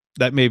 So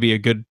that may be a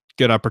good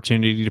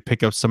opportunity to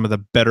pick up some of the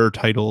better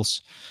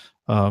titles.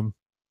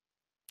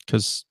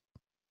 Because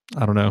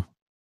I don't know,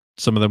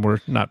 some of them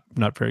were not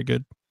very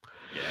good.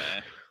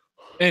 Yeah.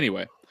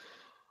 Anyway,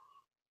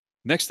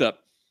 next up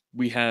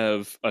we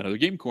have another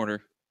game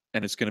corner,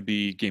 and it's going to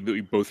be a game that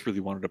we both really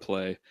wanted to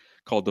play,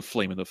 called The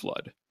Flame in the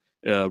Flood.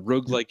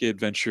 Roguelike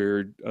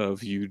adventure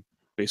of you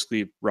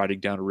basically riding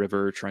down a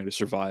river, trying to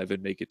survive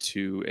and make it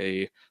to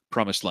a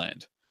promised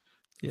land.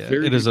 Yeah,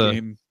 Very good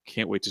game.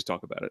 Can't wait to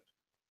talk about it.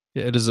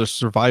 Yeah, it is a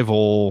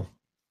survival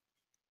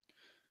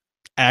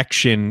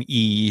action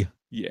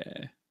Yeah,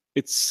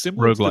 it's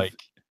similar to roguelike.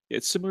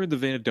 it's similar in the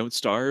vein of Don't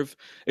Starve,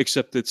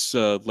 except it's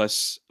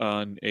less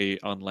on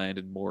land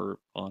and more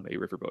on a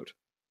riverboat.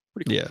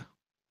 Pretty cool. Yeah.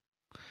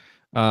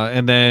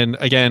 And then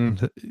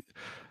again,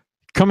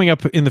 coming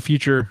up in the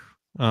future,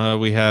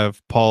 we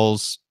have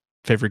Paul's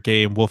favorite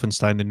game,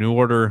 Wolfenstein: The New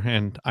Order,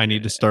 and I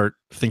need to start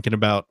thinking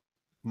about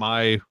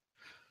my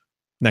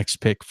next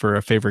pick for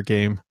a favorite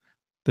game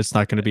that's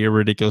not going to be a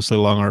ridiculously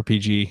long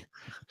RPG.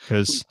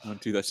 Because Don't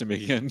do that to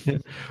me again.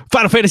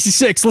 Final Fantasy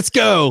VI, let's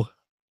go.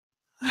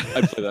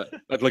 I'd play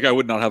that. I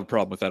would not have a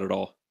problem with that at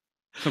all.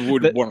 I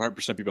would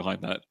 100% be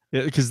behind that.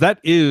 Yeah, because that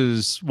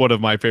is one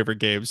of my favorite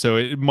games. So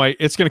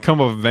it's going to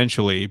come up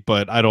eventually,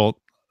 but I don't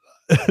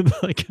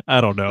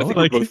I don't know. I think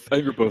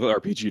we're both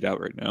RPG'd out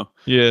right now.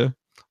 Yeah.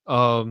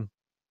 But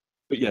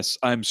yes,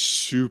 I'm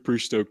super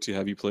stoked to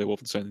have you play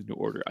Wolfenstein: The New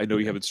Order. I know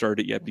you haven't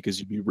started it yet because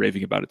you'd be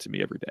raving about it to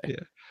me every day.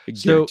 Yeah. I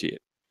guarantee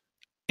it.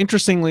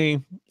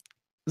 Interestingly,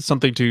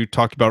 something to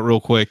talk about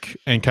real quick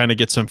and kind of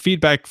get some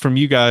feedback from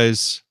you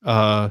guys.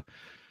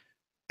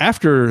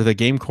 After the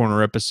Game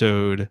Corner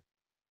episode,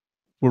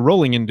 we're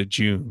rolling into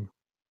June,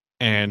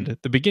 and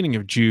the beginning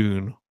of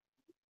June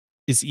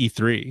is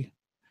E3.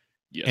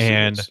 Yes,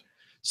 and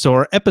so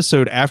our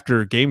episode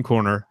after Game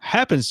Corner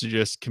happens to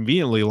just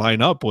conveniently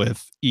line up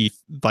with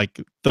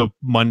like the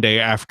Monday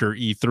after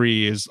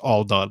E3 is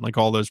all done. Like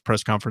all those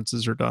press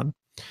conferences are done.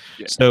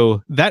 Yeah.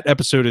 So that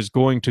episode is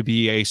going to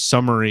be a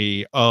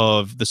summary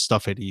of the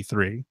stuff at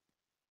E3.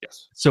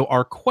 Yes. So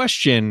our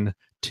question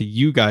to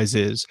you guys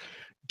is,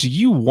 do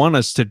you want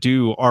us to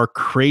do our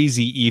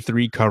crazy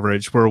E3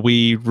 coverage where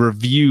we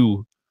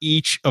review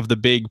each of the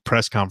big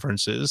press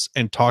conferences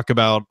and talk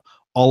about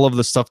all of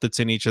the stuff that's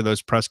in each of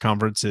those press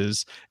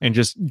conferences and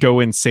just go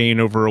insane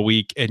over a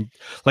week? And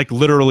like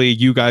literally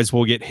you guys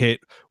will get hit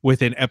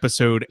with an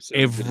episode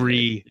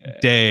every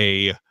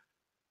day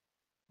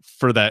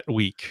for that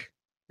week.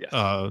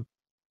 Yes.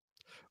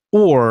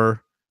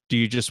 Or do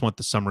you just want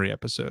the summary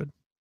episode?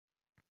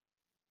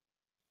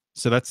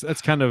 So that's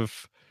kind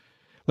of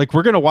like,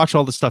 we're going to watch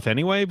all the stuff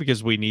anyway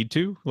because we need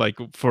to, like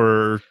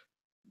for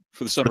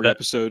the summary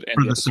episode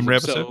and for the summary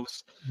episode.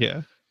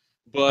 Yeah.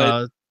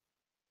 But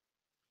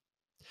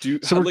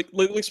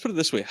let's put it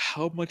this way.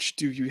 How much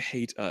do you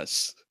hate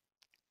us?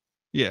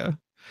 Yeah.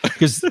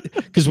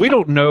 Because we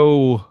don't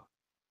know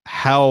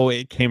how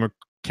it came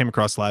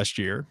across last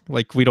year.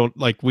 Like we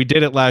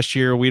did it last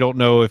year. We don't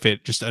know if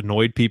it just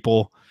annoyed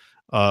people.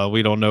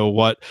 We don't know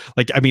what,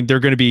 like, I mean, they're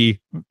going to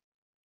be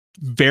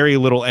very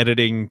little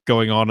editing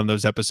going on in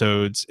those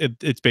episodes.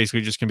 It's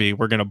basically just going to be,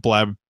 we're going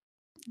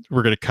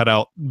to cut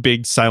out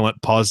big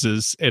silent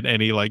pauses and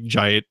any like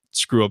giant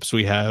screw ups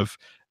we have.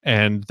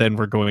 And then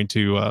we're going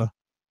to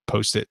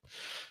post it.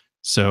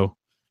 So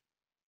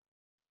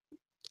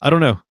I don't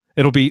know.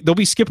 They'll be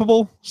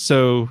skippable.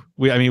 So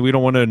we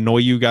don't want to annoy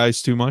you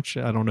guys too much.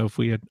 I don't know if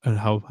we had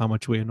how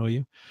much we annoy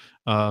you.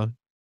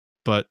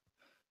 But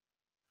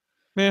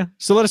yeah,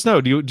 so let us know.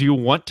 Do you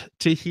want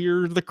to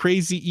hear the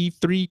crazy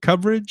E3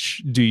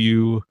 coverage? Do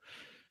you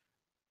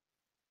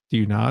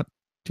not?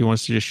 Do you want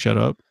us to just shut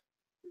up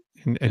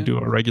and do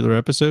our regular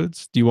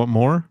episodes? Do you want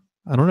more?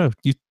 I don't know.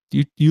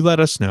 You let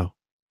us know.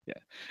 Yeah.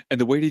 And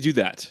the way to do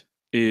that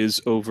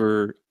is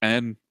over,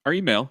 and our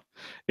email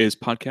is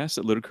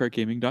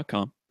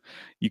podcast@loadedcartgaming.com.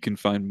 You can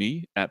find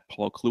me at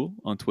Paul Kluel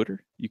on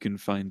Twitter. You can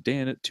find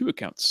Dan at 2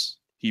 accounts.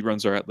 He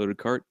runs our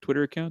 @LoadedCart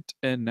Twitter account,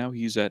 and now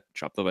he's at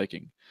Chop the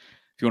Viking.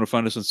 If you want to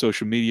find us on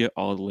social media,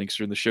 all the links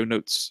are in the show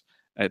notes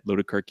at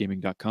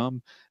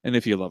loadedcartgaming.com. And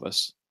if you love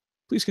us,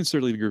 please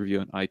consider leaving a review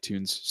on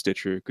iTunes,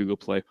 Stitcher, Google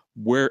Play,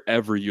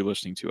 wherever you're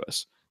listening to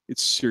us. It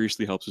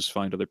seriously helps us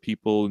find other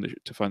people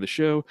to find the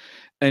show,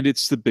 and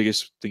it's the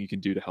biggest thing you can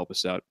do to help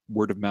us out.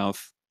 Word of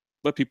mouth.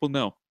 Let people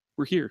know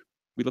we're here.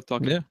 We love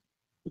talking. Yeah.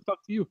 We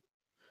talk to you.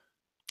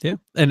 Yeah.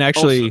 And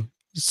actually,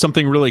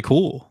 something really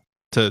cool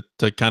to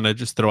kind of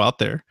just throw out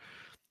there.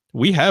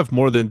 We have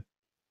more than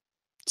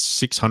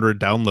 600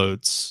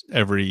 downloads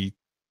every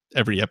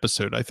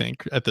episode, I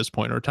think, at this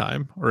point in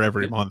time, or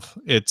every month.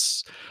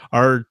 It's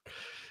to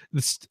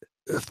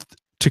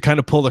kind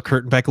of pull the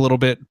curtain back a little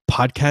bit.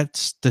 Podcast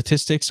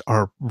statistics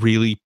are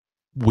really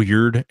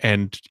weird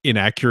and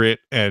inaccurate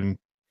and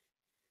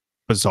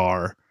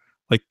bizarre.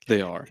 Like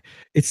they are.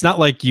 It's not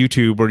like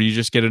YouTube where you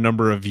just get a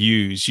number of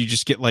views. You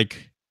just get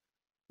like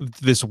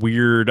this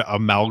weird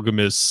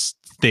amalgamous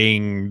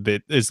thing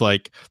that is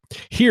like,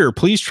 here,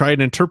 please try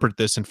and interpret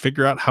this and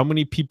figure out how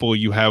many people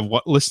you have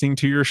listening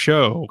to your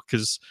show,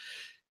 because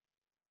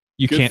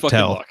you can't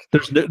tell. Luck.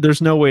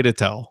 There's no way to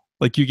tell.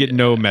 Like you get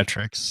no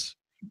metrics,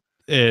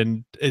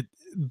 and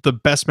the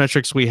best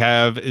metrics we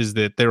have is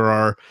that there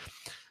are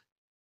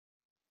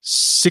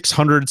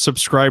 600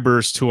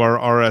 subscribers to our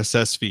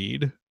RSS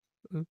feed.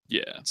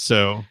 Yeah.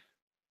 So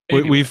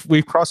anyway,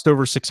 we've crossed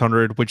over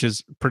 600, which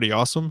is pretty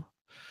awesome.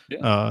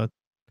 Yeah.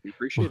 We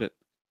appreciate it.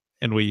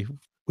 And we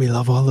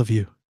love all of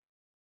you.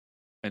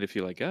 And if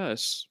you like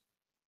us,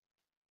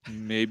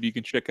 maybe you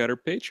can check out our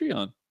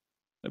Patreon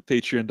at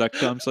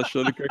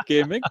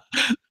patreon.com/loadedcartgaming.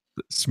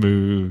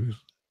 Smooth.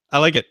 I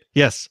like it.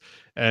 Yes.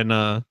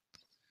 And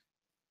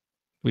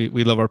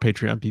we love our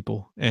Patreon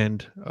people,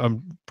 and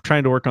I'm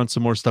trying to work on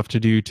some more stuff to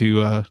do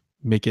to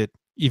make it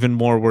even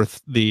more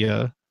worth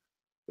the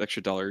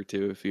extra dollar or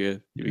two if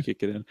you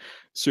kick it in.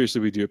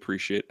 Seriously, we do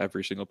appreciate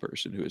every single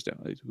person who has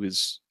donated, who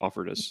has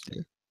offered us,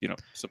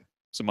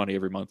 some money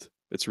every month.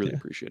 It's really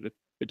appreciated.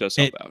 It does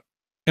help out.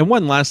 And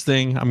one last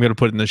thing I'm going to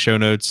put in the show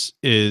notes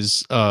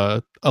is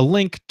a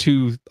link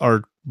to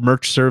our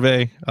merch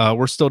survey.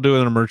 We're still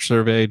doing a merch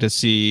survey to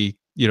see,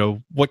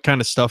 what kind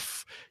of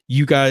stuff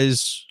you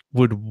guys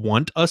would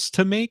want us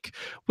to make.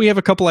 We have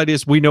a couple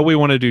ideas. We know we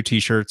want to do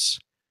t-shirts.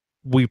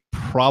 We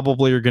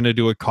probably are going to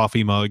do a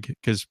coffee mug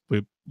because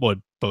we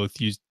would both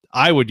use.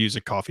 I would use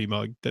a coffee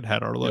mug that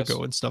had our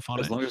logo and stuff on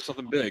it. As long as it's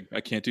something big.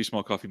 I can't do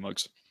small coffee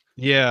mugs.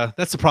 Yeah,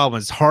 that's the problem.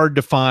 It's hard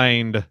to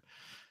find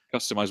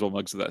customizable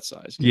mugs of that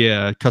size.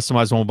 Yeah,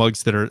 customizable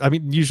mugs that are,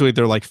 usually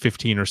they're like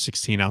 15 or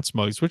 16 ounce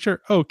mugs, which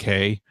are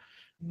okay.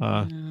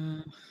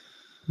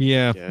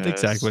 Yeah,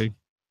 exactly.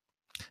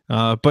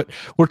 But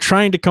we're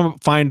trying to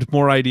find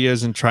more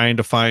ideas and trying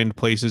to find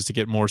places to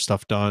get more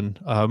stuff done.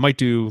 Might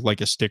do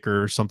like a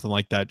sticker or something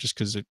like that, just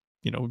because it,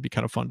 would be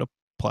kind of fun to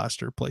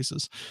plaster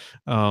places.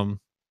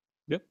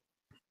 Yep.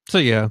 So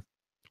yeah,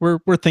 we're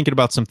thinking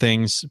about some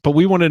things, but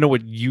we want to know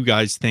what you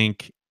guys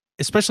think,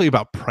 especially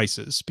about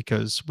prices,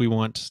 because we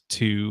want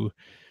to,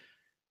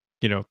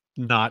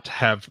 not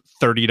have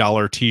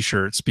 $30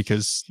 t-shirts,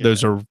 because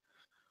those are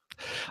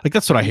like,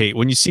 that's what I hate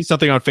when you see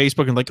something on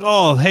Facebook and like,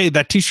 oh, hey,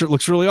 that t-shirt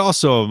looks really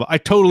awesome. I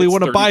totally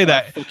want to buy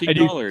that. And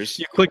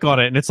you click on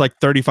it and it's like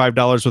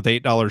 $35 with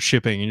 $8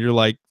 shipping. And you're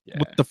like,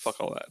 what the fuck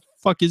all that?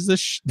 Fuck is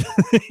this?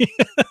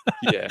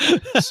 Yeah.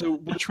 So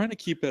we're trying to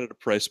keep it at a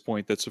price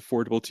point that's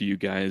affordable to you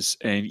guys.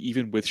 And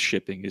even with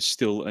shipping is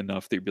still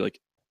enough that you'd be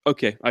like,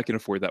 okay, I can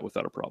afford that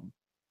without a problem.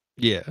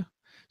 Yeah.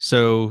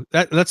 So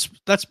that's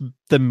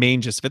the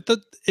main gist of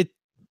it.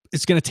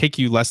 It's going to take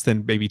you less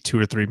than maybe 2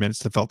 or 3 minutes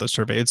to fill out the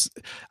survey.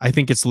 I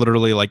think it's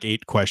literally like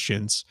 8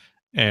 questions,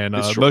 and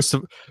most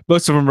of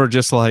them are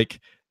just like,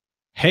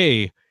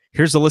 "Hey,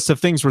 here's a list of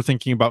things we're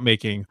thinking about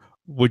making.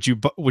 Would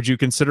you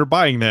consider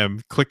buying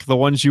them? Click the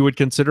ones you would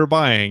consider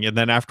buying." And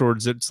then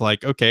afterwards, it's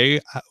like,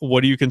 "Okay,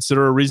 what do you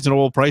consider a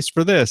reasonable price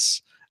for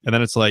this?" And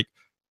then it's like,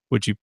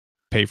 "Would you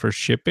pay for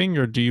shipping,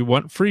 or do you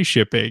want free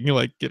shipping?"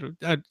 Like,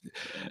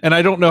 and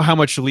I don't know how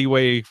much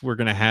leeway we're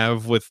going to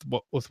have with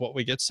what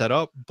we get set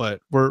up,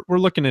 but we're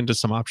looking into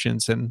some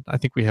options, and I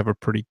think we have a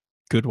pretty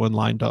good one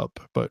lined up,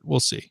 but we'll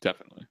see.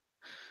 Definitely.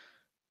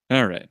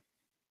 All right.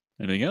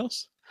 Anything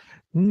else?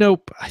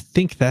 Nope. I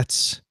think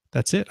that's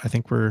it. I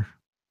think we're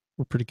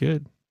pretty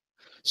good.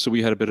 So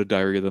we had a bit of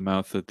diarrhea of the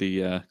mouth at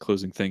the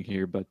closing thing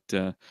here, but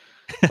other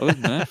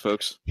than that,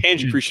 folks,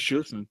 appreciate you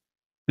listening.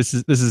 This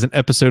is an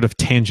episode of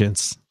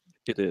tangents.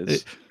 It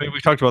is. We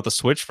talked about the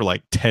Switch for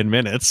like 10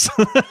 minutes.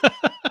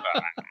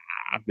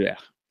 Yeah.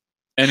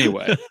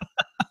 Anyway,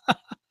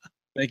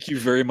 thank you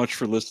very much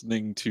for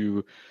listening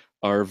to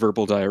our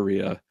verbal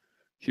diarrhea.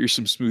 Here's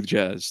some smooth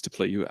jazz to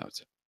play you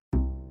out.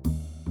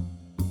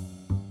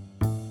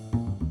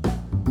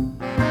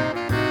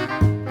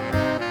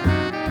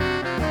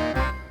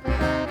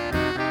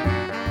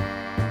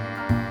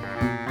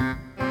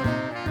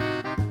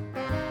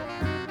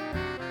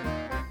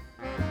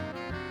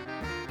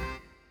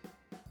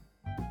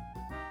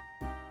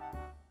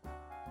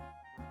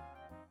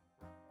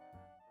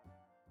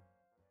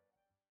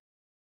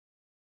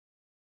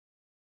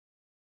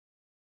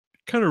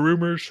 Kind of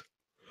rumors.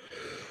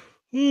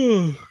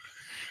 Stupid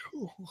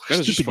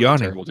yawning.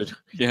 Terrible, dude.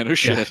 Yeah, no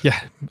shit.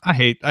 Yeah. I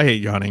hate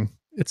yawning.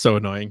 It's so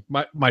annoying.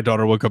 My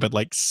daughter woke up at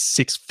like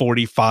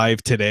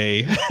 6:45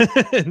 today.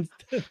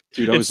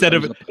 Dude, instead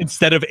of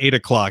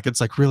 8:00. It's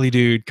like, really,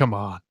 dude, come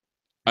on.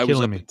 I was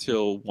up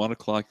until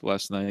 1:00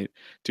 last night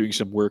doing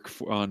some work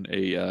on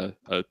a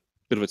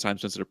bit of a time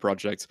sensitive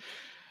project,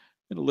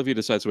 and Olivia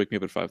decides to wake me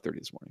up at 5:30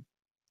 this morning.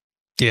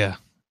 Yeah,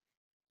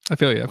 I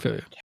feel you.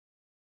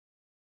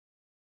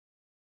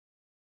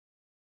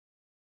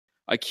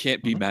 I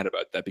can't be mad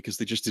about that because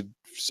they just did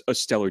a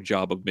stellar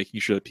job of making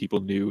sure that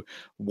people knew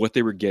what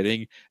they were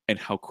getting and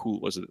how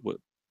cool was it.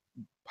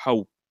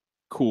 How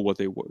cool what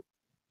they were.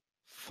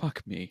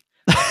 Fuck me.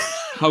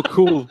 How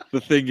cool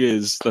the thing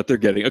is that they're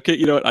getting. Okay,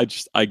 you know what?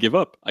 I give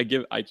up. I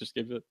just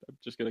give it. I'm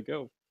just gonna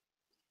go.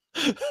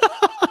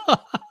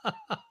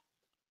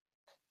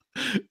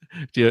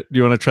 Do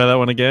you want to try that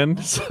one again?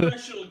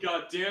 Special,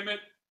 God damn it.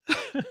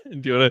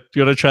 Do you want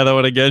to try that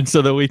one again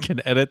so that we can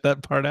edit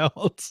that part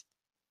out?